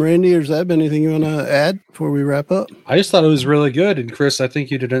 Randy or Zeb, anything you want to add before we wrap up? I just thought it was really good. And Chris, I think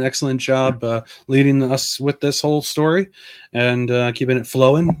you did an excellent job leading us with this whole story and keeping it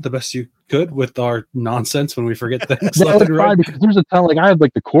flowing the best you could with our nonsense when we forget things. Left and right. Because there's a ton, like I had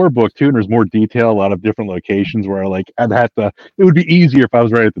like the core book too, and there's more detail, a lot of different locations where I'd have to, it would be easier if I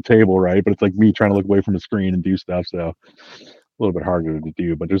was right at the table, right? But it's like me trying to look away from the screen and do stuff. So a little bit harder to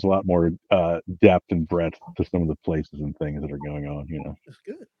do, but there's a lot more depth and breadth to some of the places and things that are going on. That's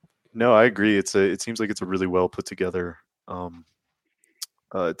good. No, I agree. It seems like it's a really well put together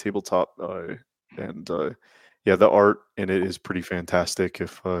tabletop, and the art in it is pretty fantastic.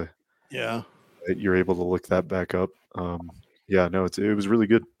 If you're able to look that back up, it was really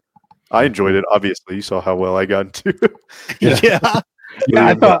good. I enjoyed it. Obviously, you saw how well I got into.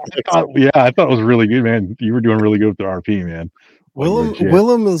 I thought it was really good, man. You were doing really good with the RP, man.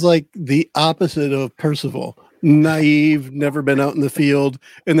 Willem is like the opposite of Percival. Naive, never been out in the field,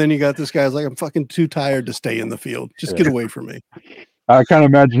 and then you got this guy's like, I'm fucking too tired to stay in the field. Just get away from me. I kind of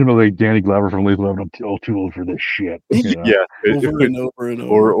imagine him like Danny Glover from Lethal Weapon. I'm too old for this shit. Yeah, over and over and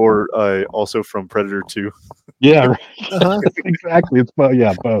over. Or also from Predator 2. Yeah, right. Exactly. It's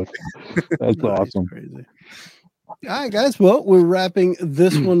both. That's awesome. Crazy. All right, guys. Well, we're wrapping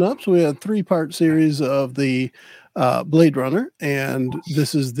this one up. So we had a 3-part series of the Blade Runner, and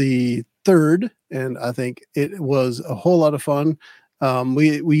this is the third. And I think it was a whole lot of fun.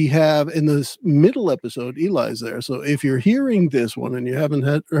 We have in this middle episode, Eli's there. So if you're hearing this one and you haven't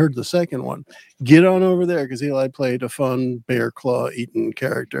heard the second one, get on over there because Eli played a fun bear claw eating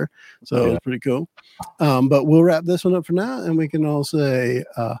character. So it was pretty cool. But we'll wrap this one up for now, and we can all say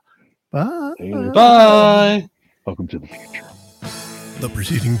bye. Bye. Welcome to the future. The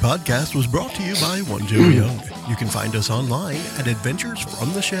preceding podcast was brought to you by One Joe Young. You can find us online at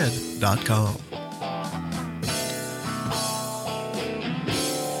adventuresfromtheshed.com.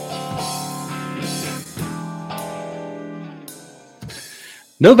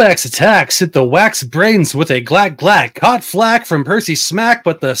 Novak's attacks hit the wax brains with a glack glack. Caught flack from Percy Smack,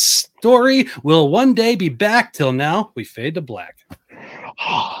 but the story will one day be back. Till now, we fade to black.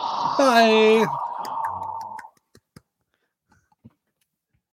 Bye.